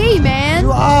need to pee, man.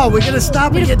 We're gonna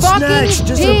stop and Need to get fucking snacks.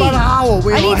 Just pee. in about an hour.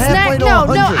 We're I need halfway snack. to No,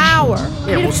 100. hour.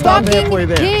 Yeah, Need we'll to stop fucking halfway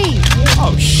there. pee.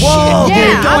 Oh, shit. Whoa, Yeah,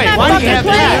 okay, I'm wait, not why do you fucking have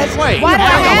playing. that? Wait, Why do I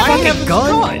got a have fucking it?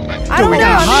 gun? I don't we know.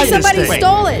 gotta I hide mean, this somebody thing.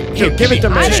 stole it. Here, give it to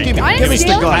me. I didn't- I Give me didn't the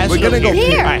steal gun. it. We're gonna go.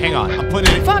 Here. All right, hang on. I'm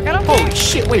putting it. Fuck, I don't Holy care.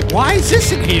 shit! Wait, why is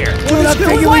this in here? Dude, I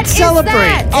figured What we'd is celebrate.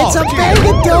 that? It's a Oh, bag of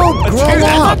dope. Dude, Grow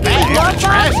that's up. a bag. Glove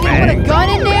Trash box? You bag. put a gun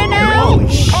in there now? Holy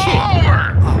shit!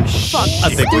 Over! Oh shit! I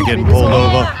think we're getting Stupid. pulled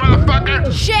over.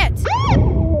 Motherfucker! Shit.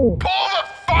 Pull the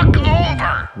fuck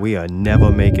over! We are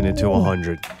never making it to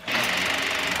 100.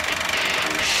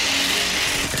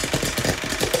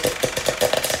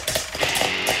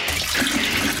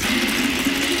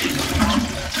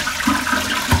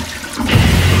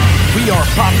 We are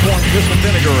Popcorn, Piss and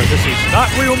Vinegar, and this is Not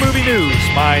Real Movie News.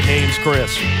 My name's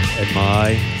Chris. And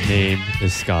my name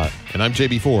is Scott. And I'm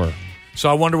JB4. So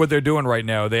I wonder what they're doing right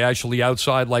now. Are they actually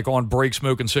outside, like on break,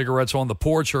 smoking cigarettes on the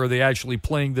porch, or are they actually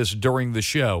playing this during the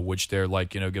show, which they're like,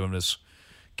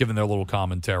 giving their little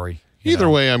commentary? Either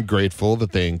way, I'm grateful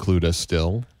that they include us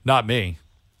still. Not me.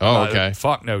 Oh, okay.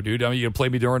 Fuck no, dude. I mean, you gonna play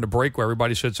me during the break where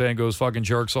everybody sits there and goes fucking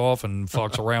jerks off and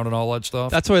fucks around and all that stuff?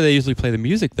 That's where they usually play the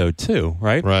music, though, too,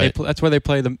 right? Right. That's where they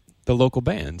play the local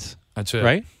bands. That's it.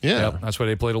 Right? Yeah. Yep, that's why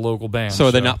they play the local bands.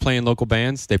 So they're not playing local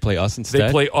bands? They play us instead?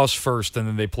 They play us first, and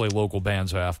then they play local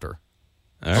bands after.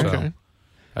 All right. Okay.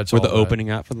 That's We're all the that. opening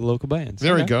act for the local bands.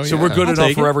 There we Okay. go. So yeah. we're good I'll enough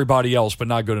take for it. everybody else, but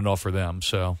not good enough for them.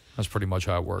 So that's pretty much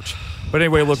how it works. But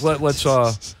anyway, look,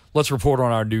 let's report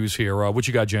on our news here. What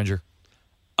you got, Ginger?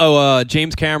 Oh,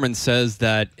 James Cameron says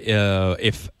that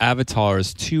if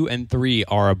Avatars 2 and 3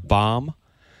 are a bomb,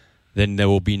 then there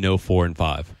will be no 4 and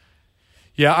 5.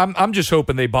 Yeah, I'm just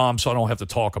hoping they bomb so I don't have to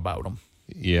talk about them.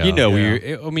 Yeah. we're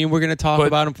going to talk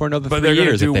about them for another 3 But they're going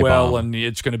years to do if they well, bomb. and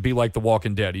it's going to be like The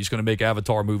Walking Dead. He's going to make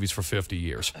Avatar movies for 50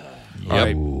 years. All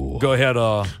right, go ahead.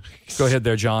 Go ahead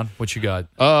there, John. What you got?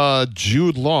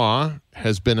 Jude Law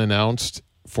has been announced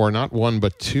for not one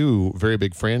but two very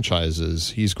big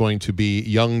franchises. He's going to be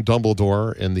young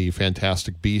Dumbledore in the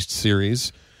Fantastic Beasts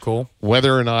series. Cool.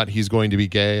 Whether or not he's going to be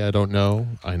gay, I don't know.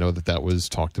 I know that was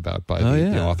talked about by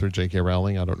the author J.K.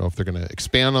 Rowling. I don't know if they're going to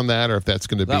expand on that or if that's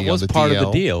going to be on the DL. That was part of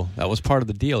the deal. That was part of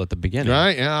the deal at the beginning.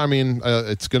 Right? Yeah, I mean,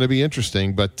 it's going to be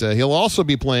interesting. But he'll also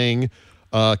be playing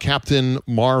Captain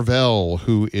Marvel,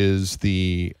 who is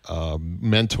the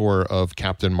mentor of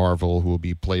Captain Marvel, who will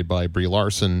be played by Brie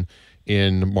Larson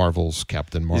in Marvel's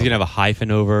Captain Marvel. He's going to have a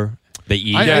hyphen over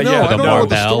the E. I know. I don't know what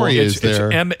the story is there.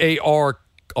 It's M-A-R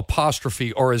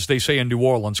apostrophe, or as they say in New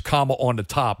Orleans, comma on the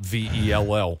top,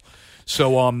 V-E-L-L.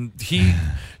 So he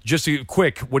just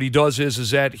quick. What he does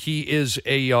is that he's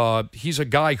a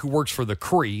guy who works for the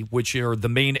Kree, which are the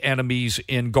main enemies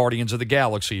in Guardians of the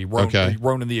Galaxy.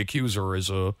 Ronan the Accuser is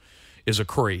a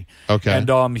Kree. Okay.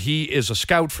 And he is a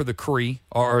scout for the Kree,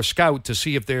 or a scout to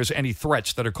see if there's any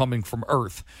threats that are coming from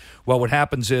Earth. Well, what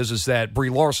happens is that Brie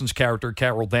Larson's character,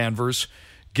 Carol Danvers,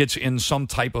 gets in some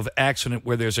type of accident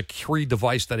where there's a Kree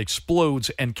device that explodes,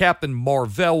 and Captain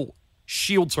Marvel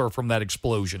shields her from that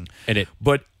explosion.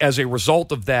 But as a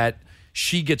result of that,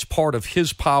 she gets part of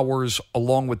his powers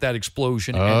along with that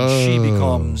explosion, and she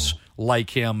becomes like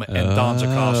him and dons a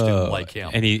costume like him.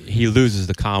 And he loses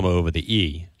the comma over the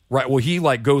E. Right. Well, he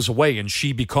goes away, and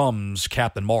she becomes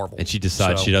Captain Marvel. And she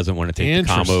decides she doesn't want to take the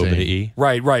comma over the E.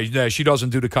 Right. Yeah, she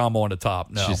doesn't do the comma on the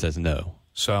top. No. She says no.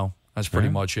 So that's pretty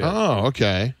much it. Oh,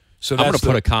 okay. So I'm going to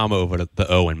put a comma over the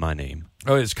O in my name.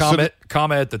 Oh, it's comma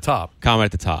at the top. Comma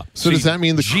at the top. So does that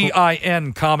mean the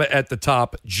G-I-N, comma at the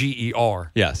top,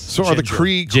 G-E-R. Yes. So are the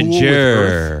Kree cool Ginger. with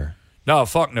Earth? No,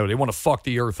 fuck no. They want to fuck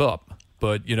the Earth up.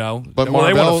 But, But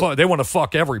well, they want to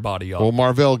fuck everybody up. Well,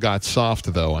 Marvel got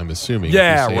soft, though, I'm assuming.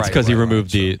 Yeah, if you say right. It's because he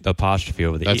removed the apostrophe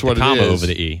over the That's E. what the it comma is. over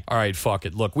the E. All right, fuck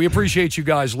it. Look, we appreciate you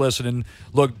guys listening.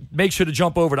 Look, make sure to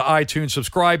jump over to iTunes,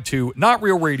 subscribe to Not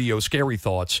Real Radio, Scary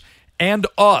Thoughts, and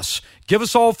us. Give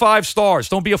us all 5 stars.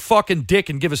 Don't be a fucking dick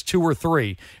and give us 2 or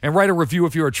 3. And write a review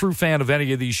if you're a true fan of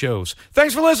any of these shows.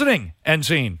 Thanks for listening. End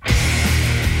scene.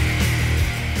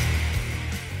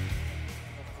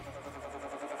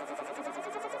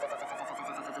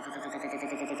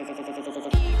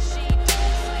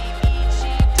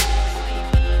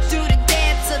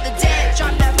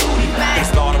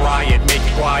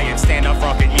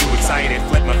 excited.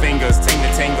 Flip my fingers, ting the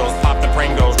tingles, pop the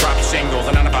Pringles, drop the shingles.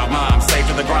 And none about mom, slave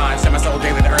to the grind. Send my soul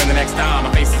daily to earn the next dime.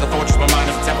 My face is a fortress, my mind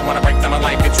is a temple. When I break down my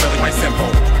life, it's really quite simple.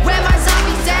 Where my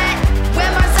zombies at?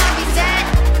 Where my zombies at?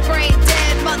 Brain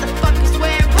dead motherfuckers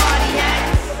wearing party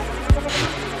hats.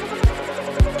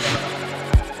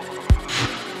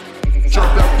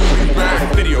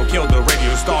 Video killed the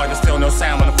radio star. There's still no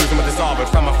sound when I'm cruising with this all, but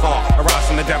from afar. Arise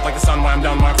from the depth like the sun when I'm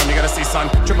done. Where I'm from, you gotta see, son.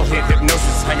 Triple hit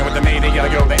hypnosis, hanging with the Mayday,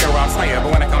 yellow, yo, the air I'm slayer.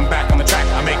 But when I come back on the track,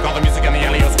 I make all the music and the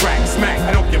alios crack, smack.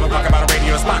 I don't give a fuck about a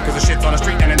radio spot, cause the shit's on the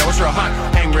street and I know it's real hot.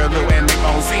 Hang real low and make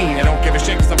my own scene. I don't give a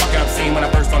shit cause I'm fucking obscene when I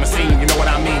burst on the scene. You know what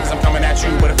I mean, cause I'm coming at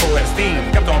you with a full head of steam.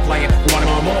 Kept on playing, you want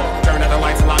more and more. Turn out the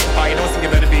lights and lock the fire. Don't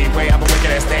give it a beat, way I'm a wicked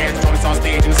ass dance. Join us on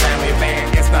stage in the family of band.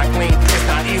 It's not clean, it's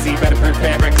not easy. Better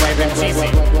prepare, break, claim, and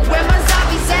cheesy. Where my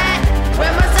zombies at?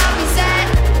 Where my zombies at?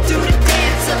 Do the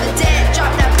dance of the dead,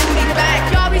 drop that booty back.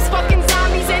 Y'all these fucking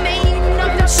zombies and they eating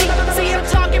up them sheep. See them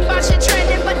talking about shit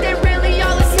trending, but they really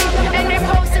all asleep. And they're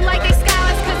posting like they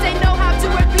scholars cause they know how to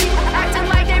repeat. Acting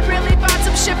like they really bought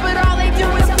some shit, but all they do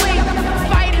is flee.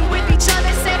 Fighting with each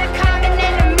other, say they're common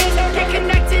enemies. Get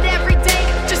connected every day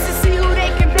just to see who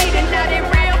they can beat. And now they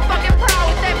real fucking proud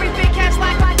with every big cash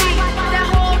like I need. That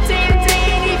whole damn day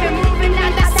ain't even moving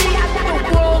out the seat. The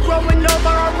world rolling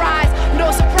over our eyes,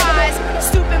 no surprise.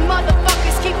 Stupid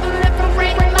motherfuckers keep the lip from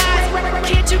breaking lies.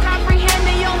 Can't you comprehend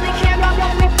they only care about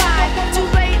what we buy? Too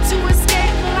late to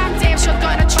escape, well I'm damn sure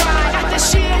gonna try. Got the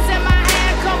shears in my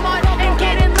hand, come on and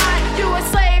get in line. You a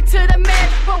slave to the man,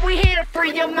 but we here to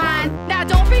free your mind. Now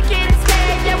don't be getting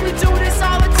scared, yeah we do this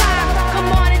all the time. Come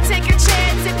on and take a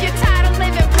chance if you're tired of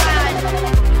living blind.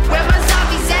 Where my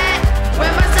zombies at?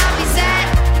 Where my zombies at?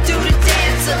 Do the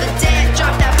dance of the dead,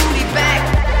 drop that booty back.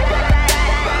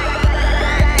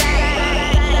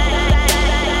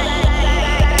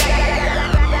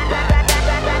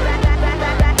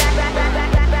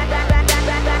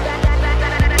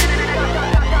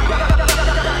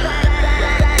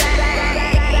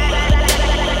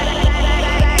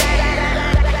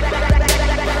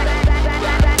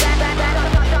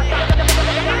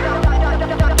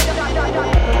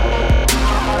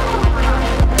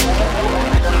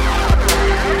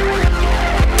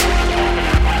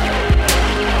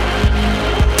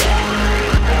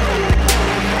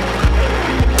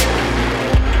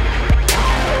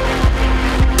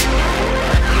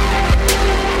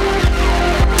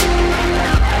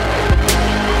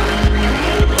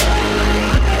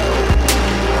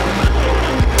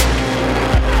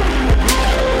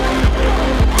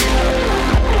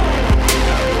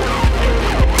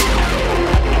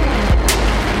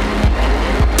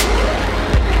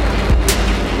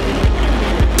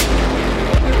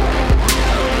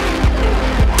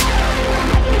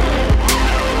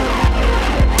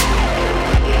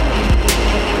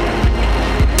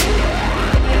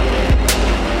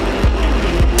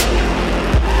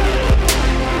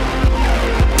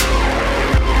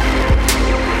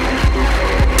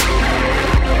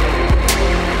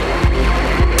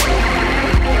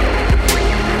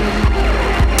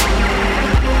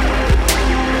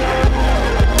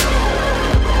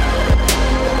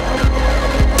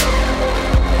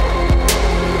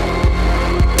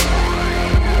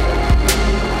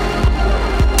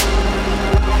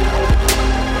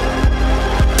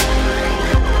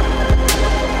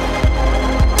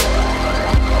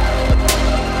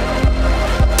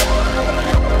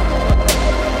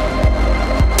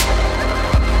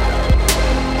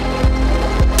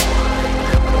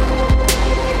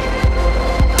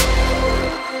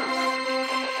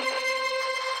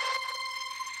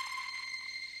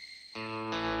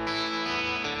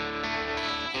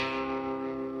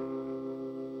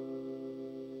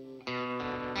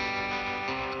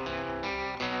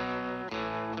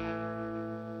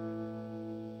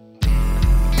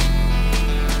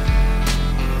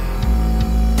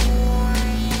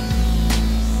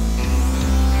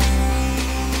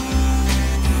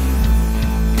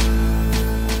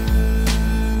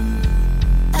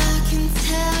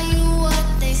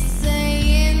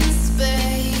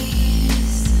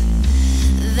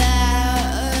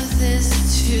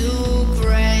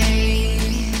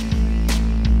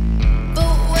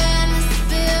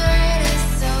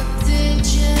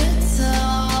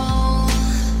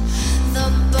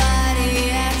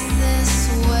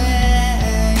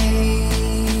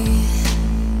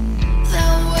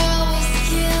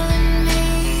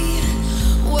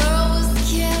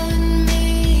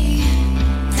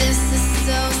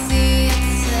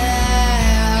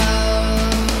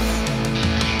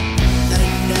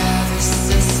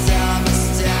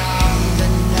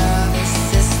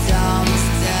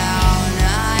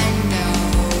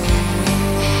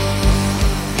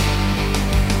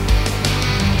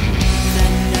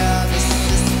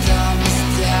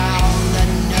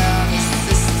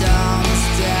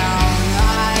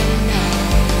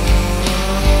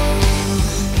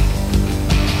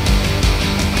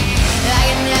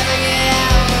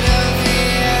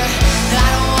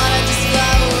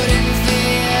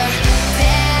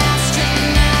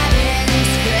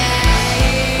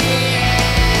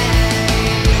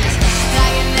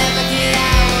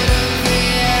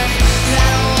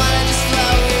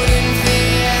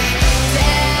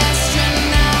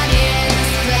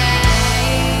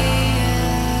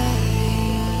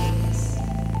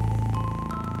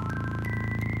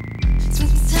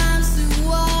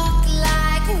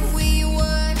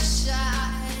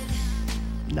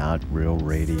 Not Real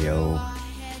Radio.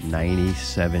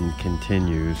 97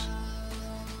 continues.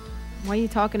 Why are you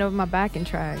talking over my backing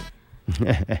track?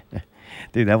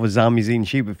 Dude, that was Zombies Eating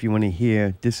Sheep. If you want to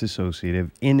hear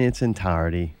Disassociative in its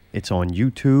entirety, it's on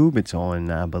YouTube. It's on,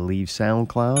 I believe,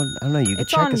 SoundCloud. I don't know. You can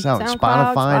It's check on us out.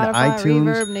 SoundCloud, Spotify, iTunes.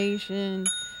 Reverb Nation.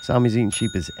 Zombies Eating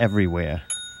Sheep is everywhere.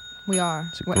 We are.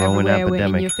 It's a We're growing everywhere. We're in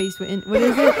epidemic. your face. What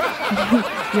is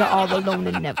it? You're all alone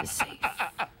and never safe.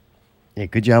 Yeah,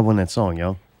 good job on that song,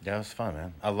 yo. Yeah, it was fun,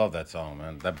 man. I love that song,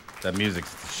 man. That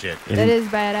music's the shit. That is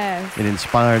badass. It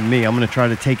inspired me. I'm going to try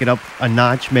to take it up a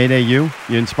notch. Mayday, you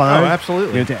inspired? Oh,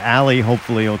 absolutely. You know, to Allie,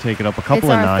 hopefully, will take it up a couple It's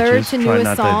of our notches. third to Try newest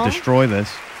not song. to destroy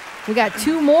this. We got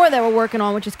 2 more that we're working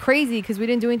on, which is crazy because we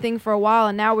didn't do anything for a while,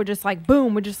 and now we're just like,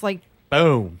 boom. We're just like,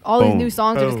 boom. All Boom. these new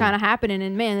songs are just Boom. kind of happening,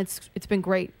 and man, it's been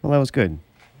great. Well, that was good.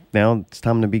 Now it's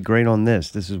time to be great on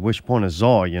this. This is Wishpoint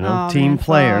Azar, you know? Oh, Team man,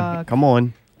 player. fuck. Come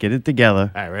on. Get it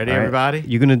together. All right, ready, everybody?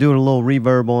 You're going to do a little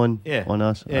reverb on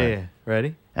us? Yeah, All right. yeah.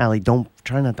 Ready? Allie,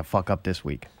 try not to fuck up this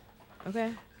week.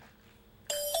 Okay.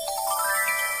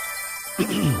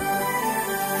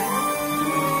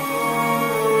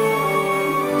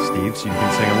 Steve, so you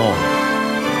can sing along.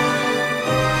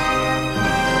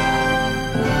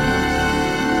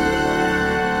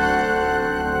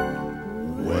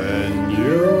 When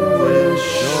you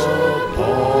wish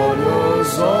upon a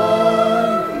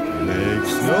song,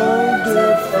 makes no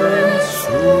difference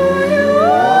who you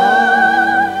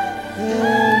are.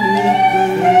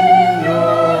 Anything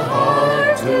your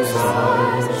heart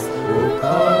desires will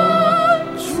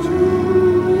come to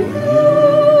you.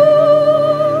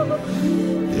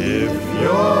 If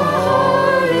your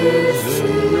heart is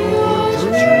in your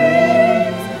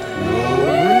dream, no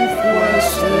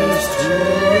request is too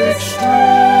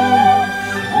extreme.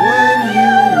 When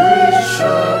you wish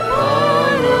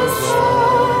upon a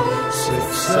song,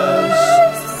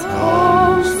 success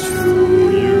comes to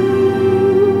you.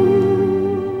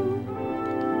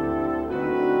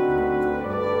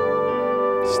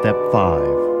 Step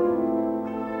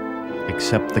 5.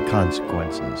 Accept the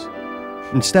consequences.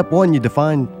 In step 1, you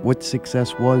defined what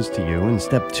success was to you. In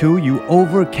step 2, you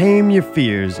overcame your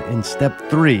fears. In step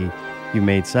 3, you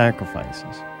made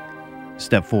sacrifices.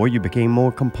 Step 4, you became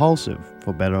more compulsive,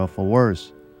 for better or for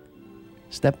worse.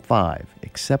 Step 5,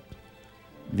 accept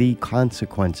the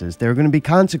consequences. There are going to be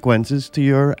consequences to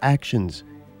your actions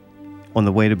on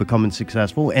the way to becoming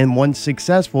successful. And once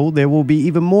successful, there will be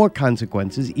even more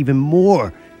consequences, even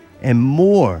more and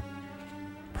more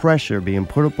pressure being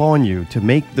put upon you to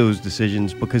make those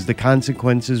decisions because the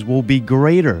consequences will be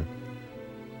greater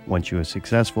once you are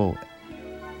successful.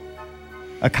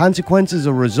 A consequence is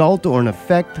a result or an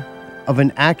effect of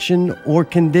an action or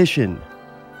condition.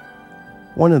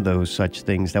 One of those such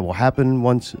things that will happen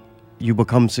once you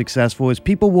become successful is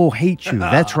people will hate you.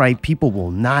 That's right, people will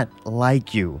not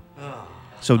like you.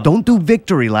 So don't do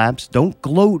victory laps. Don't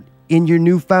gloat in your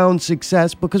newfound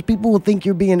success because people will think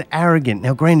you're being arrogant.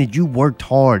 Now, granted, you worked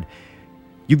hard.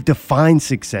 You've defined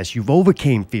success. You've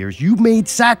overcame fears. You made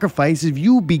sacrifices.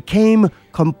 You became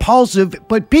compulsive,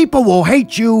 but people will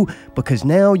hate you because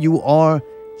now you are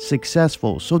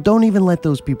successful. So don't even let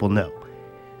those people know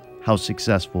how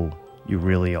successful you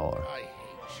really are.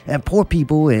 And poor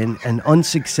people and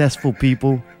unsuccessful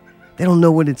people, they don't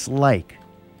know what it's like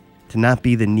to not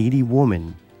be the needy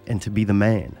woman and to be the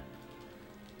man.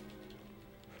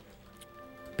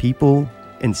 People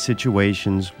and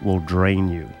situations will drain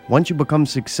you. Once you become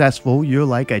successful, you're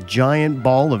like a giant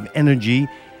ball of energy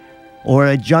or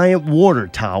a giant water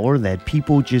tower that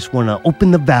people just want to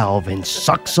open the valve and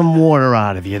suck some water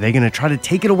out of you. They're going to try to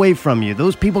take it away from you.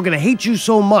 Those people are going to hate you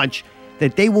so much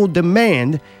that they will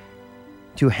demand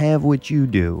to have what you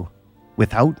do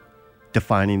without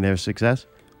defining their success,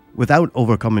 without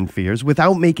overcoming fears,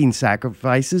 without making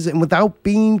sacrifices, and without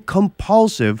being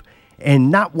compulsive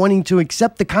and not wanting to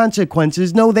accept the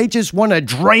consequences. No, they just want to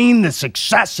drain the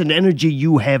success and energy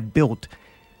you have built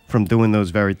from doing those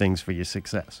very things for your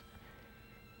success.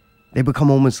 They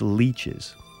become almost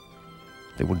leeches.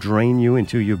 They will drain you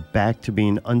until you're back to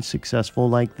being unsuccessful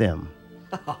like them.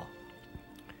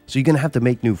 So you're going to have to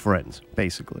make new friends,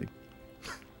 basically.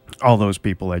 All those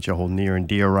people that you hold near and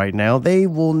dear right now, they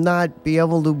will not be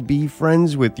able to be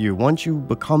friends with you. Once you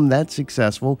become that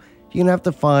successful, you're going to have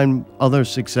to find other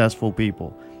successful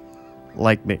people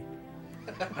like me.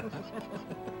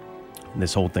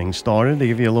 This whole thing started, to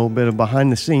give you a little bit of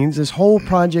behind the scenes, this whole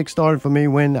project started for me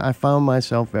when I found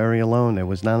myself very alone. There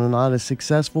was not a lot of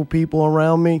successful people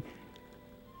around me.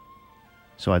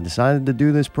 So I decided to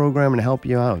do this program and help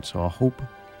you out. So I hope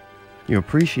you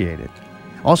appreciate it.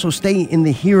 Also, stay in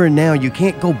the here and now. You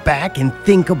can't go back and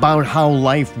think about how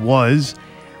life was.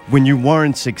 when you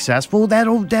weren't successful,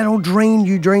 that'll drain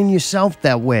yourself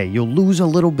that way. You'll lose a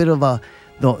little bit of the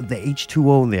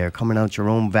H2O there coming out your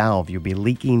own valve. You'll be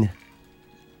leaking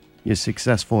your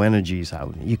successful energies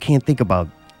out. You can't think about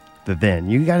the then.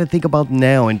 You got to think about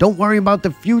now, and don't worry about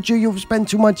the future. You'll spend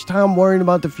too much time worrying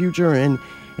about the future and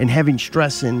having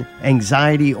stress and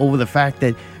anxiety over the fact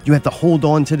that you have to hold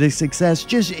on to the success.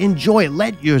 Just enjoy it.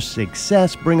 Let your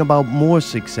success bring about more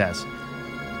success.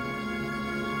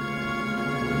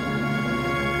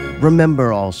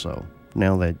 Remember also,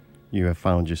 now that you have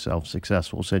found yourself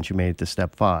successful since you made it to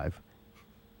step 5,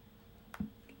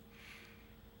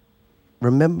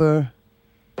 remember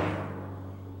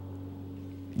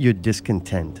your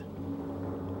discontent.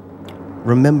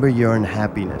 Remember your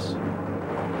unhappiness.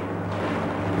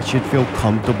 It should feel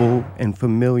comfortable and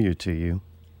familiar to you.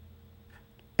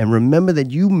 And remember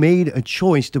that you made a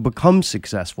choice to become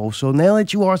successful. So now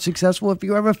that you are successful, if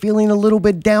you're ever feeling a little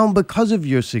bit down because of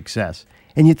your success,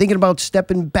 and you're thinking about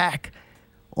stepping back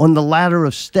on the ladder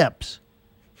of steps,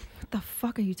 What the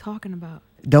fuck are you talking about?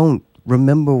 don't.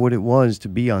 Remember what it was to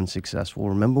be unsuccessful.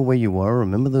 Remember where you were.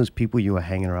 Remember those people you were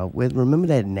hanging out with. Remember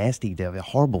that nasty, the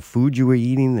horrible food you were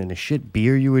eating and the shit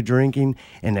beer you were drinking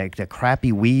and the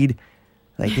crappy weed.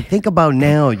 Like, you think about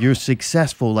now, you're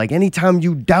successful. Like, anytime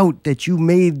you doubt that you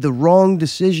made the wrong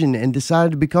decision and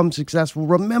decided to become successful,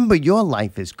 remember your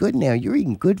life is good now. You're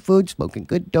eating good food, smoking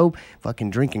good dope,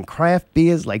 fucking drinking craft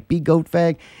beers like B-Goat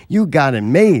Fag. You got it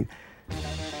made.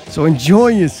 So enjoy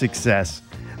your success.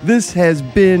 This has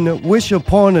been Wish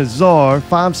Upon a Czar,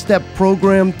 5-step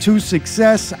program to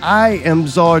success. I am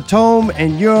Czar Tome,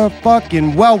 and you're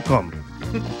fucking welcome.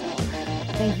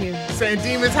 Thank you. St.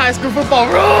 Demons High School football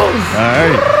rules. All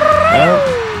right.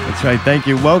 Well, that's right. Thank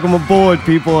you. Welcome aboard,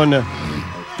 people, on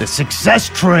the success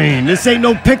train. This ain't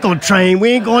no pickle train. We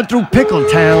ain't going through Pickle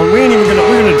Town. We ain't even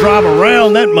we're gonna drive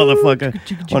around that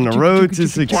motherfucker on the road to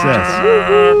success.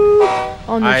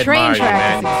 On the train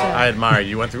track. Man. I admire you.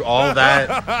 You went through all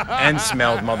that and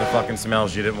smelled motherfucking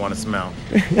smells you didn't want to smell.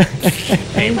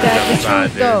 Ain't that the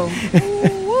truth,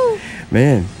 though?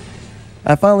 Man,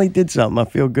 I finally did something. I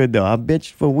feel good, though. I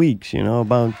bitched for weeks,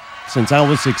 about since I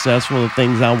was successful, the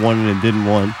things I wanted and didn't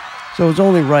want. So it's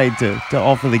only right to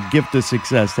offer the gift of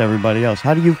success to everybody else.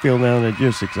 How do you feel now that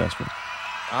you're successful?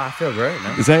 I feel great,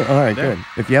 man. Is that all right? Yeah. Good.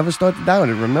 If you ever start to doubt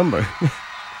it, remember.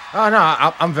 Oh,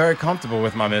 no, I'm very comfortable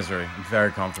with my misery. I'm very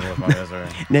comfortable with my misery.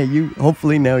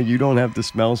 Hopefully now you don't have to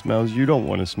smell smells you don't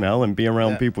want to smell and be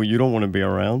around people you don't want to be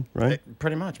around, right?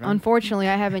 Pretty much, man. Unfortunately,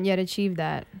 I haven't yet achieved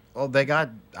that. Well, I got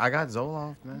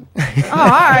Zoloft, man. Oh, all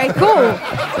right, cool.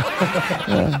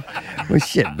 Well,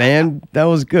 shit, man. That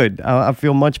was good. I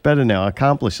feel much better now. I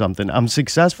accomplished something. I'm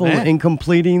successful in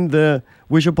completing the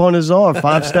Wish Upon a Czar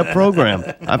 5-step program.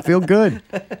 I feel good.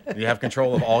 You have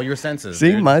control of all your senses.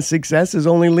 See, dude. my success is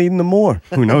only leading to more.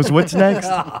 Who knows what's next?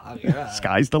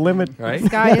 Sky's the limit. Right?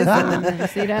 Sky is the limit. You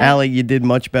see that? Allie, you did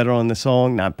much better on the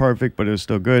song. Not perfect, but it was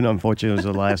still good. Unfortunately, it was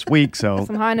the last week, so.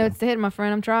 Some high notes to hit, my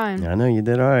friend. I'm trying. I know you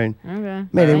did all right. Okay.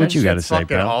 Mayday, what you got to say,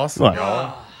 fucking pal? awesome, What?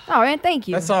 y'all. Oh, man, thank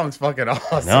you. That song's fucking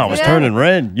awesome. No, I was turning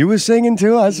red. You were singing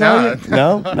too. I saw Nah. you.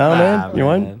 No, man. You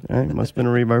won? All right, must have been a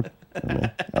reverb.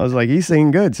 I was like, he's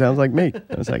singing good. Sounds like me.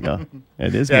 I was like, oh,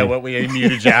 it is Yeah, me. well, we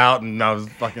muted you out, and I was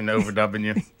fucking overdubbing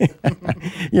you.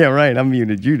 Yeah, right. I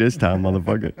muted you this time,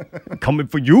 motherfucker. Coming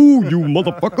for you, you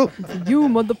motherfucker. You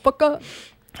motherfucker.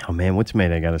 Oh, man, what's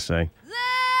Mayday got to say?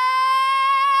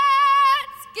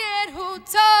 Let's get who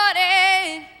taught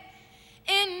it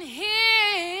in here.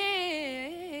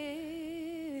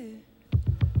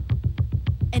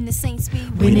 And the Saints be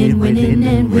winning, winning,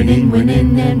 and winning,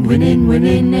 winning, and winning,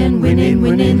 winning, and winning,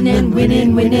 winning, and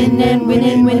winning, winning, and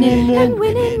winning, winning, and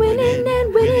winning, winning,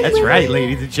 and winning. That's right,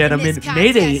 ladies and gentlemen.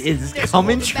 Mayday is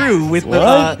coming true with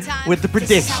the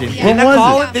prediction. What Didn't I was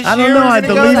call it? it this I don't year know. or I was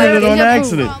it deleted it ago? on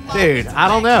accident. Dude, I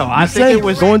don't know. I You think said it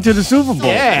was going to the Super Bowl.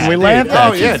 Yeah, and we dude. laughed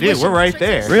at you. Yeah, dude, we're right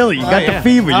there. Really? You got the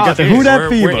fever. You got the dude, who that we're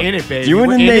fever. in it, baby. You and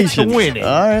We're the in it to nation. win it.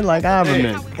 All right, like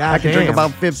Iverman. I can drink goddamn.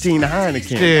 about 15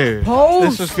 Heineken. Dude,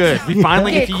 this was good. We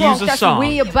finally get to use a That's song. what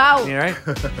we about. You right?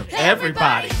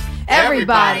 Everybody.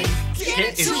 Everybody.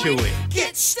 Get into it.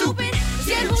 Get stupid.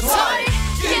 Get who taught it.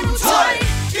 Get who taught it.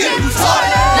 Get who taught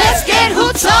it. Let's get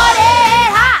who taught it.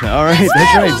 Ha. All right,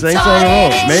 that's right. Saints on the roll.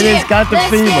 Mayday's got the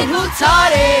Let's get fever. who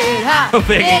taught it. Ha. Hope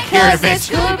they get cured Because this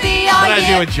eventually. could be our Glad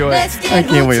you year. enjoy it. Let's get I who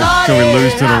can't wait taught till we it.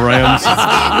 lose to the Rams. Let's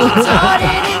get who taught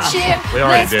it and cheer. We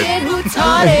already Let's did. get who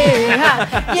taught it.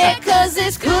 Ha. Yeah, because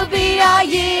this could be our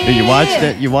year. Hey, you watched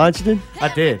it? You watched it?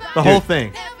 I did. The whole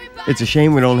thing. It's a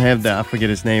shame we don't have I forget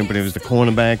his name, but it was the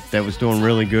cornerback that was doing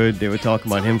really good. They were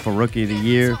talking about him for Rookie of the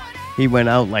Year. he went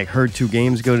out like hurt 2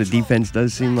 games ago. The defense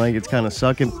does seem like it's kind of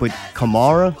sucking. But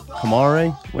Kamare,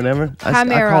 whatever. I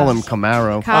call him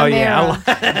Camaro. Oh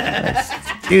yeah.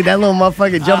 Dude, that little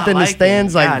motherfucker jumped in the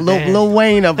stands like Lil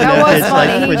Wayne up in That that was bitch.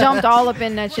 funny. Like, He jumped all up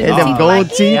in that shit. And them gold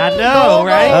teeth. I know,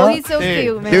 right? Oh, he's so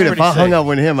cute, man. Dude, if I hung out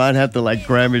with him, I'd have to like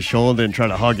grab his shoulder and try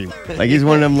to hug him. Like he's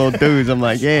one of them little dudes. I'm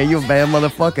like, yeah, you a bad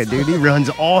motherfucker, dude. He runs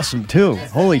awesome too.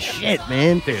 Holy shit,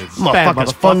 man. Dude,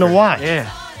 Motherfucker's fun to watch.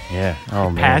 Yeah. Yeah. Oh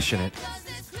man. Passionate.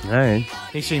 All right.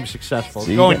 He seems successful.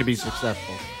 See, Going that- to be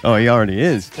successful. Oh, he already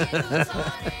is.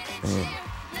 Oh,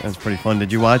 that's pretty fun.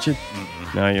 Did you watch it?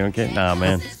 No, you okay? Nah,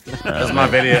 man. That was my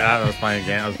video. I was playing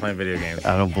video games.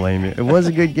 I don't blame you. It was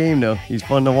a good game though. He's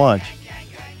fun to watch.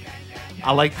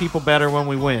 I like people better when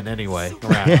we win anyway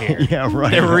around here. Yeah,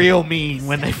 right. They're real mean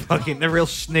when they're real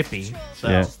snippy. So.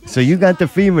 Yeah. So you got the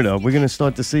fever though. We're gonna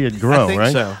start to see it grow, I think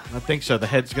right? so. I think so. The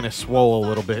head's gonna swell a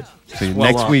little bit. So Swell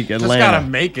next up. week, Just Atlanta. gotta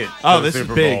make it. Oh, to the this is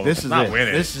Super big. Bowl. This It's is not it.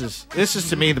 winning. This is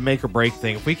to me the make or break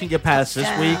thing. If we can get past this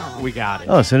week, we got it.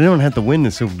 Oh, so they don't have to win the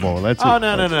Super Bowl. That's Oh it.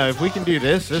 no! If we can do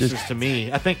this, this Just- is to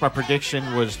me. I think my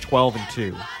prediction was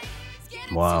 12-2.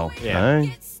 Wow. Yeah. All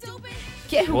right.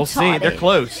 Get We'll see. They're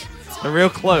close. They're real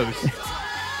close.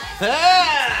 All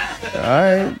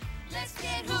right.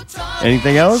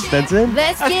 Anything else? That's it?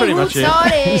 Let's That's get pretty much it.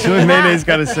 That's what started. Mayonnaise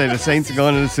got to say. The Saints are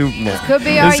going to the Super Bowl. Could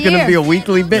be This our is going to year. be a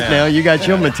weekly bit now. You got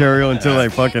your material until they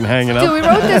fucking hang it up. Dude, we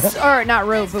wrote this, or not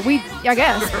wrote, but I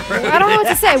guess. I don't know what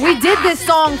to say. We did this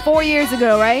song 4 years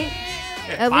ago, right?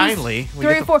 At Finally, least we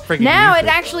 3 get or 4. to friggin' Now use it it.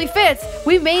 actually fits.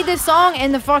 We made this song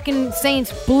and the fucking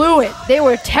Saints blew it. They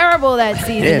were terrible that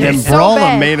season. Yeah, and They're then so Brawler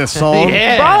bad. made a song.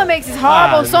 Yeah. Brawler makes this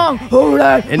horrible song.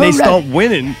 And they start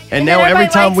winning. And now then every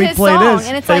everybody time likes we his play song, this,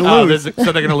 and it's they like- lose.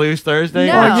 So they're gonna lose Thursday?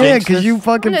 No. Or Yeah, jinx because us? you I'm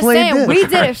fucking just played saying, this. we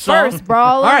did it first,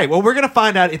 Brawler. All right. Well, we're gonna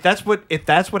find out if that's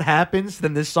what happens.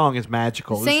 Then this song is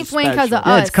magical. This Saints is win 'cause of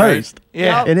special. Yeah, us. it's cursed.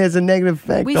 Yeah. It has a negative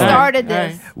effect We on it. started All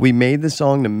right. this. We made the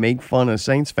song to make fun of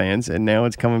Saints fans, and now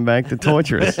it's coming back to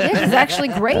torture us. Yeah, it's actually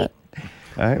great. All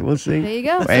right, we'll see. There you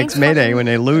go. Ex Saints Mayday fucking when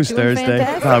they lose doing Thursday.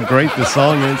 fantastic. How great the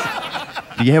song is.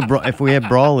 Do you have if we had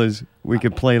brawlers, we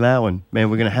could play that one. Man,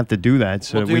 we're gonna have to do that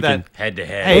so We'll that do we that can. Head to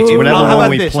head. Hey, whatever how one about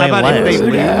we this? play How about if they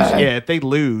last. lose? Yeah, if they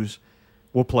lose,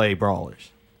 we'll play Brawlers.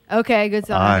 Okay, good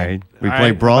song. All right, we All play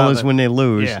right, brawlers about when they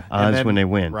lose, Yeah, and Oz then- when they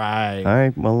win. Right. All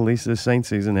right. Well, at least the Saints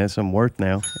season has some worth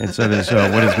now. And so does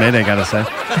what does Mayday got to say?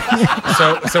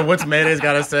 So what's Mayday's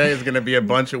got to say is going to be a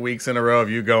bunch of weeks in a row of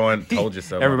you going, told you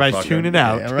so. Everybody's motherfucker." tuning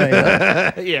out. Yeah,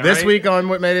 right. Yeah, This right? week on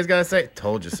what Mayday's got to say,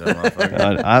 told you so,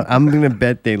 motherfucker. I'm gonna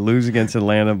bet they lose against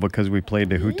Atlanta because we played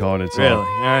the Who Taught It song. Really? All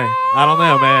right. I don't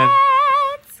know, man.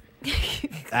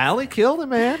 Allie killed it,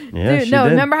 man. Yeah, Dude, she no,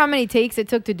 did. remember how many takes it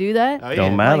took to do that? Oh, yeah.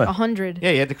 Don't matter. Like 100.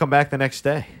 Yeah, you had to come back the next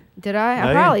day. Did I? Oh, I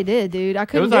yeah. probably did, dude. I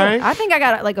couldn't was do all it. right. I think I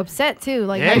got like upset too.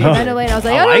 Like Yeah, yeah, you ventilating. I was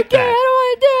like, I I don't like care. that. I don't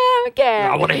want to do it. I don't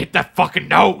care. I want to hit that fucking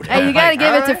note. Hey, you gotta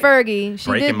give it to Fergie. She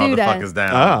Breaking did do that. motherfuckers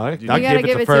down. Oh, I'll gotta give it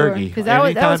give to it to her, Fergie. 'cause that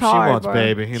was Anytime hard, she wants, bro.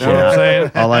 baby. You know what I'm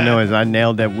saying? All I know is I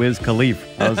nailed that Wiz Khalif.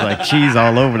 I was like cheese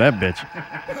all over that bitch.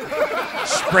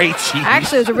 Spray cheese.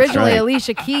 Actually, it was originally right.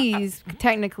 Alicia Keys.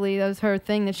 Technically, that was her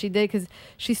thing that she did because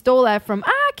she stole that from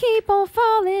 "I Keep on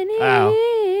Falling In." Wow.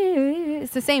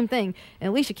 It's the same thing. And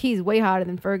Alicia Keys is way hotter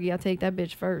than Fergie. I'll take that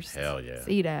bitch first. Hell yeah.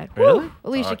 See that? Really? Woo.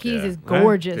 Alicia Fuck Keys yeah. is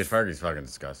gorgeous. Dude, Fergie's fucking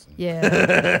disgusting.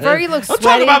 Yeah. Fergie looks Don't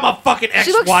sweaty. talk about my fucking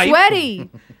She looks ex-wife. sweaty.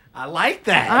 I like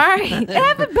that. All right.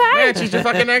 Have it back. Man, she's your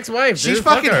fucking ex-wife. She's dude.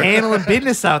 Fuck fucking her. handling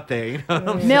business out there. You know what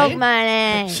I'm Milk saying?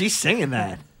 money. She's singing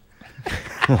that.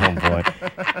 Oh boy.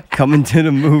 Coming to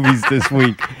the movies this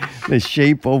week. The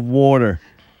Shape of Water.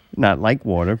 Not like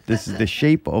water. This is The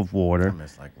Shape of Water. I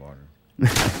miss like water.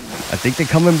 I think they're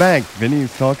coming back.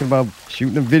 Vinny's talking about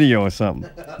shooting a video or something.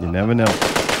 You never know.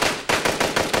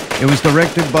 It was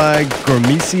directed by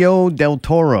Guillermo del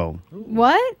Toro.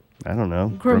 What? I don't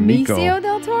know. Gramicio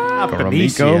del Toro?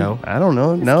 Guillermo? I don't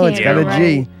know. No, it's got a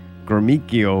G.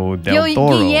 Guillermo del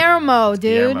Toro. Guillermo, dude.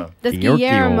 Guillermo. That's Guillermo.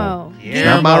 Guillermo. It's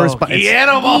not my response.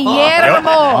 Guillermo.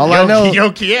 All I know,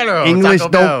 Yo quiero. English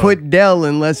Taco don't Bell. put del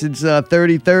unless it's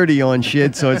 30-30 on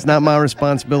shit, so it's not my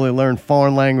responsibility to learn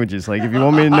foreign languages. Like, if you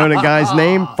want me to know the guy's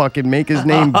name, fucking make his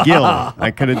name Gil.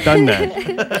 I could have done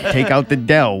that. Take out the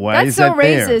del. Why That's is so that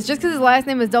there? racist. Just because his last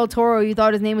name was Del Toro, you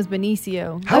thought his name was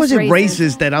Benicio. How is it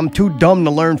racist that I'm too dumb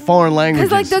to learn foreign languages?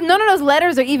 Because like none of those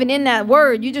letters are even in that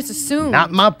word. You just assume.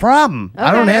 Not my problem.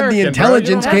 I don't have the American, bro.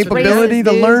 intelligence That's capability racist,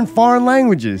 to dude. learn foreign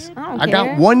languages. I I don't got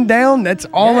care. one down. That's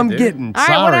all Yeah, I'm dude. getting. All right,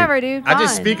 Sorry. whatever, dude. I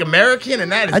just Fine. speak American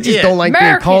and that is I just it. don't like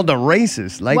American. being called a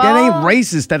racist. Like, that ain't Well-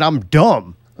 racist that I'm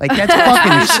dumb. Like that's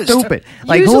fucking stupid.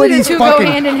 Like Usually who are the these two go fucking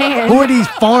hand in hand. who are these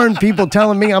foreign people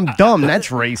telling me I'm dumb? That's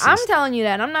racist. I'm telling you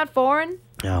that. I'm not foreign.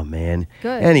 Oh man.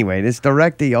 Good. Anyway, this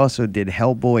director he also did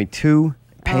Hellboy 2,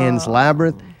 Pan's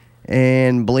Labyrinth,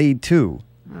 and Blade 2.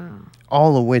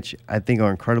 All of which I think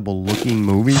are incredible looking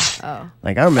movies. Oh.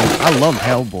 Like I remember, I love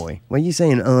Hellboy. What are you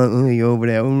saying? You over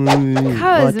there?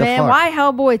 Because, What the man, fuck? why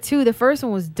Hellboy 2? The first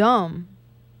one was dumb.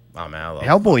 Oh man, I love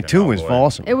Hellboy fucking 2 was Hellboy.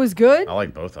 awesome. It was good? I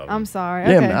like both of them. I'm sorry.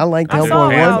 Yeah, Okay. man, I liked saw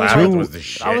Hellboy it when I 1, was 2. was the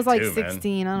shit I was like too, man.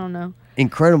 16. I don't know.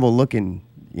 Incredible looking,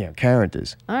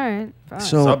 characters. All right. Fine.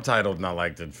 So Subtitled, not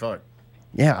like the fuck.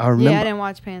 yeah, I remember. I didn't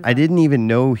watch Pan's I didn't even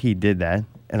know he did that,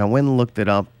 and I went and looked it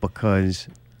up because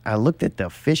I looked at the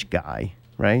fish guy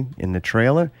right in the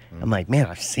trailer. I'm like, man,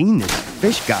 I've seen this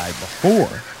fish guy before,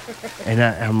 and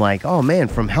I'm like, oh man,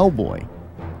 from Hellboy.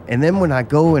 And then when I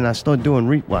go and I start doing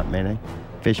what, man?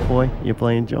 Fish boy, you're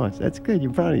playing Jaws. That's good.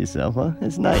 You're proud of yourself, huh?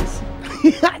 That's nice.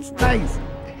 That's nice.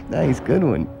 Nice, good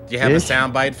one. Do you have a Fish,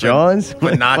 soundbite for, Jaws?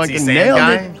 for Nazi Fucking sand nailed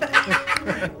guy?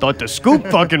 it. Thought the Scoop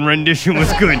fucking rendition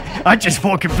was good. I just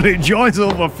fucking played Jaws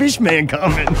over a Fishman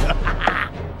comment.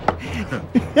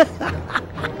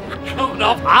 Coming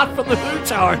off hot from the food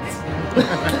charts.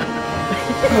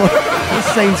 The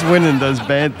Saints winning does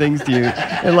bad things to you.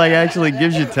 It like actually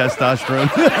gives you testosterone.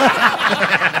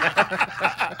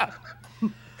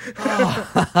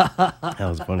 That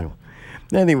was a funny one.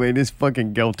 Anyway, this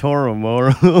fucking Del Toro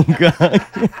Moro guy.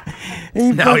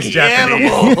 Now he's Japanese.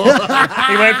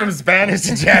 He went from Spanish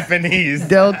to Japanese.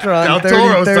 Deltron Del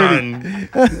Toro's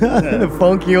 3030. son. The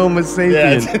funky Homo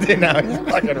sapien. Yeah, now he's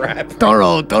fucking rap.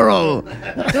 Toro. Toro,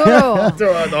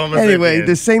 the Homo Anyway, sapien.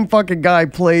 the same fucking guy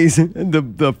plays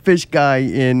the fish guy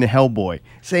in Hellboy.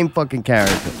 Same fucking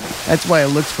character. That's why it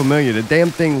looks familiar. The damn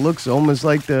thing looks almost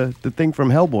like the thing from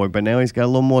Hellboy, but now he's got a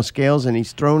little more scales and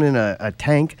he's thrown in a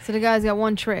tank. So the guy's got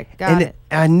one trick. Got And it.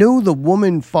 I knew the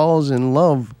woman falls in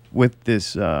love with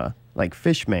this like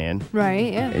fish man.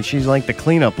 Right, yeah. And she's like the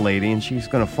cleanup lady, and she's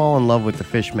gonna fall in love with the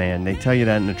fish man. They tell you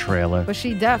that in the trailer. But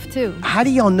she deaf, too. How do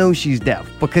y'all know she's deaf?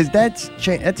 Because that's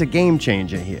a game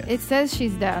changer here. It says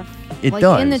she's deaf. It like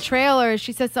does. in the trailer,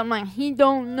 she says something like, "He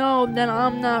don't know that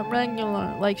I'm not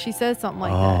regular." Like she says something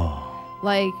like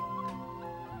that.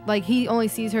 Like he only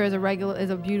sees her as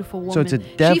a beautiful woman. So it's a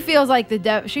deaf She feels like the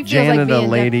deaf. She feels like janitor being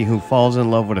lady who falls in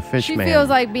love with a fish She man. feels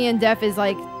like being deaf is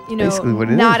like, Basically what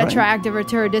it not is, right? attractive or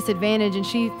to her disadvantage, and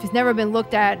she's never been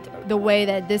looked at the way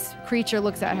that this creature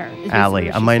looks at her. is basically Allie,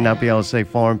 what I she's might saying. not be able to say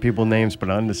foreign people names, but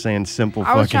I understand simple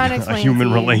I was trying to fucking explain it human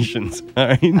to you. relations. All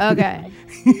right? Okay.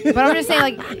 But I'm just saying,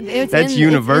 like, it's That's in,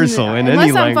 universal it's in unless any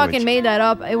I'm language. fucking made that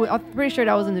up. I'm pretty sure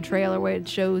that was in the trailer where it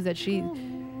shows that she.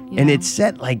 And it's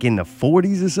set like in the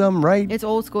 40s or something, right? It's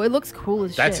old school. It looks cool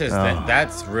as That's shit. his thing.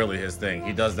 That's really his thing.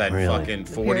 He does that Really? fucking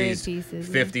The period 40s, pieces,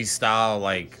 50s style,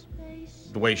 like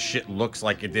the way shit looks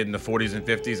like it did in the 40s and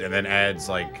 50s, and then adds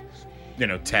like,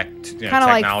 Kinda like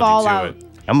technology Fallout. to it.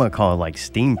 I'm gonna call it like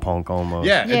steampunk almost.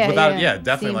 Yeah, Yeah, without yeah.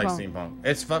 definitely like Steampunk. steampunk.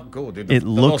 It's fucking cool, dude. It The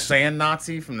little looks- sand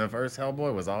Nazi from the first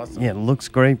Hellboy was awesome. Yeah, it looks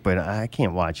great, but I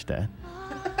can't watch that.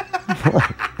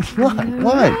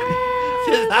 What?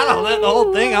 I don't know the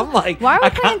whole thing. I'm like, Why are we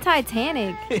playing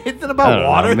Titanic? is it I about don't know,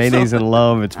 water? Mayonnaise in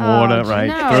love. It's water, right?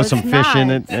 no, Throw it's some fish in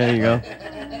not. it. There you go.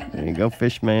 There you go,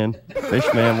 fish man. Fish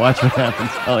man, watch what happens.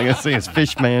 All I gotta say is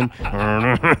fish man.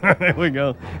 There we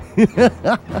go.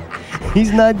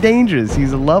 He's not dangerous.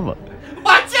 He's a lover.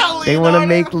 Watch out, They want to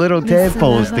make little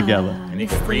tadpoles Lover. together. And he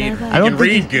can read. He I don't can think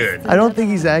read he's- good. I don't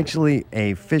think he's actually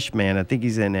a fish man. I think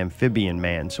he's an amphibian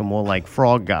man, so more like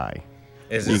frog guy.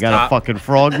 Is You his got top, a fucking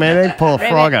frog man? They pull a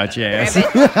frog out your ass. is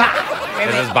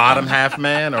his bottom half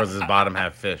man or is his bottom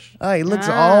half fish? Oh, he looks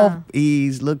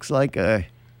looks like a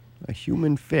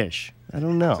human fish. I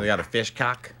don't know. So he got a fish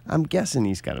cock. I'm guessing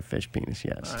he's got a fish penis,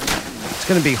 yes. It's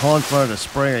going to be hard for her to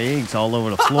spray her eggs all over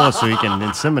the floor so he can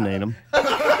inseminate them.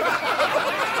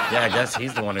 Yeah, I guess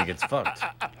he's the one who gets fucked.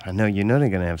 I know, they're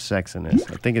going to have sex in this.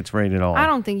 I think it's rated R. I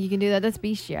don't think you can do that. That's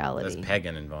bestiality. There's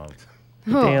pegging involved.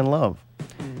 But they in love.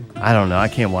 I don't know. I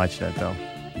can't watch that, though.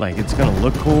 Like, it's going to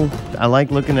look cool. I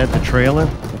like looking at the trailer.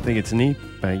 I think it's neat.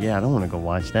 But, yeah, I don't want to go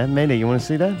watch that. Mayday, you want to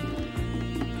see that?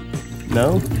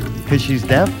 No? Because she's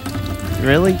deaf?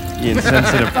 Really? You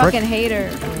insensitive prick. Fucking hater.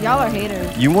 Y'all are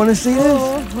haters. You want to see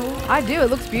this? I do. It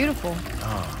looks beautiful.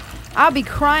 I'll be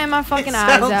crying my fucking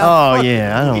eyes out. Oh,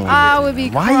 yeah. I don't I would be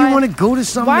Why crying. you want to go to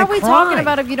something Why to are we cry? talking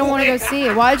about it if you don't want to go see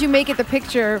it? Why did you make it the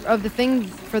picture of the thing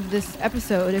for this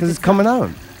episode? Because it's coming out.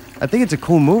 I think it's a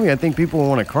cool movie. I think people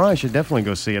want to cry. Should definitely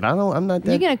go see it. I'm not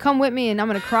that. You're gonna come with me, and I'm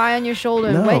gonna cry on your shoulder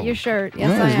and No. wet your shirt. Yes,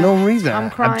 no, I there's am. no reason.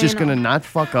 I'm crying. I'm just gonna not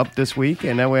fuck up this week,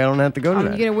 and that way I don't have to go to You're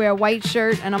that. gonna wear a white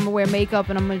shirt, and I'm gonna wear makeup,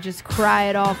 and I'm gonna just cry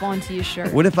it off onto your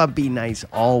shirt. What if I be nice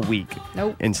all week?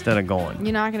 Nope. Instead of going.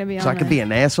 You're not gonna be on So I could that. be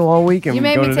an asshole all week and You we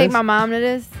made go me to take this? my mom to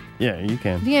this. Yeah, you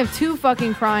can. You have 2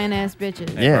 fucking crying ass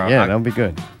bitches. Yeah, yeah, that'll be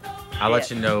good. I'll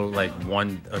let you know like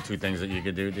 1 or 2 things that you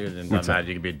could do, dude. And What's not up? matter.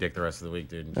 You could be a dick the rest of the week,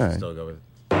 dude. And All right. still go with it.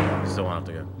 You still won't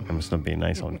have to go. I'm still being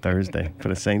nice on Thursday for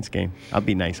the Saints game. I'll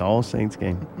be nice all Saints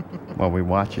game while we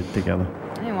watch it together.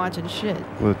 I ain't watching shit.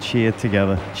 We'll cheer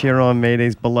together. Cheer on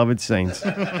Mayday's beloved Saints.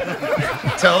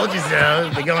 Told you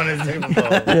so. They're going to the Super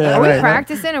Bowl. Yeah, Are we right.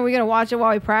 practicing? Are we gonna watch it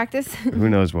while we practice? Who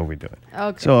knows what we're doing?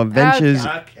 Okay. So Avengers,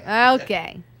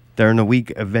 Okay. during the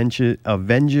week,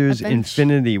 Avengers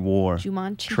Infinity War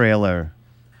Jumanji. trailer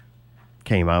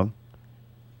came out.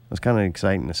 It was kind of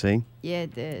exciting to see. Yeah,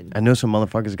 it did. I know some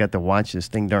motherfuckers got to watch this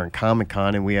thing during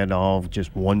Comic-Con, and we had to all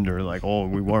just wonder, like, oh,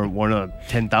 we weren't one of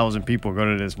 10,000 people go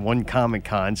to this one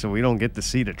Comic-Con, so we don't get to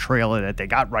see the trailer that they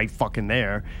got right fucking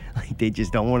there. Like, they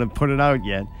just don't want to put it out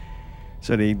yet.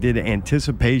 So they did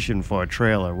anticipation for a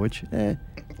trailer, which,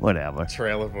 whatever.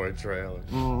 Trailer for a trailer.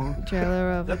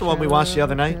 Trailer of. Is that the one we watched the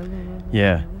other night?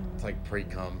 Yeah. It's like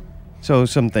pre-cum. So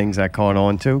some things I caught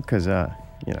on to, because,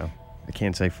 you know, I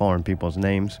can't say foreign people's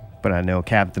names, but I know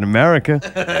Captain America.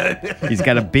 He's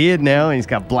got a beard now, and he's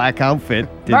got black outfit.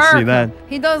 Did see that?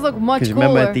 He does look much Because cooler.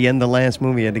 remember at the end of the last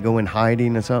movie, he had to go in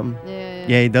hiding or something?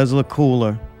 Yeah, he does look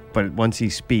cooler, but once he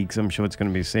speaks, I'm sure it's going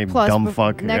to be the same Plus, dumb bef-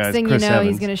 fuck next as thing Chris you know, Evans.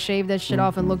 he's gonna shave that shit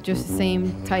off and look just the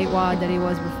same tightwad that he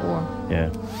was before. Yeah,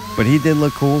 but he did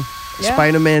look cool. Yeah.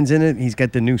 Spider-Man's in it. He's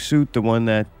got the new suit, the one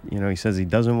that, you know, he says he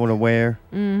doesn't want to wear.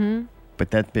 Mm-hmm. But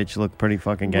that bitch looked pretty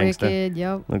fucking gangster. Wicked,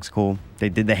 yep. Looks cool. They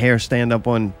did the hair stand up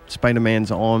on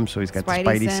Spider-Man's arm, so he's got Spidey the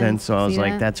Spidey sense. sense. So I was See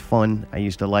like, that? that's fun. I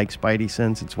used to like Spidey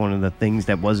sense. It's one of the things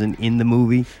that wasn't in the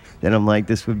movie that I'm like,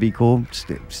 this would be cool.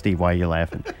 Steve, why are you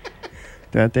laughing?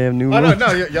 Don't they have new Oh, no, rules?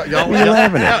 no, y'all. What are you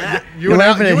laughing at? You're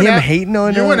laughing at him hating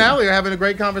on you him? and Allie are having a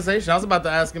great conversation. I was about to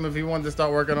ask him if he wanted to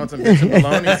start working on some bitch and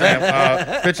baloney,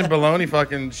 bitch and baloney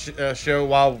fucking show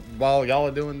while y'all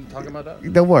are talking about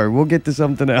that. Don't worry, we'll get to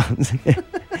something else.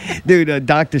 Dude,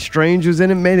 Doctor Strange was in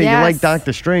it, man. You Yes. like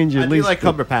Doctor Strange at I do least. like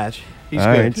Cumberpatch. He's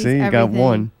All good. right, see, you got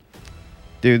one.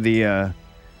 Dude,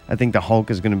 I think the Hulk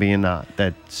is going to be in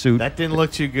that suit. That didn't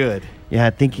look too good. Yeah, I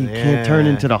think he can't turn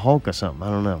Yeah. into the Hulk or something. I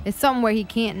don't know. It's something where he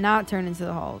can't not turn into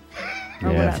the Hulk.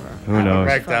 Or Yeah, whatever. who knows?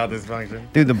 Erectile dysfunction.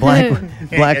 Dude, the Black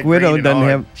get Widow green and doesn't hard.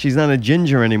 have. She's not a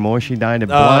ginger anymore. She dyed it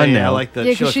Oh, blonde yeah, I now. like that.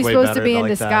 Yeah, She 'cause looks she's way supposed to better. be I in like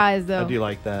that. disguise, though. I do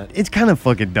like that. It's kind of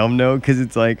fucking dumb though, because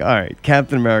it's like, all right,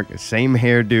 Captain America, same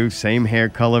hairdo, same hair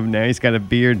color. Now he's got a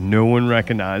beard. No one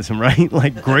recognized him, right?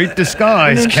 Like, great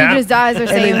disguise, And then she Cap. just dyes her And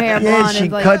same then- hair yeah, blonde she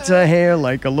and, like, cuts her hair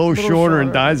like a little shorter and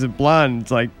shorter. dyes it blonde.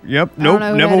 It's like, yep, I don't nope,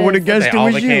 know who never that would have is. guessed They it all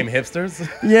was became you. hipsters.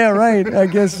 Yeah, right. I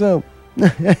guess so.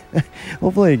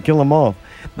 Hopefully, they kill them off.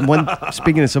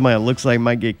 Speaking of somebody that looks like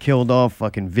might get killed off,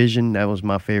 fucking Vision. That was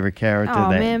my favorite character. Aw,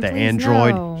 the man, the please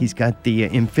android. no. He's got the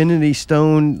Infinity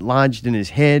Stone lodged in his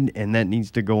head, and that needs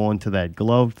to go onto that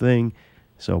glove thing.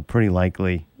 So pretty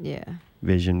likely, Yeah.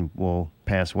 Vision will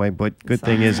pass away. But good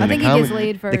thing is, I in the think he comic, gets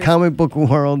laid the first. comic book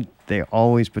world, they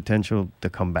always potential to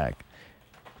come back.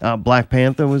 Black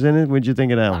Panther was in it. What'd you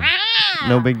think of that one?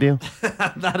 No big deal.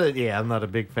 I'm not a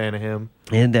big fan of him.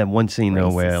 They had that one scene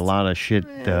though where a lot of shit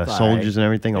it's soldiers alright. and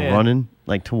everything are Yeah. running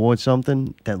like towards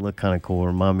something that looked kind of cool.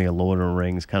 Remind me of Lord of the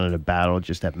Rings, kind of the battle,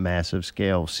 just that massive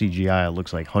scale CGI. It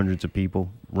looks like hundreds of people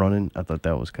running. I thought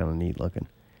that was kind of neat looking.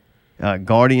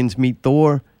 Guardians meet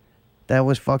Thor. That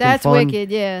was fucking That's fun. wicked,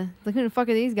 yeah. Like, who the fuck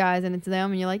are these guys? And it's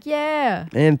them, and you're like, yeah.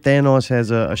 And Thanos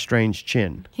has a strange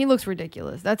chin. He looks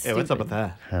ridiculous. That's Yeah, stupid. what's up with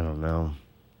that? I don't know.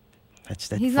 That's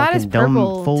that He's not fucking as dumb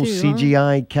purple, full too, huh?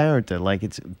 CGI character. Like,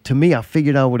 it's to me, I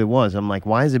figured out what it was. I'm like,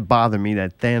 why does it bother me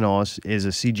that Thanos is a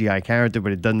CGI character,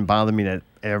 but it doesn't bother me that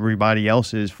everybody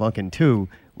else is fucking too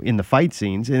in the fight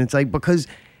scenes? And it's like, because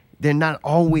they're not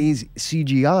always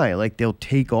CGI. Like, they'll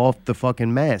take off the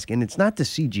fucking mask, and it's not the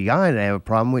CGI that I have a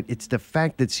problem with. It's the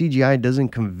fact that CGI doesn't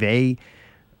convey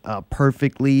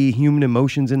perfectly human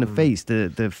emotions in the face.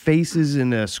 The faces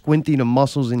and the squinting the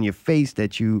muscles in your face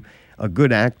that a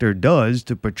good actor does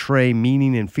to portray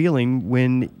meaning and feeling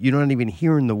when you're not even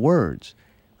hearing the words.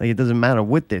 Like, it doesn't matter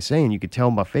what they're saying. You could tell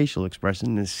by facial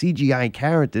expression. The CGI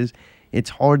characters,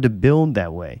 it's hard to build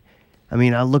that way. I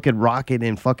mean, I look at Rocket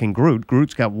and fucking Groot.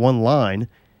 Groot's got one line.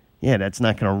 Yeah, that's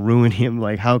not going to ruin him.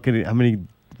 Like, how many...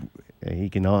 He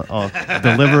can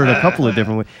deliver it a couple of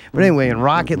different ways. But anyway, and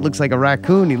Rocket looks like a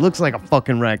raccoon. He looks like a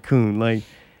fucking raccoon. Like,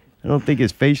 I don't think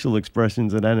his facial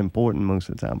expressions are that important most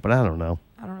of the time, but I don't know.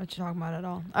 I don't know what you're talking about at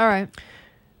all. All right.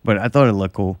 But I thought it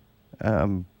looked cool.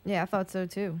 Yeah, I thought so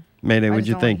too. Mayday, I what'd just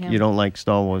you don't like think? him. You don't like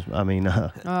Star Wars? I mean,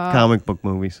 comic book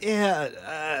movies. Yeah,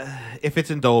 if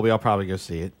it's in Dolby, I'll probably go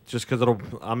see it. Just because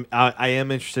I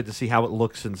am interested to see how it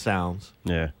looks and sounds.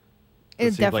 Yeah.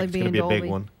 It'd seems definitely like it's be gonna in be a Dolby. big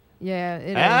one. Yeah, it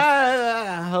is.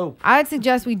 I hope. I'd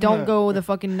suggest we don't go the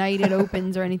fucking night it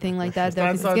opens or anything like that. Though,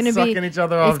 'cause Let's it's not gonna be sucking each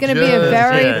other it's off gonna be a just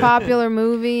very yet. popular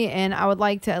movie, and I would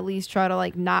like to at least try to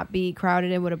like not be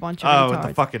crowded in with a bunch of Oh, with retards.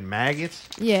 the fucking maggots.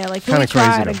 Yeah, like can Kind we of crazy.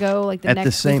 try to though. go like the At next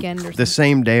the same, weekend or something? the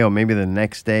same day, or maybe the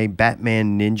next day,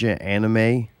 Batman Ninja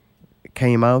anime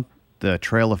came out. The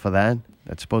trailer for that.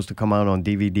 That's supposed to come out on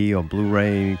DVD or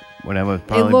Blu-ray, whatever.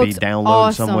 Probably be looks downloaded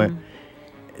awesome. somewhere.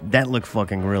 That looks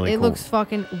fucking really It cool. looks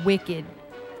fucking wicked.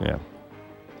 Yeah.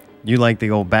 You like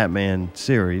the old Batman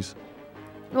series.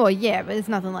 Well, yeah, but it's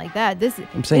nothing like that.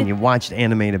 I'm saying it- you watched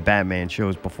animated Batman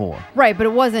shows before. Right, but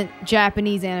it wasn't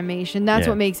Japanese animation. That's Yeah.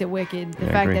 what makes it wicked. The Yeah,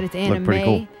 I fact agree. that it's Looked anime. pretty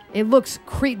cool. It looks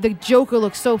the Joker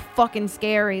looks so fucking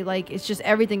scary. Like it's just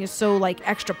everything is so like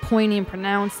extra pointy and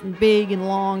pronounced and big and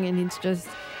long, and it's just.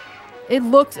 It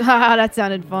looks. Haha, that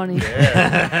sounded funny. It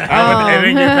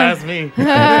didn't get past me.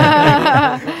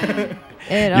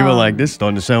 You were like, this is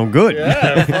starting to sound good.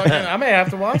 Yeah, fucking, I may have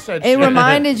to watch that. It shit.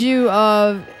 reminded you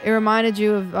of.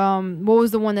 What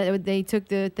was the one that they took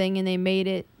the thing and they made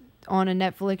it on a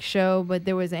Netflix show, but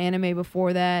there was anime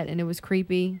before that and it was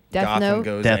creepy. Death Gotham Note.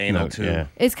 goes Death anal Note, too. yeah.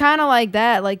 It's kind of like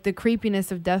that, like the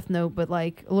creepiness of Death Note, but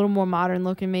like a little more modern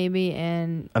looking maybe.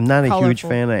 And I'm not a huge colorful.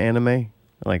 fan of anime.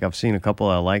 Like, I've seen a couple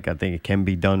I like. I think it can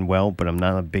be done well, but I'm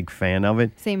not a big fan of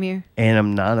it. Same here. And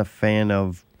I'm not a fan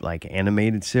of, like,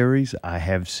 animated series. I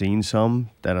have seen some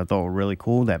that I thought were really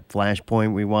cool. That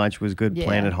Flashpoint we watched was good. Yeah.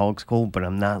 Planet Hulk's cool, but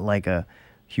I'm not, like, a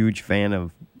huge fan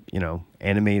of,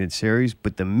 animated series.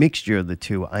 But the mixture of the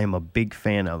two, I am a big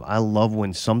fan of. I love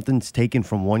when something's taken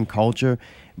from one culture,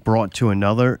 brought to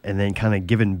another, and then kind of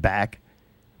given back.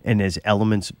 And there's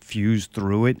elements fused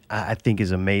through it, I think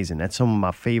is amazing. That's some of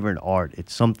my favorite art.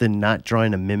 It's something not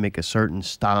trying to mimic a certain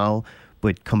style,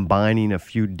 but combining a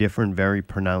few different, very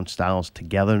pronounced styles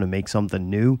together to make something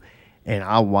new. And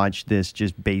I'll watch this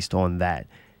just based on that,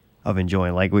 of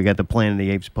enjoying. Like, we got the Planet of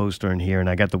the Apes poster in here, and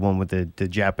I got the one with the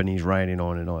Japanese writing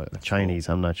on it, or Chinese.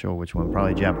 I'm not sure which one.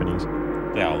 Probably Japanese.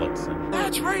 They all look the same.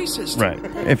 That's racist.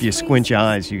 Right. If you squint your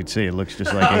eyes, you could see it looks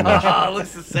just like English. It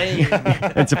looks the same.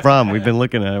 It's a problem. We've been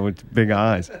looking at it with big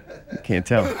eyes. Can't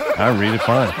tell. I read it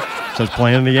fine. It says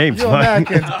Planet of the Apes. You're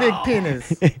Americans, big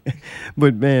penis.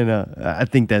 But, man, I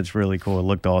think that's really cool. It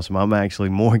looked awesome. I'm actually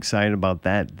more excited about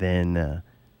that than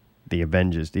the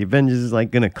Avengers. The Avengers is,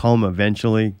 like, going to come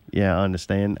eventually. Yeah, I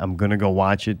understand. I'm going to go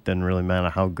watch it. Doesn't really matter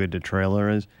how good the trailer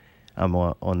is. I'm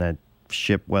on that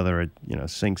ship, whether it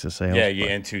sinks or sails. Yeah, you're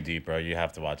but- in too deep, bro. You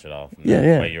have to watch it all. From Yeah, the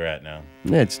yeah. way you're at now.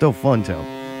 Yeah, it's still fun too.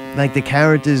 Like the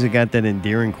characters have got that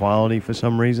endearing quality for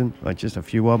some reason. Like just a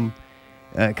few of them.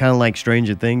 Kind of like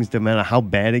Stranger Things. No matter how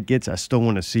bad it gets, I still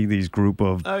want to see these group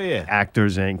of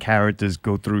actors and characters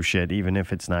go through shit, even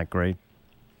if it's not great.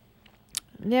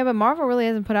 Yeah, but Marvel really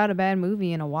hasn't put out a bad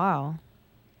movie in a while.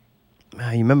 You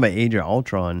remember Age of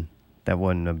Ultron? That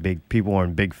wasn't a big. People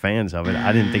weren't big fans of it.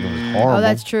 I didn't think it was horrible. Oh,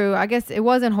 that's true. I guess it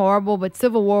wasn't horrible, but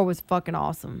Civil War was fucking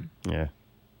awesome. Yeah,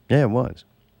 it was.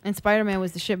 And Spider-Man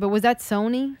was the shit. But was that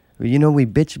Sony? We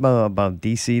bitch about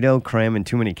DC though, cramming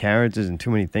too many characters and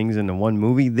too many things into one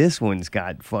movie. This one's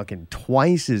got fucking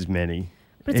twice as many.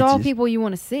 But it's all just- people you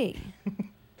want to see.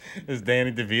 Is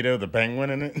Danny DeVito the penguin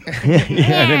in it?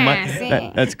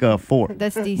 That's 4.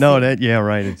 That's DC. No,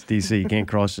 right. It's DC. You can't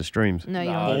cross the streams. No, you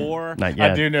don't. Not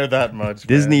yet. I do know that much.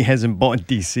 Disney hasn't bought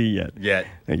DC yet. Yet.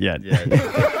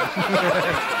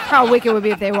 How wicked would it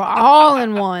be if they were all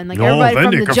in one? Like No, everybody then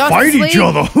from they the could Justice fight each League,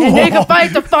 other. and they could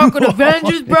fight the fucking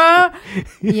Avengers, bro.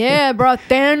 Yeah, bro.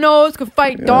 Thanos could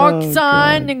fight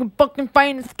Darkseid. They could fucking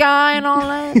fight in the sky and all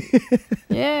that.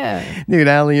 Yeah. Dude,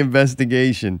 Alley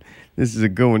Investigation. This is a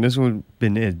good one. This one's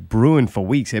been brewing for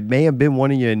weeks. It may have been one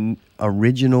of your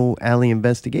original Alley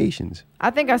Investigations. I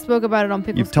think I spoke about it on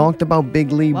Pickle You've Scoop. talked about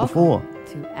Big Lee before.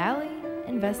 To Alley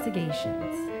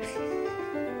Investigations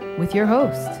with your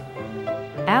host,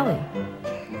 Allie.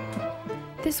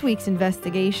 This week's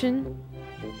investigation: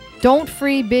 don't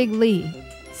free Big Lee.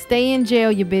 Stay in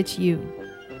jail, you bitch, you.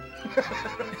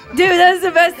 Dude, that's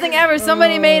the best thing ever.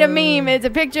 Somebody made a meme. It's a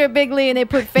picture of Big Lee, and they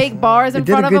put fake bars in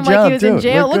They did front a of him good like he job, was in too.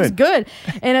 jail. It Looked looks good.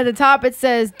 And at the top, it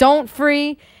says, don't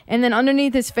free. And then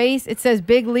underneath his face, it says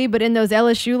Big Lee, but in those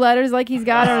LSU letters like he's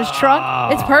got on his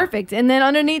truck. It's perfect. And then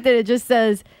underneath it just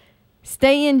says,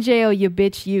 Stay in jail, you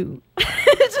bitch, you.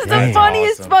 It's just the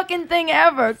funniest fucking thing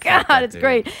ever. God, it's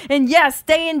great. And yes,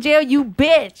 stay in jail, you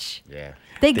bitch. Yeah.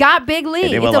 They got Big Lee.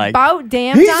 they It's were like, about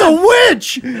damn He's time. a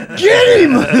witch! Get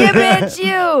him! You bitch,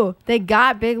 you. They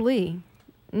got Big Lee.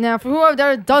 Now, for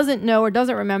whoever doesn't know or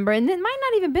doesn't remember, and it might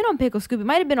not even been on Pickle Scoop, it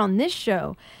might have been on this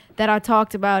show that I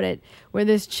talked about it, where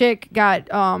this chick got,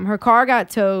 her car got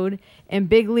towed, and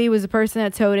Big Lee was the person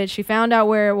that towed it. She found out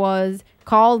where it was,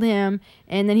 called him,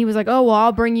 and then he was like, oh, well,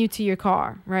 I'll bring you to your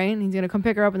car, right? And he's going to come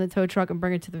pick her up in the tow truck and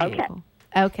bring her to the vehicle.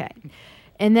 Okay.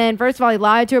 And then, first of all, he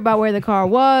lied to her about where the car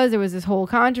was. There was this whole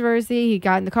controversy. He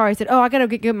got in the car. He said, oh, I got to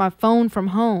get my phone from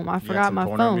home. I forgot my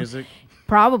phone. Music?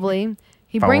 Probably.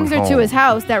 He Phone brings her to home. his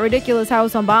house, that ridiculous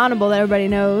house on Bonneville that everybody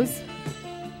knows.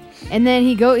 And then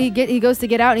he goes to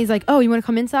get out, and he's like, oh, you want to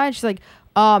come inside? She's like,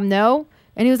 no.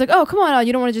 And he was like, oh, come on,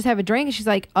 you don't want to just have a drink? And she's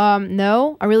like,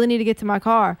 no, I really need to get to my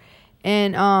car.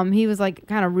 And he was like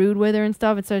kind of rude with her and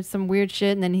stuff and started some weird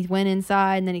shit. And then he went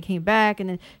inside, and then he came back, and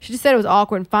then she just said it was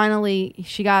awkward. And finally,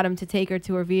 she got him to take her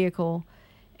to her vehicle.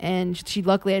 And she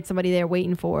luckily had somebody there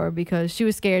waiting for her because she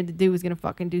was scared the dude was going to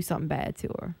fucking do something bad to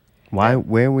her. Why?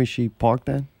 Where was she parked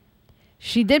at?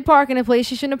 She did park in a place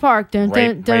she shouldn't have parked.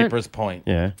 Raper's Point.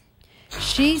 Yeah.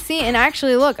 And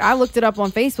actually, look, I looked it up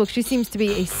on Facebook. She seems to be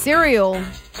a serial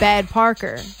bad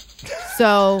parker.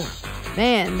 So,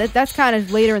 man, that's kind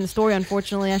of later in the story,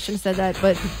 unfortunately. I shouldn't have said that.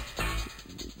 But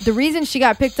the reason she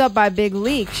got picked up by Big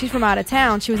Lee, she's from out of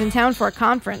town. She was in town for a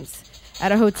conference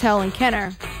at a hotel in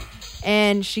Kenner.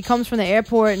 And she comes from the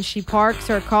airport, and she parks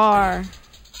her car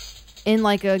in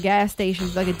like a gas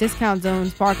station, like a discount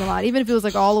zone's parking lot, even if it was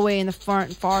like all the way in the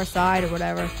front far side or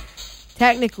whatever.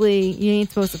 Technically, you ain't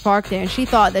supposed to park there. And she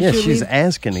thought that she's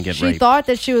asking to get she raped. thought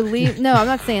that she would leave. No, I'm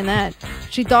not saying that.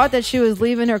 She thought that she was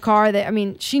leaving her car there. I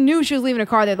mean, she knew she was leaving her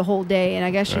car there the whole day, and I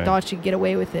guess she Right. thought she'd get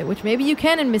away with it, which maybe you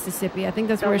can in Mississippi. I think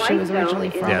that's where she was originally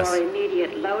from. Yes.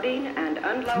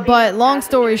 But long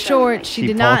story short, she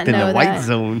did not parked in know the white that.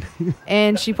 zone.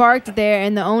 And she parked it there,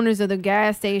 and the owners of the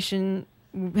gas station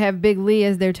have Big Lee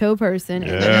as their tow person.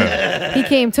 And he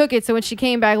came, took it. So when she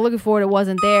came back looking for it, it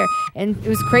wasn't there. And it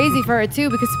was crazy for her too,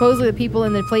 because supposedly the people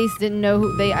in the place didn't know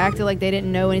who. They acted like they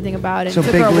didn't know anything about it. So It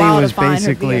took Big her a Lee while to was find her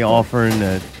basically vehicle. offering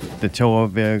the tow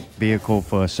of vehicle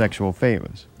for sexual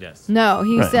favors. Yes. No,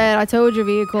 he Right. said, I towed your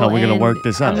vehicle. How are we gonna and work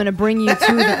this out? I'm going to bring you to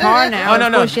the car now. Oh, no,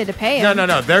 Of no. course, she had to pay him.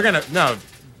 No.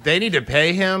 They need to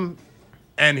pay him,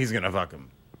 and he's going to fuck him.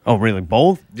 Oh, really?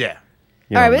 Both? Yeah.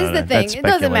 You All right, don't but this know is the that. thing. That's It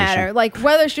doesn't speculation. matter. Like,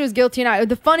 whether she was guilty or not.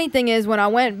 The funny thing is, when I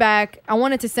went back, I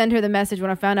wanted to send her the message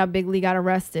when I found out Big Lee got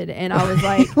arrested. And I was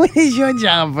like, What is your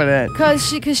job for that? Because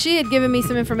she had given me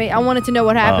some information. I wanted to know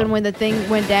what happened Oh. when the thing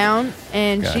went down.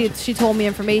 And Gotcha. she told me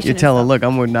information. You and tell her, stuff. look,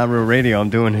 I'm with Not Real Radio. I'm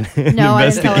doing an No, I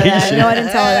didn't tell her that. investigation. No, I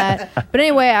didn't tell her that. But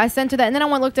anyway, I sent her that, and then I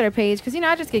went and looked at her page because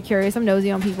I just get curious. I'm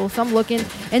nosy on people, so I'm looking.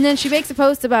 And then she makes a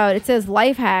post about it. Says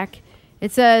life hack.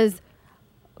 It says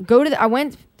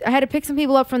I had to pick some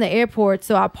people up from the airport,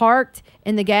 so I parked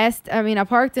in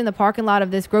the parking lot of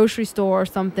this grocery store or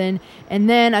something, and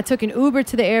then I took an Uber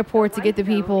to the airport to get the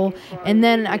people, and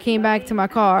then I came back to my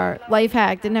car. Life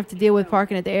hack. Didn't have to deal with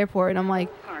parking at the airport, and I'm like,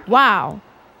 wow.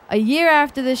 A year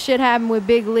after this shit happened with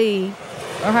Big Lee,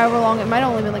 or however long, it might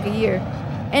only been like a year,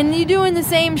 and you doing the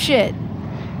same shit.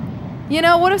 You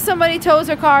know, what if somebody tows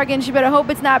her car again? She better hope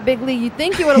it's not Big Lee. You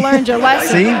think you would have learned your lesson.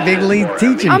 See, Big Lee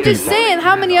teaching I'm people. just saying,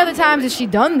 how many other times has she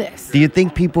done this? Do you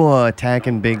think people are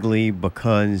attacking Big Lee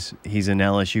because he's an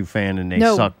LSU fan and they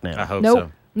No. suck now? I hope Nope.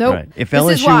 so. Nope. Right. If This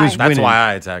is LSU why. was That's winning, why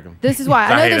I attack him. This is why. I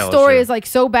know hate the story LSU. is like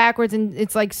so backwards and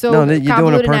it's like so No, you're doing a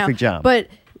convoluted perfect now. job. But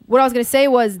what I was going to say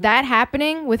was that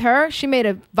happening with her, she made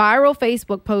a viral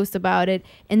Facebook post about it.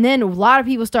 And then a lot of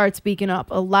people started speaking up.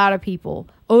 A lot of people.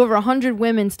 Over 100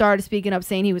 women started speaking up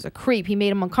saying he was a creep. He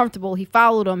made them uncomfortable. He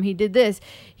followed them. He did this.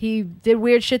 He did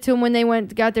weird shit to them when they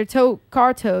got their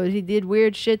car towed. He did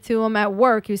weird shit to them at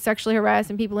work. He was sexually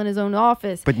harassing people in his own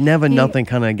office. but never nothing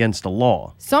kind of against the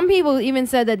law. Some people even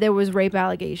said that there was rape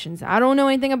allegations. I don't know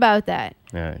anything about that.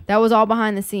 All right. That was all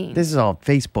behind the scenes. This is all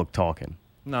Facebook talking.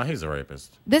 No, he's a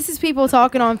rapist. This is people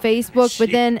talking on Facebook,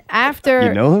 but then after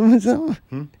You know him or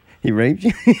something? He raped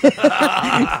you? No,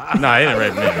 he didn't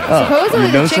rape me. supposedly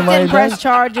you know the chick somebody didn't press does?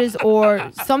 charges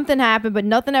or something happened, but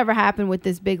nothing ever happened with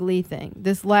this Big Lee thing.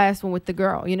 This last one with the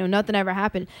girl, nothing ever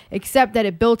happened except that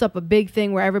it built up a big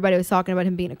thing where everybody was talking about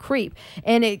him being a creep,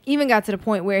 and it even got to the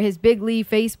point where his Big Lee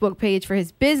Facebook page for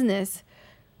his business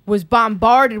was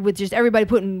bombarded with just everybody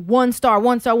putting 1 star,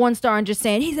 1 star, 1 star, and just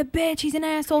saying he's a bitch, he's an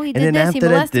asshole, he And did then this, he after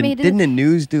that, molested me. he did didn't this. the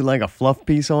news do like a fluff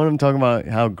piece on him talking about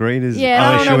how great his Yeah,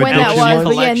 I don't know LSU when that addiction was,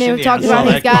 but yeah, and they were talking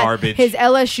about he's got garbage. his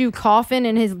LSU coffin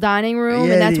in his dining room,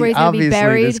 Yeah, and that's where he's gonna be obviously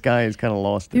buried. this guy is kind of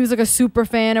lost it. He was like a super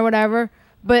fan or whatever.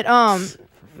 But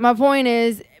my point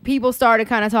is, people started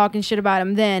kind of talking shit about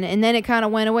him then, and then it kind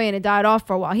of went away and it died off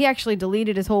for a while. He actually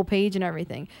deleted his whole page and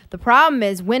everything. The problem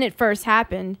is, when it first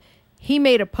happened, he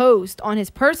made a post on his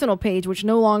personal page, which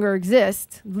no longer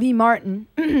exists, Lee Martin,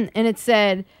 and it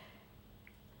said,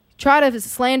 "Try to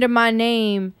slander my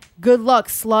name. Good luck,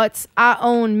 sluts. I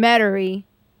own Metairie.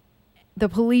 The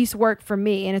police work for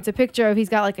me." And it's a picture of, he's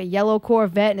got like a yellow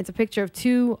Corvette, and it's a picture of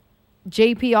 2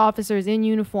 JP officers in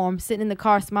uniform sitting in the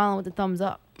car smiling with the thumbs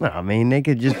up. I mean, they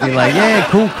could just be like, "Yeah,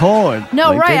 cool card."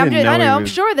 No, Like, they right. didn't I know. he I'm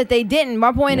was- sure that they didn't.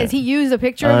 My point is, he used a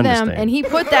picture I of them understand. and he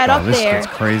put that Oh, up this there. gets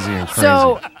crazy and crazy.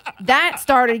 So that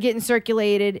started getting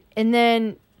circulated, and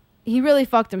then he really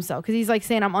fucked himself because he's like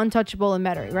saying, "I'm untouchable in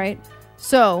Metairie," right?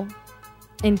 So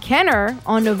in Kenner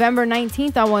on November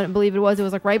 19th, I wouldn't believe it was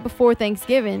like right before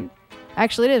Thanksgiving.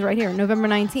 Actually, it is right here, November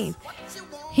 19th.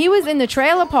 He was in the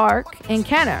trailer park in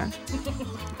Kenner.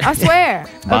 I swear.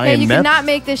 Okay, Buying you meth? cannot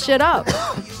make this shit up.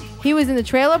 He was in the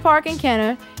trailer park in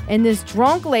Kenner, and this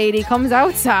drunk lady comes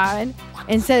outside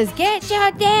and says, "Get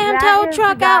your damn tow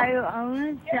truck out."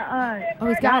 Oh,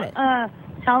 he's got it.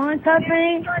 Towing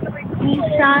company, he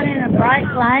shining a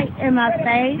bright light in my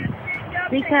face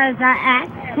because I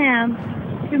asked him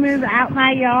to move out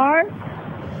my yard,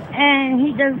 and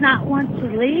he does not want to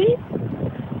leave.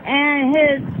 And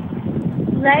his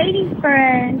lady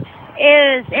friend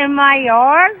is in my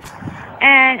yard,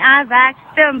 and I've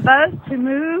asked them both to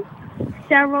move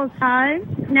several times.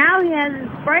 Now he has his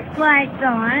brake lights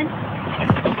on.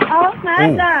 Oh my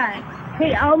Ooh. God.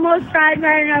 He almost tried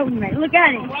running over me. Look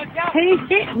at him. He's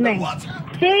hitting me.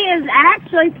 He is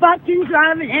actually fucking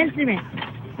driving into me.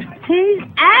 He's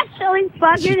actually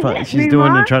fucking hitting me. She's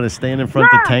doing Mom. the try to stand in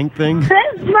front of the tank thing. This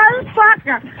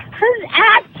motherfucker is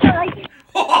actually...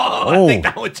 Oh, man.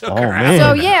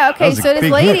 So yeah, That okay. was a So this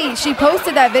big lady, hit. she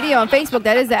posted that video on Facebook.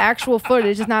 That is the actual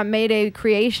footage. It's not Mayday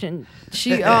creation.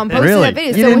 She posted Really? that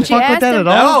video. You So when didn't she fuck with asked that him, at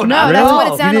all? no, Not that's really? what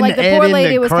it You sounded like. The didn't poor add in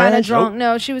lady the was kind of crash? drunk. Oh.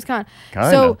 No, she was kind. Kinda.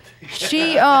 So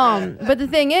she, but the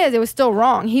thing is, it was still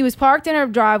wrong. He was parked in her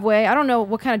driveway. I don't know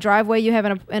what kind of driveway you have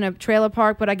in a trailer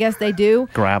park, but I guess they do.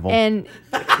 Gravel. And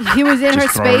he was in her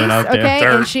Just throwing it space, out there. okay,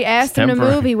 Dirt. and she asked him to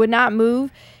Temporary. move. He would not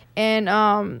move,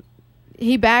 and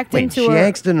he backed Wait, into she her.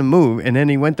 asked him to move, and then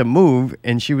he went to move,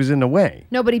 and she was in the way.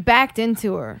 No, but he backed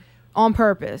into her on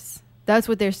purpose. That's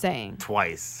what they're saying.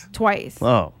 Twice.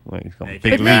 Oh, wait, he's going The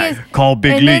Big thing League. is- Call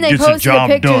Big and then League, they gets the posted job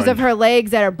pictures done. of her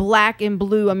legs that are black and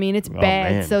blue. I mean, it's bad.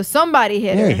 man. So somebody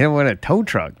hit Yeah, her. he hit her with a tow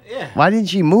truck. Why didn't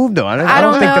she move, though? I don't I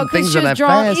don't think know the things because she are was that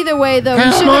drunk. fast. Either way, though, he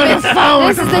Come should on have the been. phone,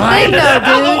 This is the right? thing, Get out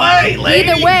though, of the way, dude. lady.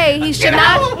 Either way, he should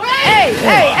not. Hey,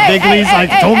 Big hey, Lee's hey, like,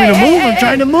 hey, told me to hey, move. hey, I'm hey,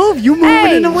 trying to move. You moving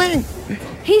Hey. in the way.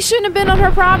 He shouldn't have been on her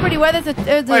property. Whether it's a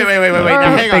Wait.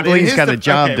 Now, hang on. Big Lee's Here's got the- a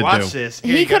job okay, to watch do. This.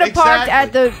 Here He you go. could have parked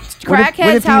at the What if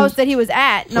crackhead's he- house that he was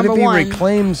at. Number what if he one.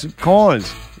 reclaims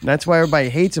cars? That's why everybody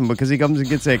hates him, because he comes and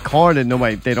gets that car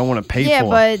that they don't want to pay Yeah, for.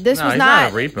 but this was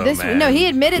not. No, he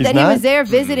admitted He's that he not? was there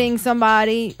visiting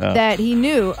somebody Oh. that he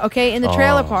knew. Okay, in the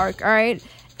trailer Oh. park. All right,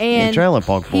 and trailer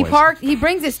park he boys. parked. He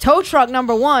brings his tow truck.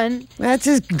 Number one. That's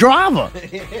his driver.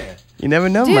 You never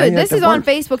know, Dude, man. You this have is to on work.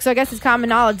 Facebook, so I guess it's common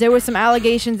knowledge. There was some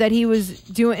allegations that he was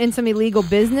doing in some illegal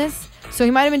business. So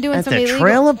he might have been doing At some the illegal.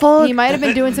 trailer park? He might have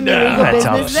been doing some No. illegal That's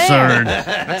business absurd. there.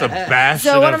 That's a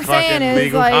bastion So what of I'm saying fucking is,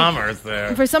 legal like, commerce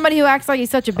there. for somebody who acts like he's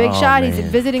such a big Oh, shot, he's man.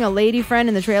 visiting a lady friend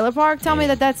in the trailer park. Tell me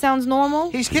that sounds normal.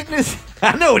 He's getting his.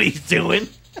 I know what he's doing.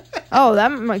 Oh,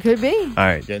 that could be. All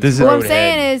right, this is What I'm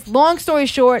saying is, long story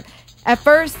short, at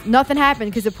first nothing happened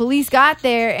because the police got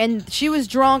there and she was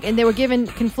drunk and they were giving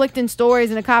conflicting stories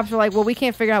and the cops were like, well, we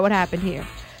can't figure out what happened here.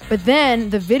 But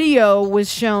then the video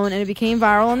was shown and it became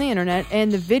viral on the internet,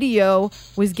 and the video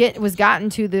was gotten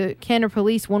to the Kenner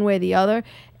police one way or the other,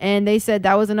 and they said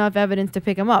that was enough evidence to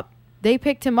pick him up. They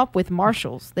picked him up with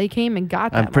marshals. They came and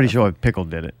got that. I'm pretty sure Pickle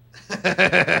did it.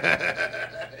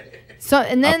 So,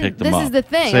 and I then picked him this is up. the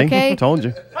thing, See? okay? Told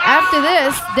you. After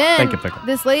this, then Thank you, Pickle.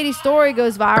 this lady's story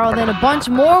goes viral. Then a bunch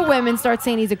more women start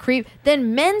saying he's a creep.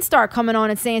 Then men start coming on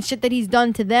and saying shit that he's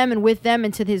done to them and with them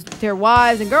and to their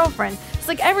wives and girlfriends. It's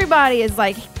like everybody is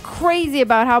like crazy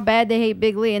about how bad they hate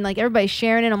Big Lee, and like everybody's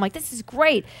sharing it. I'm like, this is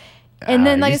great. And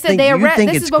then, like you I said, think- they you arrest. think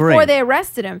This it's is before great. they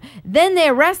arrested him. Then they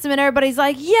arrest him, and everybody's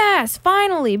like, "Yes,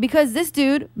 finally!" Because this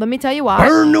dude, let me tell you why.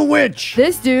 Burn the witch.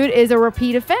 This dude is a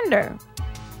repeat offender.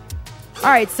 All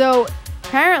right, so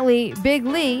Apparently, Big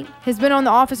Lee has been on the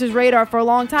officer's radar for a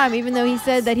long time, even though he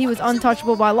said that he was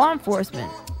untouchable by law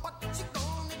enforcement.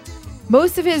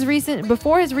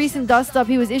 Before his recent dust-up,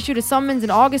 he was issued a summons in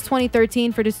August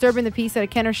 2013 for disturbing the peace at a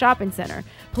Kenner shopping center.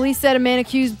 Police said a man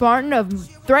accused Martin of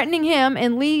threatening him,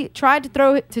 and Lee tried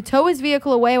to tow his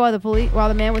vehicle away while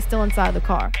the man was still inside the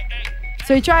car.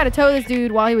 So he tried to tow this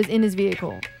dude while he was in his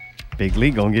vehicle. Big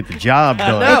Lee gonna get the job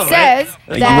done. It says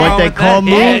You that want that car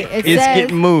moved? It It's says-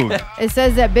 getting moved. It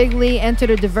says that Big Lee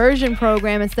entered a diversion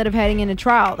program instead of heading into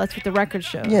trial. That's what the record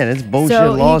shows. Yeah, that's bullshit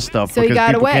So law he- stuff so he because got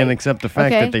people away. can't accept the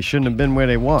fact Okay. that they shouldn't have been where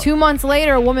they were. 2 months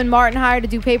later, a woman Martin hired to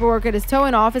do paperwork at his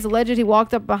towing office alleged he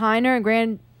walked up behind her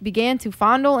and began to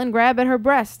fondle and grab at her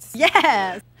breasts.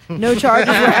 Yes. No charges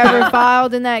were ever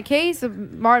filed in that case.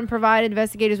 Martin provided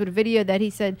investigators with a video that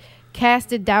he said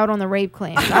casted doubt on the rape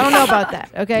claims. I don't know about that,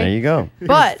 okay? There you go.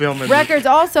 But Filming records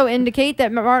also indicate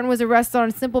that Martin was arrested on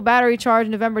a simple battery charge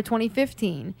in November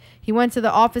 2015. He went to the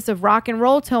office of Rock and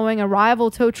Roll Towing, a rival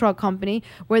tow truck company,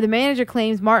 where the manager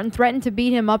claims Martin threatened to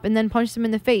beat him up and then punched him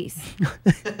in the face.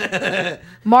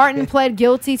 Martin pled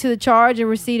guilty to the charge and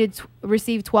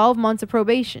received 12 months of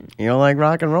probation. You don't like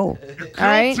rock and roll? All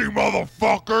right.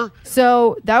 motherfucker.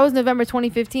 So that was November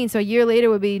 2015. So a year later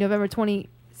would be November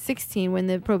 2016 when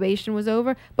the probation was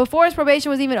over. Before his probation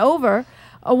was even over,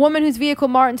 a woman whose vehicle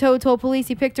Martin towed told police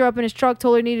he picked her up in his truck,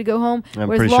 told her he needed to go home. I'm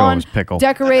where his pretty sure it lawn was Pickle.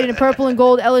 decorated in purple and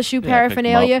gold LSU Yeah, picked him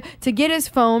paraphernalia up. to get his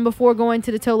phone before going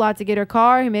to the tow lot to get her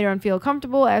car. He made her feel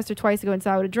comfortable, asked her twice to go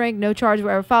inside with a drink. No charges were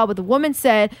ever filed, but the woman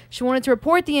said she wanted to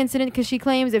report the incident because she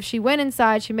claims if she went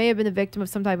inside, she may have been the victim of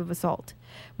some type of assault.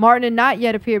 Martin had not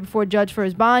yet appeared before a judge for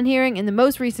his bond hearing in the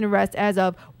most recent arrest as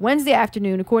of Wednesday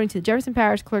afternoon, according to the Jefferson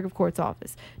Parish Clerk of Court's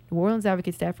office. New Orleans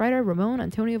Advocate staff writer Ramon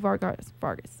Antonio Vargas.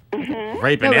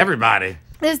 Raping No, everybody.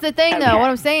 This is the thing, though. What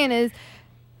I'm saying is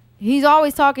he's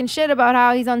always talking shit about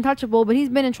how he's untouchable, but he's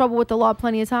been in trouble with the law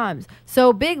plenty of times.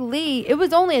 So Big Lee, it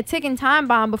was only a ticking time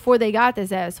bomb before they got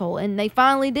this asshole, and they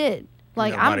finally did.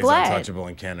 Like, I'm Nobody's glad. untouchable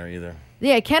in Kenner either.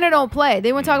 Yeah, Kenner don't play.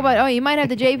 They want to talk about, oh, you might have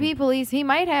the JP police. He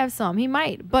might have some. He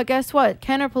might. But guess what?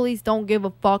 Kenner police don't give a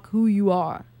fuck who you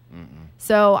are.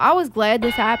 So I was glad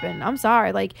this happened. I'm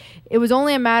sorry. Like, it was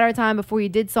only a matter of time before he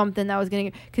did something that was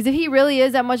going to... Because if he really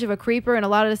is that much of a creeper and a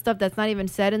lot of the stuff that's not even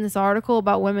said in this article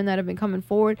about women that have been coming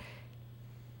forward,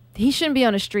 he shouldn't be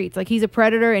on the streets. Like, he's a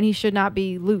predator and he should not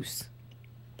be loose.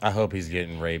 I hope he's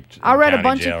getting raped. I read a county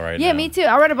bunch jail of right yeah, now. me too.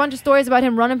 I read a bunch of stories about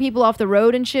him running people off the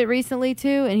road and shit recently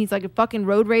too, and he's like a fucking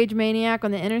road rage maniac on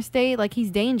the interstate. Like,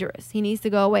 he's dangerous. He needs to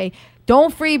go away.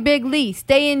 Don't free Big Lee.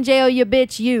 Stay in jail, you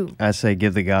bitch. You. I say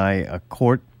give the guy a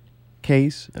court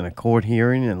case and a court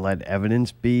hearing and let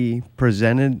evidence be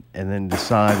presented and then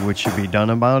decide what should be done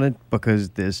about it,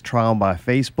 because this trial by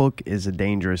Facebook is a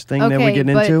dangerous thing that we get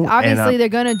but into. obviously they're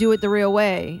gonna do it the real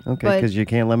way. Okay, but- because you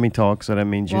can't let me talk, so that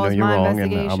means you Well, know it's you're my wrong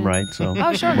and I'm investigation. right. So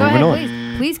Oh, sure. Go moving ahead, on.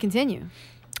 please. Please continue.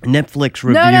 Netflix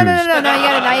reviews. No.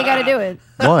 Now you gotta do it.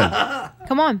 What?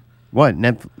 Come on. What?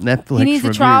 Netflix He needs reviews.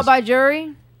 a trial by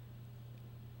jury.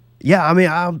 Yeah, I mean,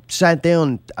 I sat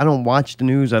down. I don't watch the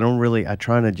news. I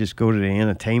try to just go to the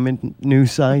entertainment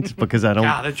news sites because I don't.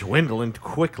 God, they're dwindling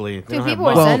quickly. They don't have people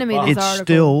were much. sending me this it's article.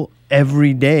 still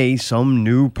every day some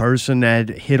new person that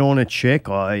hit on a chick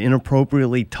or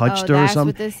inappropriately touched her or that's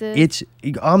something. what this is?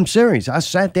 I'm serious. I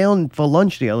sat down for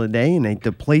lunch the other day and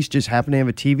the place just happened to have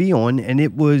a TV on, and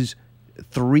it was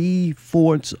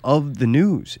 3/4 of the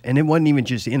news, and it wasn't even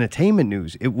just entertainment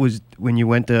news. It was when you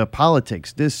went to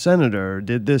politics. This senator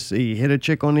did this. He hit a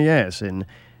chick on the ass in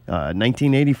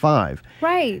 1985,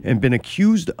 Right. and been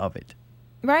accused of it.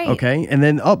 Right. Okay, and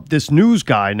then this news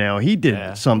guy now he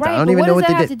did something. Right, I don't but even what know does what that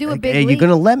they have did. to do with Like, Big hey, Lee? you're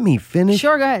gonna let me finish?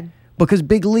 Sure, go ahead. Because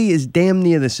Big Lee is damn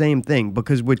near the same thing.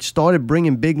 Because what started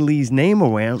bringing Big Lee's name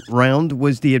around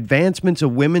was the advancements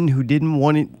of women who didn't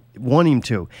want him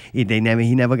to. He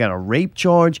never got a rape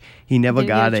charge. He never Didn't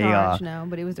got get a charge, no,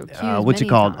 but he was accused. what's it many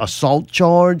called? times. Assault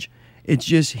charge. It's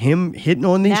just him hitting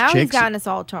on these Now he's chicks. got an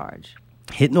assault charge.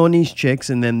 Hitting on these chicks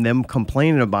and then them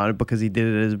complaining about it because he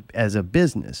did it as a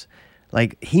business.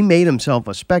 Like, he made himself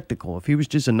a spectacle. If he was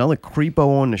just another creepo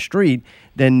on the street,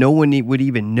 then no one would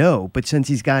even know. But since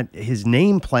he's got his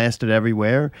name plastered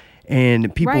everywhere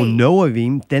and people Right. know of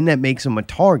him, then that makes him a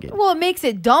target. Well, it makes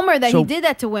it dumber that So, he did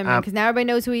that to women because now everybody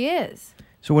knows who he is.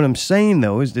 So what I'm saying,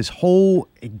 though, is this whole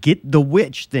get the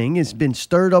witch thing has been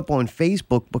stirred up on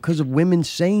Facebook because of women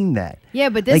saying that. Yeah,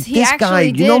 but Like, he this actually guy,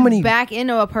 did you know how many- back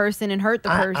into a person and hurt the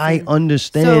person. I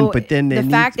understand, So but then the there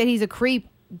fact that he's a creep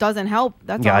doesn't help.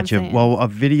 That's all I'm Gotcha. saying. Well,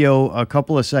 a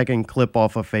couple of second clip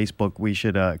off of Facebook, we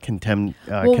should condemn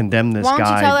this why don't you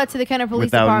guy tell that to the Kenner Police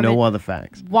without Department? no other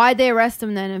facts. Why'd they arrest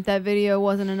him then if that video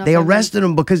wasn't enough? They evidence? arrested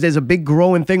him because there's a big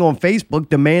growing thing on Facebook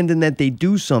demanding that they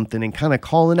do something and kind of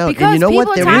calling out. Because and you know people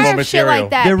what? are tired of shit like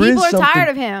that. People are tired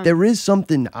of him. There is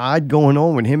something odd going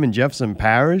on with him and Jefferson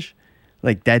Parish.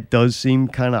 Like, that does seem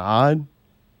kind of odd.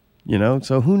 You know,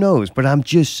 so who knows? But I'm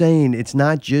just saying, it's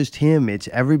not just him. It's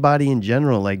everybody in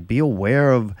general. Like, be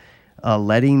aware of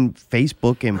letting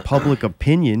Facebook and public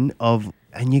opinion of,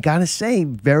 and you got to say,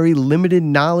 very limited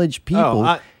knowledge people.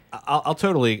 Oh, I'll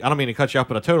totally, I don't mean to cut you off,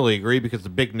 but I totally agree because the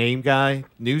big name guy,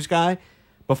 news guy,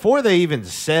 before they even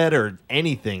said or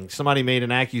anything, somebody made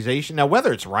an accusation. Now,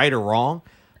 whether it's right or wrong,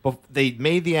 but they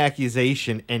made the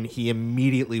accusation and he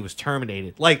immediately was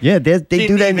terminated. Like, Yeah, they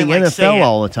do that in the NFL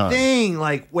all the time. Thing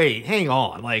like, wait, hang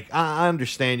on. Like, I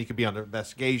understand you could be under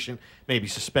investigation, maybe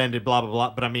suspended, blah blah blah.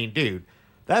 But I mean, dude,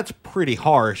 that's pretty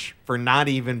harsh for not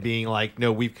even being like,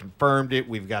 no, we've confirmed it.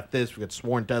 We've got this. We've got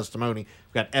sworn testimony.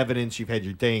 We've got evidence. You've had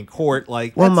your day in court.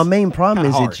 Like, Well, that's my main problem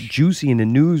is kinda it's harsh. juicy in the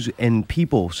news, and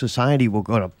people, society will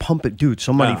go to pump it. Dude,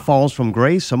 somebody Yeah. falls from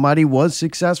grace. Somebody was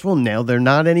successful. Now they're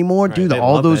not anymore. Right, Dude, they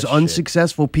all love those that shit.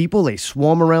 unsuccessful people, they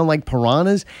swarm around like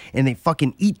piranhas, and they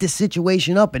fucking eat the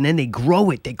situation up, and then they grow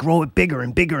it. They grow it bigger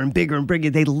and bigger and bigger and bigger.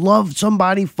 They love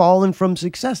somebody falling from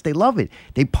success. They love it.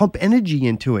 They pump energy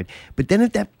into it. But then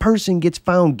if that person gets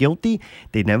found guilty,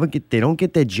 they don't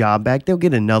get their job back. They'll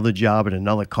get another job at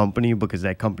another company because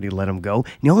that company let them go. And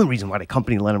the only reason why the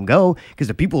company let them go, because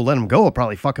the people who let them go are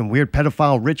probably fucking weird,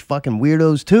 pedophile, rich fucking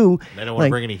weirdos too. They don't want to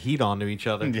bring any heat onto each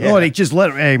other. Oh, they just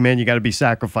let, hey man, you got to be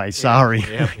sacrificed. Sorry,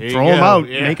 Yeah, here you throw them go. out,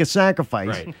 Yeah. make a sacrifice.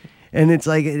 Right. And it's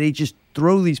like they just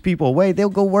throw these people away. They'll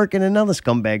go work in another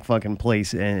scumbag fucking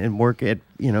place and work at,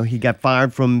 he got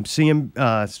fired from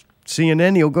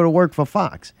CNN. He'll go to work for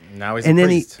Fox. Now he's and a then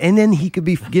priest. and then he could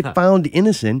get found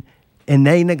innocent, and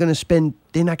they're not going to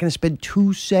spend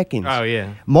 2 seconds. Oh,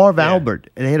 yeah. Marv Albert,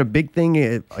 they had a big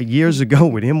thing years ago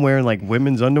with him wearing like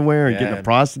women's underwear and getting a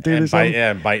prostitute and or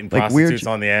something. biting Like weird prostitutes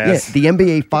on the ass. Yeah, the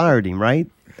NBA fired him, right?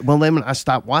 Well, then I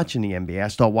stopped watching the NBA. I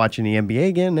started watching the NBA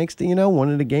again. Next thing you know, one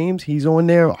of the games, he's on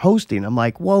there hosting. I'm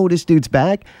like, whoa, this dude's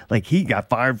back. Like, he got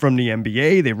fired from the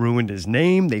NBA. They ruined his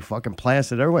name. They fucking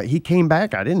plastered everywhere. He came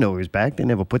back. I didn't know he was back. They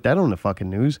never put that on the fucking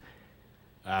news.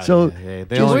 So,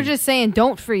 We're just saying,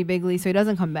 don't free Big Lee so he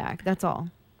doesn't come back. That's all.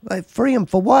 like, free him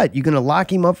for what? You going to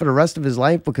lock him up for the rest of his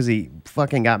life because he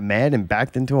fucking got mad and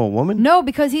backed into a woman? No,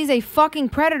 because he's a fucking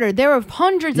predator. There are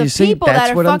hundreds You of see, people that's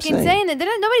that are what I'm fucking saying. saying that.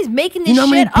 Nobody's making this You know how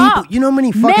many shit people- up. you know how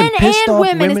many fucking men pissed and off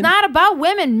women. It's women- not about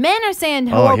women. Men are saying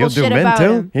Oh, horrible he'll do shit men about too?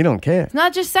 him. He don't care. It's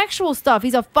not just sexual stuff.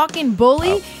 He's a fucking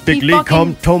bully. Big He Lee fucking-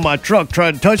 come tow my truck,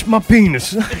 tried to touch my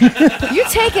penis. You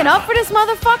taking up for this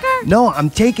motherfucker? No,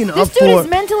 I'm taking up This for... dude is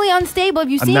mentally unstable.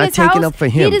 Have you I'm seen not his house? taking up for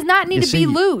him. He does not need You to see, be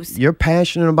loose. You're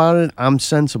passionate about it. I'm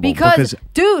sensible. Because,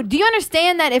 dude, do you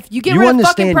understand that if you get You rid of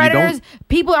fucking understand you don't- predators,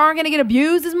 people aren't going to get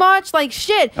abused as much? Like,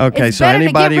 shit. Okay, it's so better to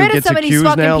anybody get who rid of gets some of these accused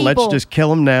fucking now, people. let's just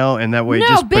kill him now, and that way No,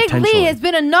 just Big potentially. Lee has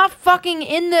been enough fucking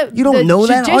in the You don't the know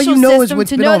that? All judicial you know is system what's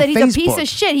to been know on that he's a piece Facebook. of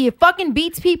shit. He fucking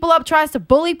beats people up, tries to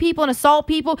bully people and assault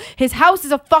people. His house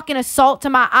is a fucking assault to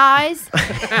my eyes.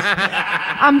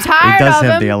 I'm tired He does of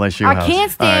have him. the LSU I house.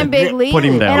 can't stand All right, Big Lee. put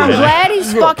him down. And I'm glad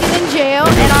he's fucking in jail.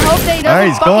 And I hope that he doesn't All right,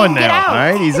 he's fucking gone get now. out. All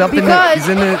right, he's up in the- Because he's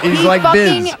in the- he's he like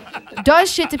fucking Biz.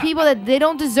 does shit to people that they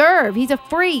don't deserve. He's a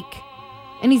freak.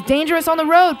 And he's dangerous on the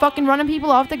road, fucking running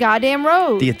people off the goddamn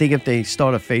road. Do you think if they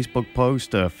start a Facebook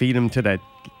post to feed him to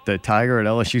the tiger at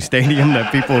LSU Stadium,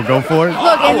 that people will go for it?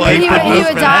 Look, and he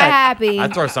would die happy.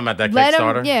 I'd throw some at that Let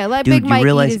Kickstarter. him, yeah, let Dude, Big you Mike eat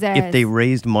realize his ass. if they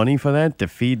raised money for that to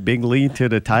feed Big Lee to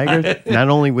the tiger, not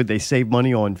only would they save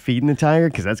money on feeding the tiger,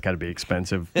 because that's got to be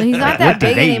expensive. He's not What that do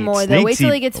big they eat? anymore, though. Wait Snakes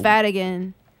till he eat- gets fat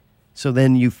again. So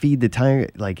then you feed the tiger,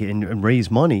 like, and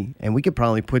raise money, and we could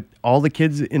probably put all the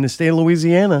kids in the state of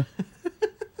Louisiana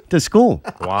to school.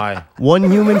 Why? One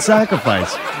human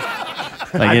sacrifice.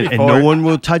 Like, I'd be and for no it. one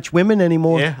will touch women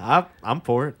anymore. Yeah, I'm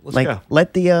for it. Let's like, go.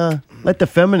 let the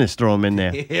feminists throw them in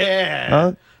there. Yeah.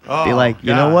 Huh? Be Oh, like,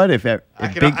 you know God. what? If I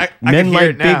big, can men hear like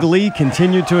it now. Big Lee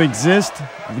continue to exist,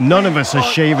 none of us are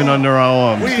shaving under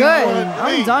our arms. Good.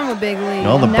 I'm done with Big Lee.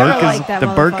 No, the Never burkas, liked that the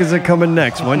burkas are motherfucker. coming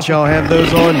next. Once y'all have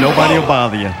those on, nobody will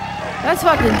bother you. That's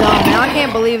fucking dumb, man. I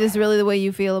can't believe this is really the way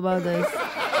you feel about this.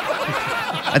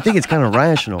 I think it's kind of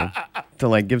rational to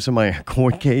like give somebody a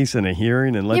court case and a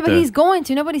hearing and let Yeah, but he's going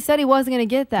to. Nobody said he wasn't going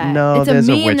to get that. No, it's there's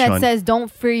a a meme witch that hunt. says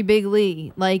 "Don't free Big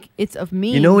Lee." Like it's a meme.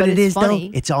 You know what but it it's is funny.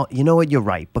 though? It's all. You know what? You're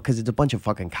right because it's a bunch of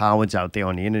fucking cowards out there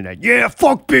on the internet. Yeah,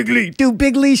 fuck Big Lee, dude.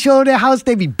 Big Lee showed their house,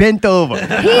 they be bent over.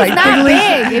 He's Like, not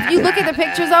Lee's- big. If you look at the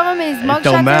pictures of him, his mugshots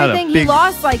don't and matter. everything, he Big-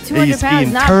 lost like 200 he's pounds.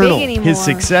 the Not internal. big anymore. His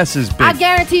success is big. I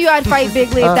guarantee you, I'd fight Big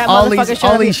Lee if that all motherfucker these, showed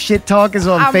all up. these shit talkers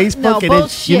on Facebook, no, and then,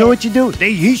 bullshit. you know what you do?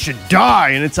 He should die,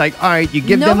 and it's like, all right, you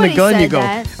give them Nobody the gun, you said go,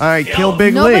 that. all right, kill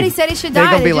Big Lee. Nobody said he should They're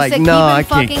die. gonna They be just like, said no, I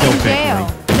keep him can't fucking kill in Big jail.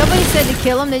 Lee. Nobody said to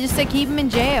kill him. They just said keep him in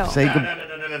jail. Say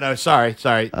good- No. Sorry.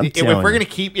 I'm If telling we're you. gonna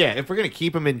keep, if we're gonna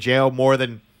keep him in jail more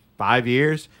than 5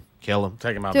 years, kill him.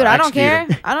 Take him out. Dude, I don't care.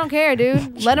 I don't care,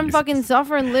 dude. Let him fucking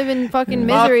suffer and live in fucking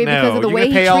misery no. because of the You're way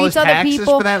gonna he pay all treats his other taxes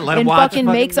people for that? Let him and watch fucking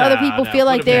it. makes other people feel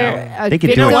like they're a victim.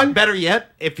 You know what? Better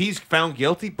yet, if he's found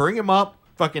guilty, bring him up.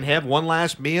 Fucking have one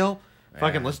last meal.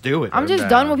 Fucking let's do it. I'm just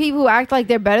done with people who act like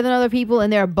they're better than other people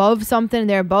and they're above something and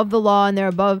they're above the law and they're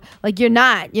above like you're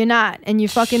not, and you're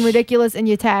fucking ridiculous and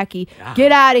you're tacky.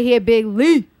 Get out of here, Big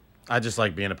Lee. I just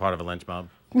like being a part of a lynch mob.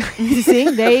 You see,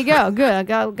 there you go. Good,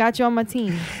 I got you on my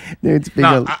team. Dude, speaking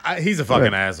No, of- he's a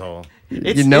fucking Right. asshole.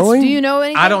 You know him? Do you know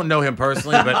anything? I don't know him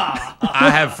personally, but I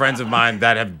have friends of mine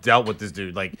that have dealt with this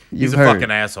dude. Like, he's You've a heard.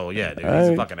 fucking asshole. Yeah, dude, he's a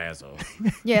Alright. fucking asshole.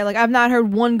 Yeah, like I've not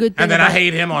heard one good thing. And then I about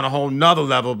hate him on a whole nother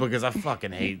level because I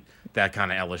fucking hate that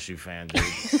kind of LSU fan, dude.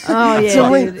 Oh yeah,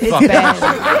 Fucking- dude, it's fucking-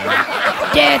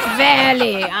 bad. Death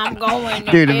Valley, I'm going.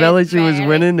 To Dude, if Death LSU was Valley.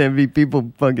 winning, there'd be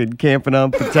people fucking camping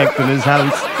out, protecting his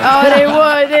house.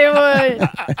 Oh, they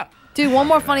would. Dude, one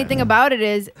more funny thing about it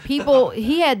is he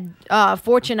had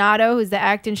Fortunato, who's the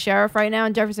acting sheriff right now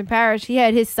in Jefferson Parish, he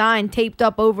had his sign taped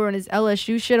up over on his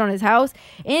LSU shit on his house,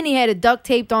 and he had it duct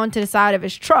taped onto the side of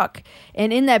his truck.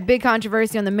 And in that big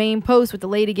controversy on the main post with the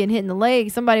lady getting hit in the leg,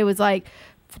 somebody was like,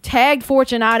 tagged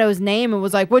Fortunato's name and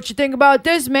was like, what you think about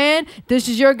this, man? This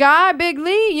is your guy, Big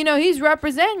Lee. You know, he's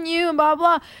representing you and blah,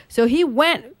 blah. So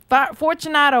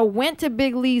Fortunato went to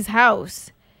Big Lee's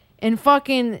house and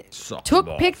fucking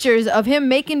took pictures of him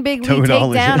making Big Lee Doing all take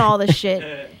the down shit. all the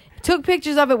shit. Took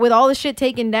pictures of it with all the shit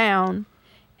taken down.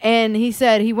 And he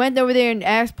said he went over there and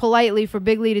asked politely for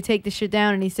Big Lee to take the shit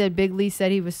down. And he said Big Lee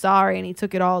said he was sorry and he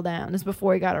took it all down. This is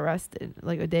before he got arrested,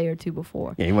 like a day or two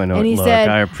before. Yeah, he went, and he look, said,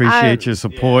 I appreciate your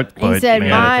support, he but said,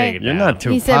 man, you're not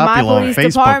too he said my popular on police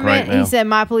Facebook department. right now. He said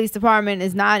my police department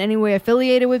is not anywhere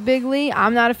affiliated with Big Lee.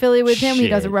 I'm not affiliated with him. He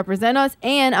Shit. doesn't represent us,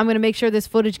 and I'm going to make sure this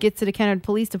footage gets to the Kennard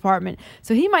Police Department.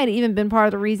 So he might have even been part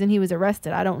of the reason he was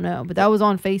arrested. I don't know, but that was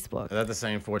on Facebook. Is that the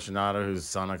same Fortunato whose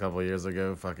son a couple of years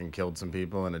ago fucking killed some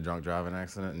people in a drunk driving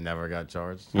accident and never got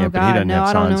charged? Yeah, Oh, but he God, doesn't no, have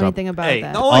I don't know signs up. anything about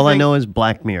that. All I know is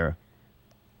Black Mirror.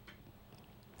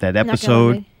 That Not gonna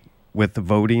episode be. with the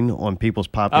voting on people's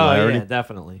Oh popularity yeah,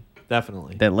 definitely.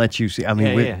 that lets you see. I mean,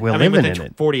 Yeah. we're I mean, living within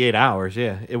in it. 48 hours,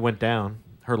 yeah, it went down.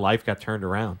 Her life got turned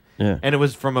around. Yeah. And it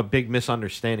was from a big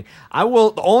misunderstanding. The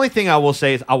only thing I will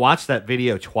say is I watched that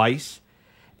video twice.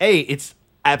 It's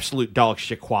absolute dog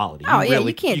shit quality. Oh, yeah,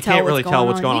 you can't tell really what's tell going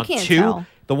what's on. going You on. can't Two, tell.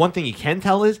 the one thing you can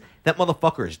tell is that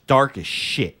motherfucker is dark as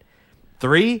shit.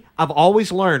 Three, I've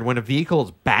always learned when a vehicle is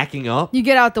backing up, You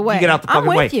get out the way. you get out the I'm fucking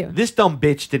way. with you. This dumb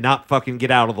bitch did not fucking get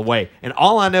out of the way. And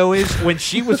all I know is when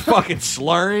she was fucking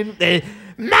slurring,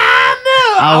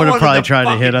 I would have probably tried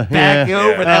to hit her. back Yeah.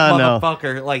 over that I know.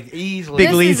 motherfucker like easily. Big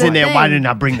This Lee's is the in there. Why thing. didn't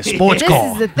I bring the sports This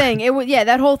car? is the thing. It was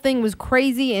that whole thing was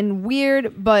crazy and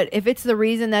weird. But if it's the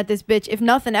reason that this bitch, if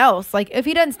nothing else, like if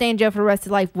he doesn't stay in jail for the rest of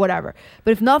his life, whatever.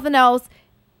 But if nothing else,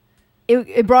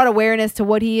 it brought awareness to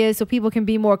what he is, so people can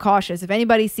be more cautious. If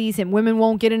anybody sees him, women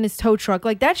won't get in his tow truck.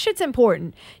 Like that shit's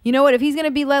important. You know what? If he's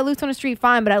gonna be let loose on the street,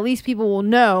 fine. But at least people will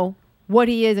know what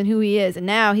he is and who he is. And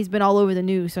now he's been all over the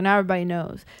news, so now everybody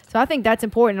knows. So I think that's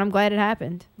important. I'm glad it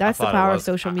happened. That's the I thought it power of was.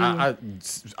 social media.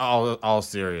 All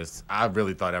serious. I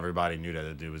really thought everybody knew that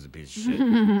the dude was a piece of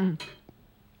shit.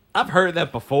 I've heard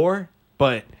that before,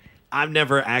 but I've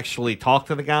never actually talked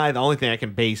to the guy. The only thing I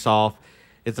can base off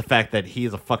is the fact that he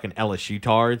is a fucking LSU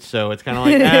tard. So it's kind of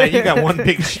like, you got one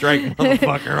big strike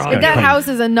motherfucker on But that you. house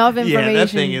is enough Yeah, information. that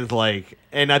thing is like,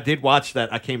 and I did watch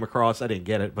that. I came across, I didn't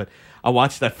get it, but I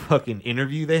watched that fucking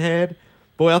interview they had.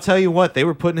 Boy, I'll tell you what, they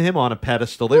were putting him on a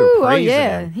pedestal. They Ooh, were oh, praising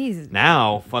yeah. him. He's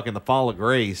Now, fucking the fall of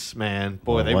grace, man.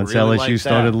 Boy, they Once really LSU like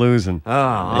started that. losing.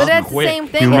 Oh, But that's the quick. same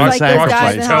thing as like those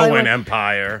guys in Hollywood.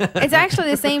 Empire. It's actually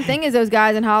the same thing as those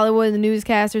guys in Hollywood, the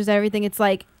newscasters, everything. It's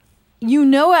like, you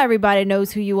know, everybody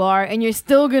knows who you are, and you're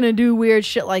still gonna do weird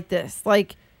shit like this.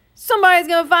 Like, somebody's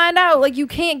gonna find out. Like, you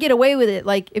can't get away with it.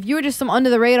 Like, if you were just some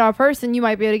under the radar person, you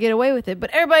might be able to get away with it.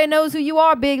 But everybody knows who you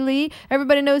are, Big Lee.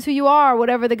 Everybody knows who you are,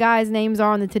 whatever the guys' names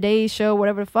are on the Today Show,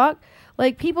 whatever the fuck.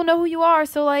 Like, people know who you are.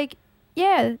 So, like,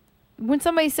 yeah, when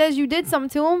somebody says you did something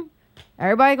to them,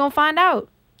 everybody gonna find out.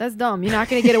 That's dumb. You're not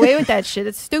gonna get away with that shit.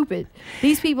 It's stupid.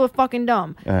 These people are fucking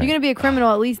dumb. All right. You're gonna be a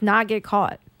criminal, at least not get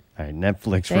caught. All right,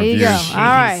 Netflix There reviews. you go. All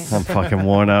right. I'm fucking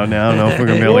worn out now. I don't know if we're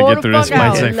going to be able to Wore get the through this. fuck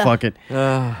Might say out. fuck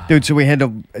it. Dude, so we had to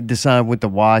decide what to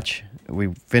watch.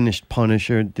 We finished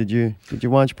Punisher. Did you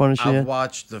watch Punisher I've yet?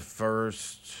 watched the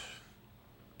first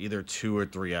either 2 or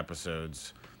 3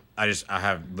 episodes. I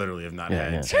literally have not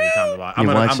had any time to watch. I'm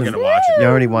gonna watch it. You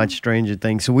already watched Stranger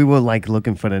Things. So we were like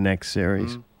looking for the next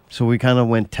series. So we kind of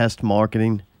went test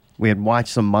marketing. We had watched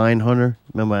some Mindhunter.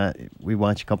 Remember, we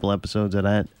watched a couple episodes of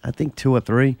that. I think 2 or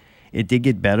 3. It did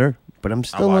get better, but I'm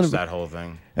still. I watched that whole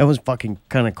thing. That was fucking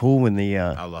kind of cool when the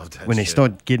I loved that when they shit.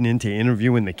 start getting into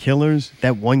interviewing the killers.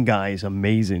 That one guy is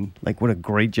amazing. Like, what a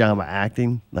great job of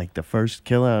acting. Like the first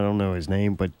killer, I don't know his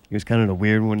name, but he was kind of the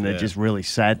weird one that just really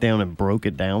sat down and broke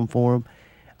it down for him.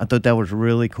 I thought that was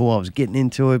really cool. I was getting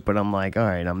into it, but I'm like, all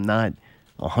right, I'm not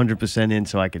 100% in,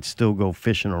 so I could still go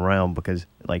fishing around because,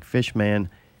 like, Fish Man,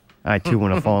 I too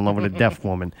want to fall in love with a deaf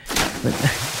woman.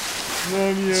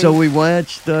 So we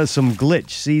watched some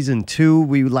Glitch season 2.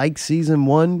 We liked season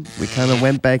 1. We kind of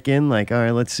went back in like, all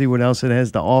right, let's see what else it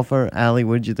has to offer. Allie,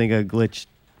 what did you think of Glitch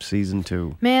season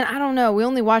 2? Man, I don't know. We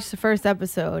only watched the first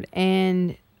episode,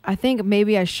 and I think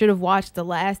maybe I should have watched the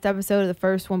last episode of the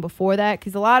first one before that,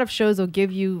 because a lot of shows will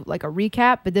give you like a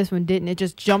recap, but this one didn't. It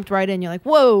just jumped right in. You're like,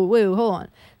 whoa, hold on.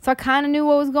 So I kind of knew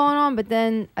what was going on, but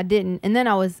then I didn't. And then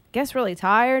I was, really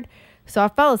tired. So I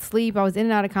fell asleep. I was in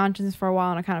and out of consciousness for a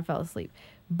while, and I kind of fell asleep.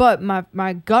 But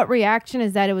my gut reaction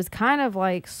is that it was kind of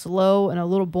like slow and a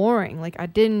little boring. Like I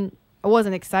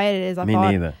wasn't excited as I Me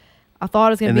thought. neither. I thought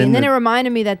it was going to be. And then the- it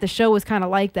reminded me that the show was kind of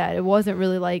like that. It wasn't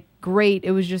really like great.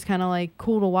 It was just kind of like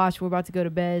cool to watch. We're about to go to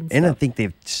bed. And I stuff. think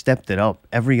they've stepped it up.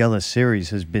 Every other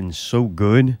series has been so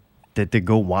good that to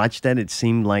go watch that, it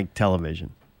seemed like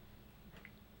television.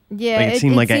 Yeah, Like, it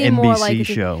seemed like an more NBC a-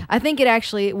 show. I think it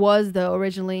actually was though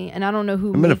originally, and I don't know who.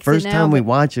 I remember the makes first it now, time we but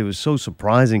watched it was so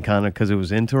surprising, kind of, because it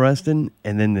was interesting.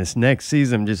 And then this next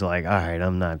season, I'm just like, all right,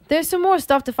 I'm not. there's some more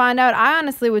stuff to find out. I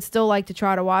honestly would still like to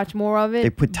try to watch more of it. They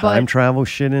put time but travel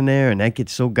shit in there, and that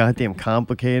gets so goddamn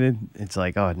complicated. It's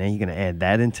like, oh, now you're gonna add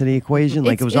that into the equation.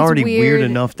 Like, it was It's already weird weird,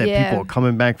 enough that yeah. people are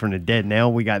coming back from the dead. Now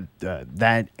we got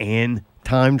that and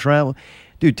time travel.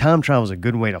 Dude, time travel is a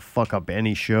good way to fuck up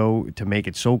any show, to make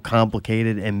it so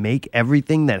complicated and make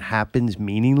everything that happens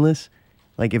meaningless.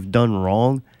 Like, if done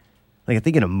wrong. Like, I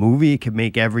think in a movie, it could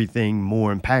make everything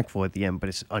more impactful at the end, but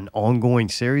it's an ongoing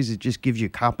series. It just gives you a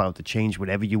cop-out to change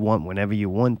whatever you want whenever you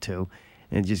want to,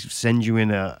 and it just sends you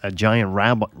in a giant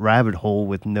rabbit hole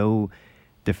with no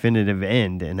definitive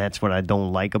end, and that's what I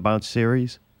don't like about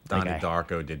series. Donnie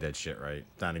Darko did that shit right.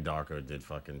 Donnie Darko did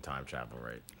fucking time travel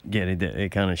right. Yeah, it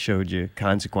kind of showed you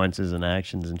consequences and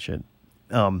actions and shit.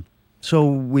 So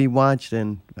we watched,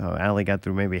 and Allie got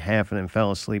through maybe half and then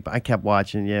fell asleep. I kept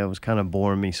watching. Yeah, it was kind of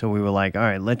boring me. So we were like, all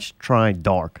right, let's try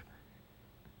Dark.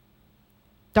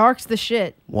 Dark's the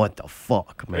shit. What the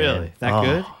fuck, man? Really? That Oh.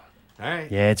 good? All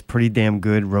right. Yeah, it's pretty damn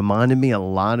good. Reminded me a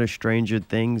lot of Stranger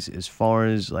Things as far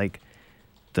as like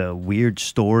the weird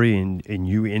story and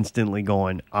you instantly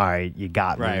going, all right, you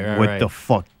got me. Right, what right. the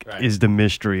fuck Right. is the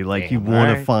mystery? Like, Damn, you want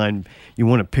to alright. find, you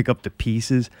want to pick up the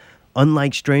pieces.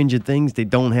 Unlike Stranger Things, they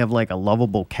don't have like a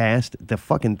lovable cast. The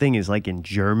fucking thing is like in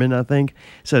German, I think.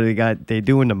 So they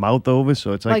doing the mouth over,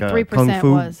 so it's like, Like a 3% kung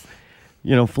fu, was.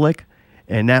 flick.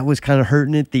 And that was kind of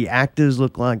hurting it. The actors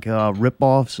look like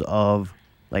rip-offs of,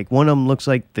 like, one of them looks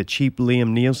like the cheap Liam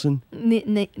Neeson.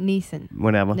 Neeson.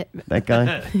 Whatever. That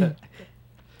guy.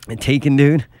 And Taken,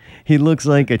 dude. He looks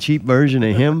like a cheap version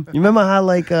of him. You remember how,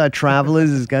 like,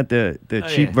 Travelers has got the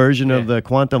cheap version of the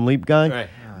Quantum Leap guy? Right.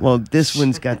 Well, this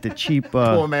one's got the cheap...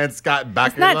 Poor man Scott Bakula.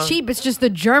 It's not cheap. It's just the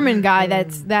German guy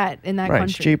that's that in that right,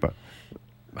 country. it's cheaper.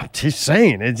 I'm just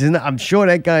saying. I'm sure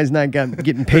that guy's not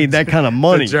getting paid that kind of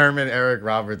money. The German Eric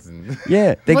Robertson.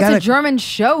 Yeah. They What's got a German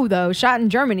show though? Shot in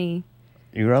Germany.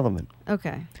 Irrelevant.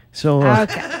 Okay. So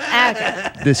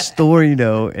Okay. the story,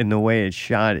 though, and the way it's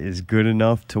shot is good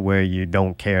enough to where you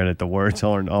don't care that the words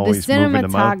aren't The always moving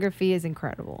them out. cinematography is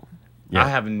incredible. Yeah. I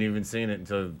haven't even seen it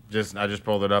until I just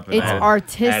pulled it up and It's added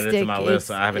artistic. it to my list. It's,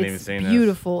 I haven't it's even seen this.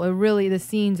 beautiful. It really, the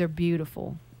scenes are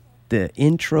beautiful. The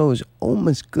intro is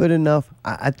almost good enough.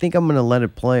 I think I'm going to let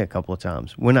it play a couple of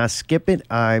times. When I skip it,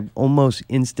 I almost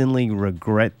instantly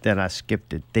regret that I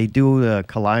skipped it. They do a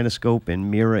kaleidoscope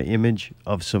and mirror image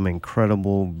of some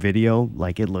incredible video.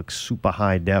 Like, it looks super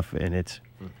high def, and it's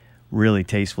really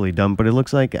tastefully done. But it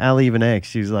looks like, Allie even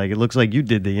asked, she's like, it looks like you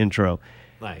did the intro.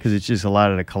 Nice. Because it's just a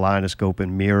lot of the kaleidoscope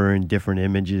and mirror and different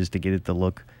images to get it to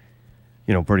look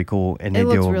pretty cool. And It they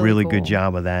looks do a really really cool. good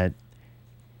job of that.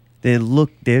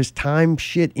 There's time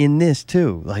shit in this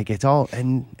too. Like it's almost,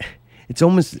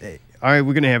 all right,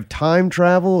 we're going to have time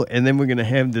travel and then we're going to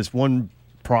have this one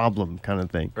problem kind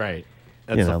of thing. Right.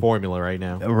 That's the formula right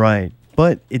now. Right.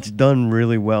 But it's done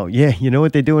really well. Yeah, you know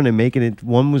what they're doing? They're making it.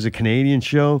 One was a Canadian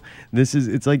show.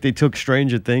 It's like they took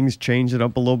Stranger Things, changed it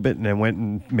up a little bit, and then went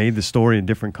and made the story in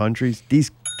different countries. These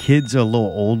kids are a little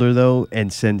older, though,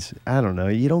 and since, I don't know,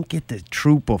 you don't get the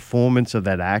true performance of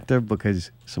that actor because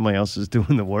somebody else is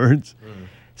doing the words.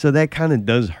 So that kind of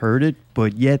does hurt it,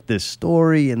 but yet the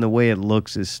story and the way it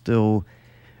looks is still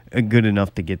good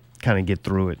enough to get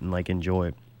through it and, like, enjoy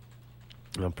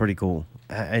it. Pretty cool.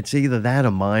 It's either that or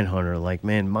Mindhunter. Like,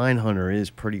 man, Mindhunter is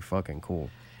pretty fucking cool.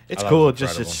 It's cool. It's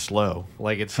just it's slow.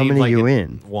 Like it How seems many like you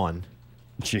in? One.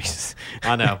 Jesus.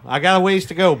 I know. I got a ways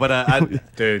to go, but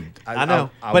dude, I know.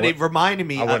 But it reminded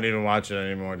me. I wouldn't even watch it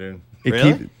anymore, dude.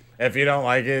 Really? If you don't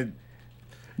like it,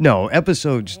 No,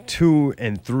 episodes 2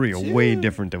 and 3 are way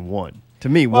different than 1. To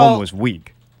me, Well, 1 was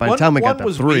weak. By the time I got one to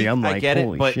was 3, weak, I'm I like, get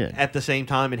holy it, but shit. at the same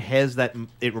time, it has that.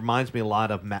 It reminds me a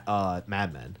lot of Mad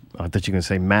Men. I thought you were going to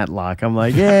say Matlock. I'm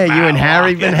like, yeah, you and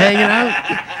Harry been hanging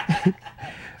out?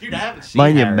 Dude, I haven't seen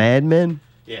Mind you, Harry. Mad Men?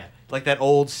 Yeah, like that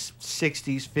old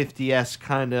 60s, 50s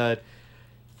kind of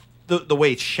the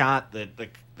way it's shot,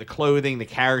 the clothing, the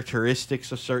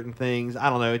characteristics of certain things. I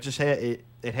don't know. It just it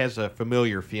has a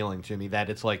familiar feeling to me that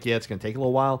it's like, yeah, it's going to take a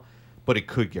little while, but it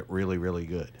could get really, really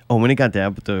good. Oh, when it got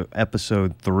to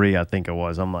episode 3, I think it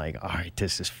was, I'm like, all right,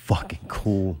 this is fucking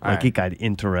cool. All Like, right. it got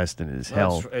interesting as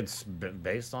hell. it's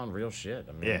based on real shit.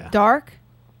 I mean, Dark?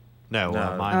 No, Oh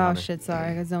Mindhunter. shit!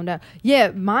 Sorry, I got zoned out.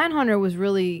 Yeah, Mindhunter was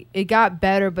really. It got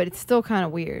better, but it's still kind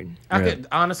of weird. I could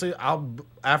honestly,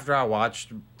 after I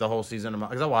watched the whole season,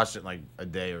 because I watched it in like a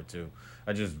day or two.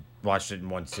 I just watched it in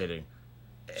one sitting,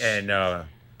 and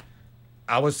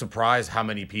I was surprised how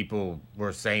many people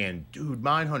were saying, "Dude,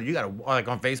 Mindhunter, you gotta like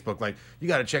on Facebook, like you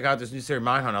gotta check out this new series,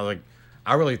 Mindhunter." I was like,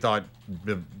 I really thought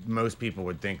most people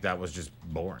would think that was just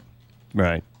boring.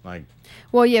 Right. Like,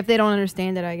 Well, yeah, if they don't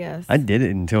understand it, I guess. I did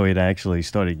it until it actually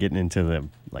started getting into the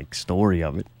like story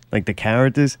of it. Like the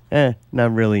characters,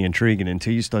 not really intriguing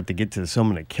until you start to get to some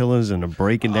of the killers and the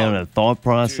breaking down of the thought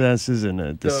processes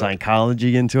and the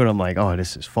psychology into it. I'm like, oh,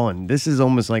 this is fun. This is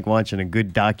almost like watching a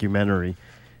good documentary.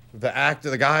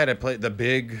 the guy that played the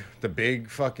big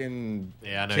fucking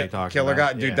I know you're talking killer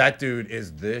about. guy, dude. Yeah. That dude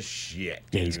is this shit.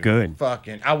 Yeah, he's dude. good.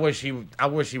 Fucking, I wish he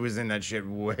was in that shit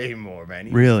way more, man.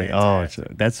 He was Really? fantastic.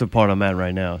 Oh, that's the part I'm at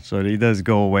right now. So he does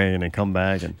go away and then come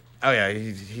back and. Oh yeah,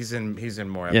 he's in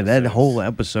more. Yeah, Episodes. that whole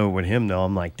episode with him though,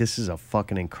 I'm like, this is a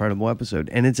fucking incredible episode,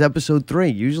 and it's episode 3.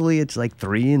 Usually it's like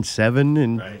 3 and 7,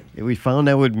 and we found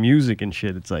out with music and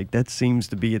shit. It's like that seems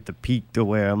to be at the peak to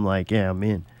where I'm like, yeah, I'm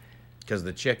in. Because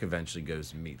the chick eventually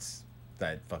goes and meets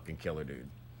that fucking killer dude.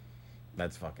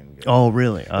 That's fucking good. Oh,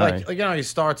 really? All like, right. you know, he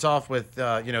starts off with, they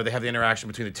have the interaction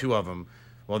between the two of them.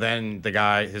 Well, then the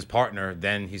guy, his partner,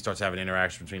 then he starts having an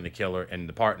interaction between the killer and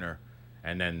the partner.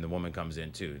 And then the woman comes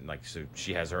in, too. Like, so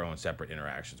she has her own separate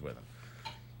interactions with him.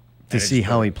 To see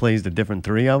how he plays the different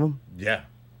 3 of them? Yeah.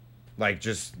 Like,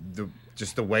 just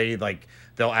the way, like,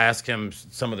 they'll ask him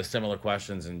some of the similar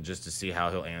questions and just to see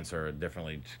how he'll answer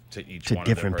differently to each To one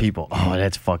different of their people. Oh,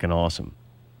 that's fucking awesome.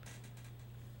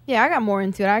 Yeah, I got more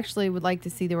into it. I actually would like to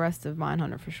see the rest of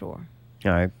Mindhunter for sure.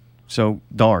 All right. So,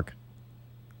 Dark.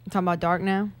 You talking about Dark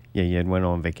now? Yeah, you had went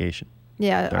on vacation.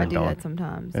 Yeah, I During do Dark. that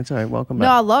sometimes. That's all right. Welcome No,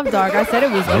 back. I love Dark. I said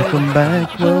it was good. Welcome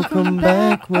back, welcome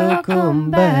back,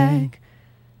 welcome back.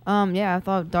 Yeah, I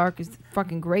thought Dark is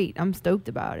fucking great. I'm stoked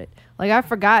about it. Like, I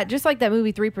forgot, just like that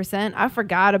movie 3%, I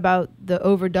forgot about the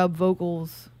overdub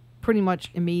vocals pretty much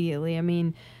immediately. I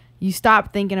mean, you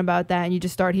stop thinking about that and you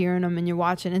just start hearing them and you're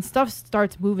watching and stuff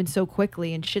starts moving so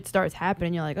quickly and shit starts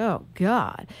happening. You're like, oh,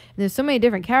 God. And there's so many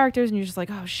different characters and you're just like,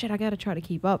 oh, shit, I got to try to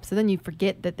keep up. So then you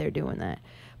forget that they're doing that.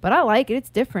 But I like it. It's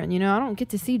different. You know, I don't get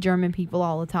to see German people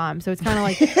all the time. So it's kind of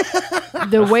like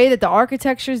the way that the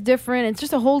architecture is different. It's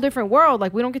just a whole different world.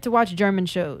 Like, we don't get to watch German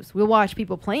shows. We'll watch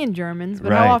people playing Germans,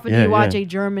 but Right. how often do Yeah, you watch yeah. a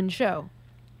German show?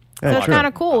 Yeah, So it's true. kind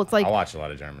of cool. It's like, I watch a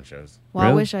lot of German shows. well, I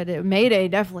Really? wish I did. Mayday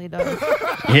definitely does.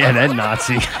 Yeah, that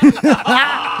Nazi.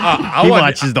 I He wasn't-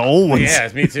 watches the old ones. Yeah,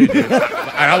 it's me too, dude. And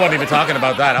I wasn't even talking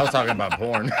about that. I was talking about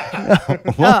porn.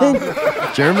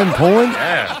 What? German porn?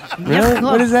 Yeah. Really?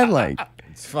 What is that like?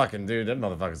 It's fucking, dude, them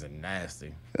motherfuckers are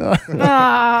nasty.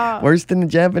 Worse than the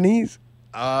Japanese?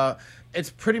 It's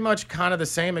pretty much kind of the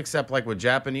same, except like with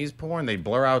Japanese porn, they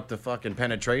blur out the fucking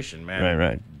penetration, man.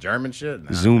 Right. German shit?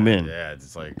 Nah, Zoom in. Yeah,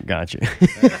 it's like, Gotcha.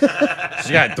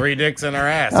 she got 3 dicks in her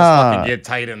ass. Just Ah. fucking get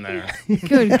tight in there.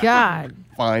 Good God.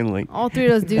 Finally. All three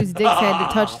of those dudes' dicks had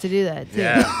to touch to do that, too.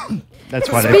 Yeah. That's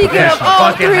why they Speaking of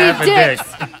all Fucking three half a dick.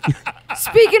 dicks.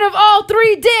 Speaking of all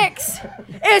three dicks,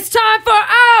 it's time for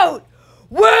Out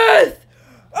with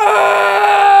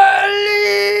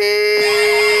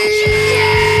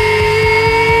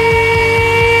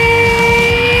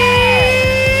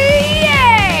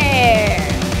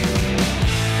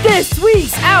This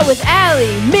week's Out with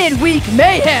Allie Midweek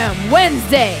Mayhem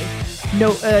Wednesday,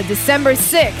 December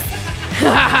 6th.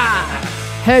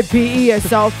 Head PE at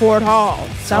Southport Hall.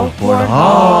 Southport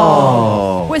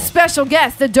Hall. With special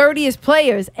guests, the Dirtiest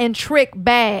Players and Trick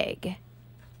Bag.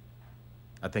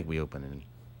 I think we opening.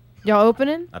 Y'all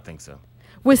opening? I think so.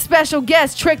 With special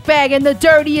guests, Trick Bag and the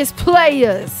Dirtiest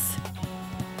Players.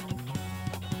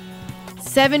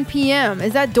 7 p.m.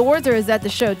 Is that doors or is that the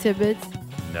show, Tidbits?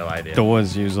 No idea.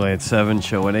 Doors usually at 7,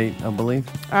 show at 8, I believe.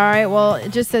 All right, well,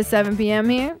 it just says 7 p.m.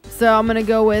 here. So I'm going to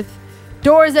go with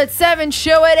doors at 7,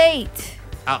 show at 8.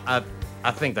 I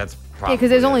think that's Yeah, probably. because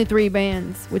there's only 3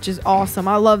 bands, which is awesome.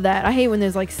 I love that. I hate when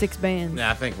there's like 6 bands.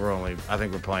 Yeah, I think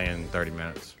we're playing 30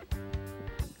 minutes.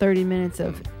 30 minutes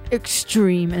of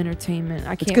extreme entertainment.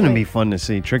 I can't It's going to wait. be fun to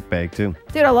see Trick Bag, too.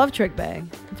 Dude, I love Trick Bag.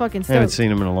 I'm fucking I haven't stoked.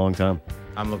 seen him in a long time.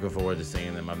 I'm looking forward to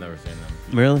seeing them. I've never seen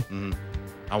them. Really? Mm-hmm.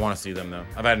 I want to see them though.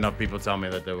 I've had enough people tell me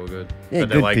that they were good. Yeah, that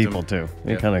they good liked people, them. too.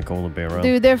 They're Yeah. kind of cool to be around.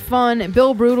 Dude, they're fun.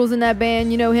 Bill Brutal's in that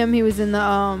band. You know him? He was in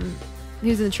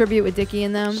the tribute with Dickie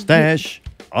and them. Stash.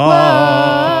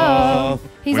 Whoa.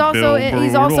 He's with also Bill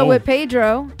he's also Brutal. with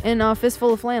Pedro in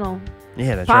Fistful of Flannel.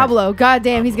 Yeah, that's Pablo.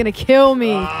 Goddamn, he's gonna kill me.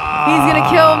 He's gonna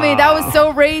kill me. That was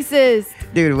so racist.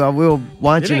 right. Dude, well, we were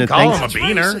watching You the didn't call things. him a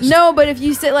beaner. No, but if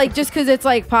you say like just because it's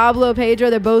like Pablo, Pedro,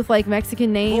 they're both like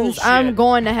Mexican names. I'm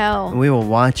going to hell. We were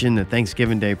watching the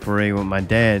Thanksgiving Day parade with my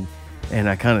dad, and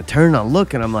I kind of turned on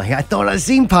look, and I'm like, I thought I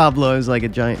seen Pablo. It was like a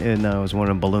giant, no, it was one of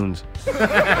them balloons. I was like,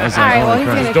 All right, well, holy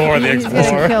crap. he's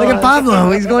gonna kill Look at us.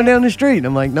 Pablo. He's going down the street.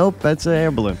 I'm like, nope, that's an air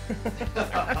balloon.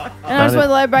 And I just want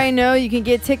to let everybody know you can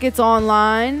get tickets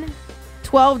online,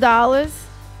 $12,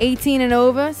 18 and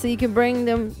over, so you can bring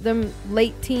them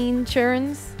late teen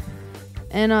churns,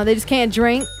 and they just can't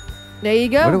drink. There you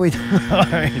go. What are we doing? All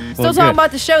right. Still well, talking good.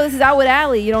 about the show. This is Out with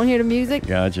Allie. You don't hear the music?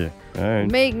 Gotcha. All right.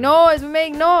 Make noise. We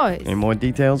make noise. Any more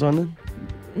details on it?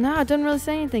 No, it doesn't really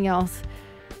say anything else.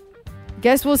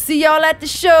 Guess we'll see y'all at the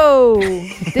show.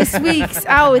 This week's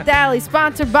Out with Allie,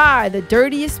 sponsored by the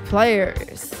Dirtiest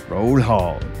Players. Roll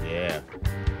hard. Yeah.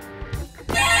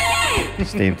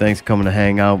 Steve, thanks for coming to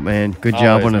hang out, man. Good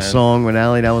job Always, on the man. song with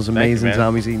Allie. That was Thank you, amazing. man.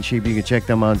 Zombies Eating Sheep. You can check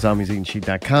them out on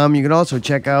zombieseatingsheep.com. You can also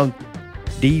check out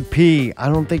DP. I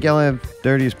don't think y'all have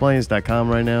dirtiestplayers.com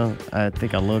right now. I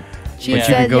think I looked. She but you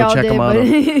said can go y'all check did, them out. but on-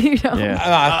 you don't.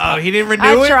 Yeah. Oh, he didn't renew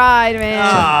I it? tried,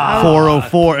 man.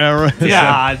 404 era.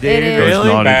 Yeah, dude. It is. Really?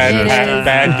 Not Bad, exist.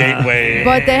 bad gateway.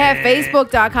 But they have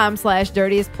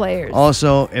Facebook.com/Dirtiest Players.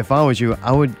 Also, if I was you,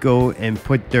 I would go and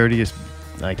put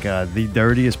the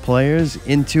Dirtiest Players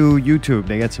into YouTube.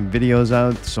 They got some videos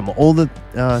out, some older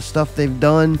stuff they've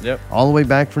done, all the way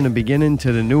back from the beginning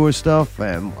to the newer stuff,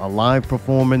 and a live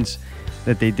performance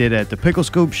that they did at the Pickle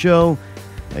Scoop show.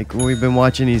 Like, we've been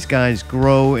watching these guys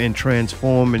grow and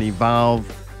transform and evolve,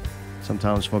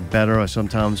 sometimes for better or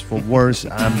sometimes for worse.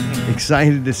 I'm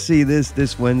excited to see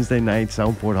this Wednesday night,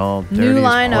 Southport Hall. New Dirtiest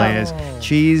lineup. Players.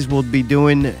 Cheese will be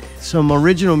doing some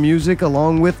original music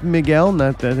along with Miguel.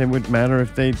 Not that it would matter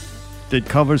if they did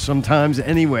covers sometimes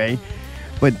anyway,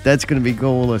 but that's going to be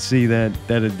cool to see that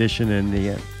addition in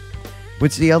the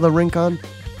what's the other Rincon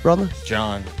brother?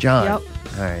 John.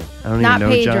 All right. I don't Not even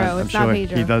know Pedro. John. I'm It's not sure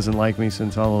Pedro. he doesn't like me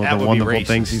since all That of would the be wonderful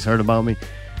things racist. he's heard about me.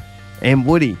 And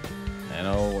Woody.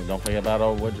 And don't forget about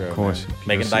old Woodrow. Of course. man.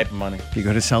 Making diaper money. If you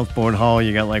go to Southport Hall,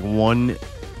 you got like 1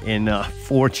 in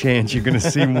 4 chance you're going to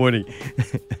see Woody.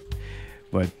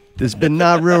 But this has been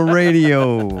Not Real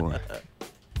Radio.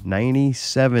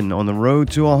 97 on the road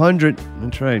to 100.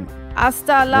 That's right.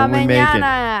 Hasta la When we make it.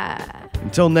 mañana.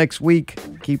 Until next week,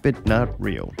 keep it not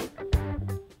real.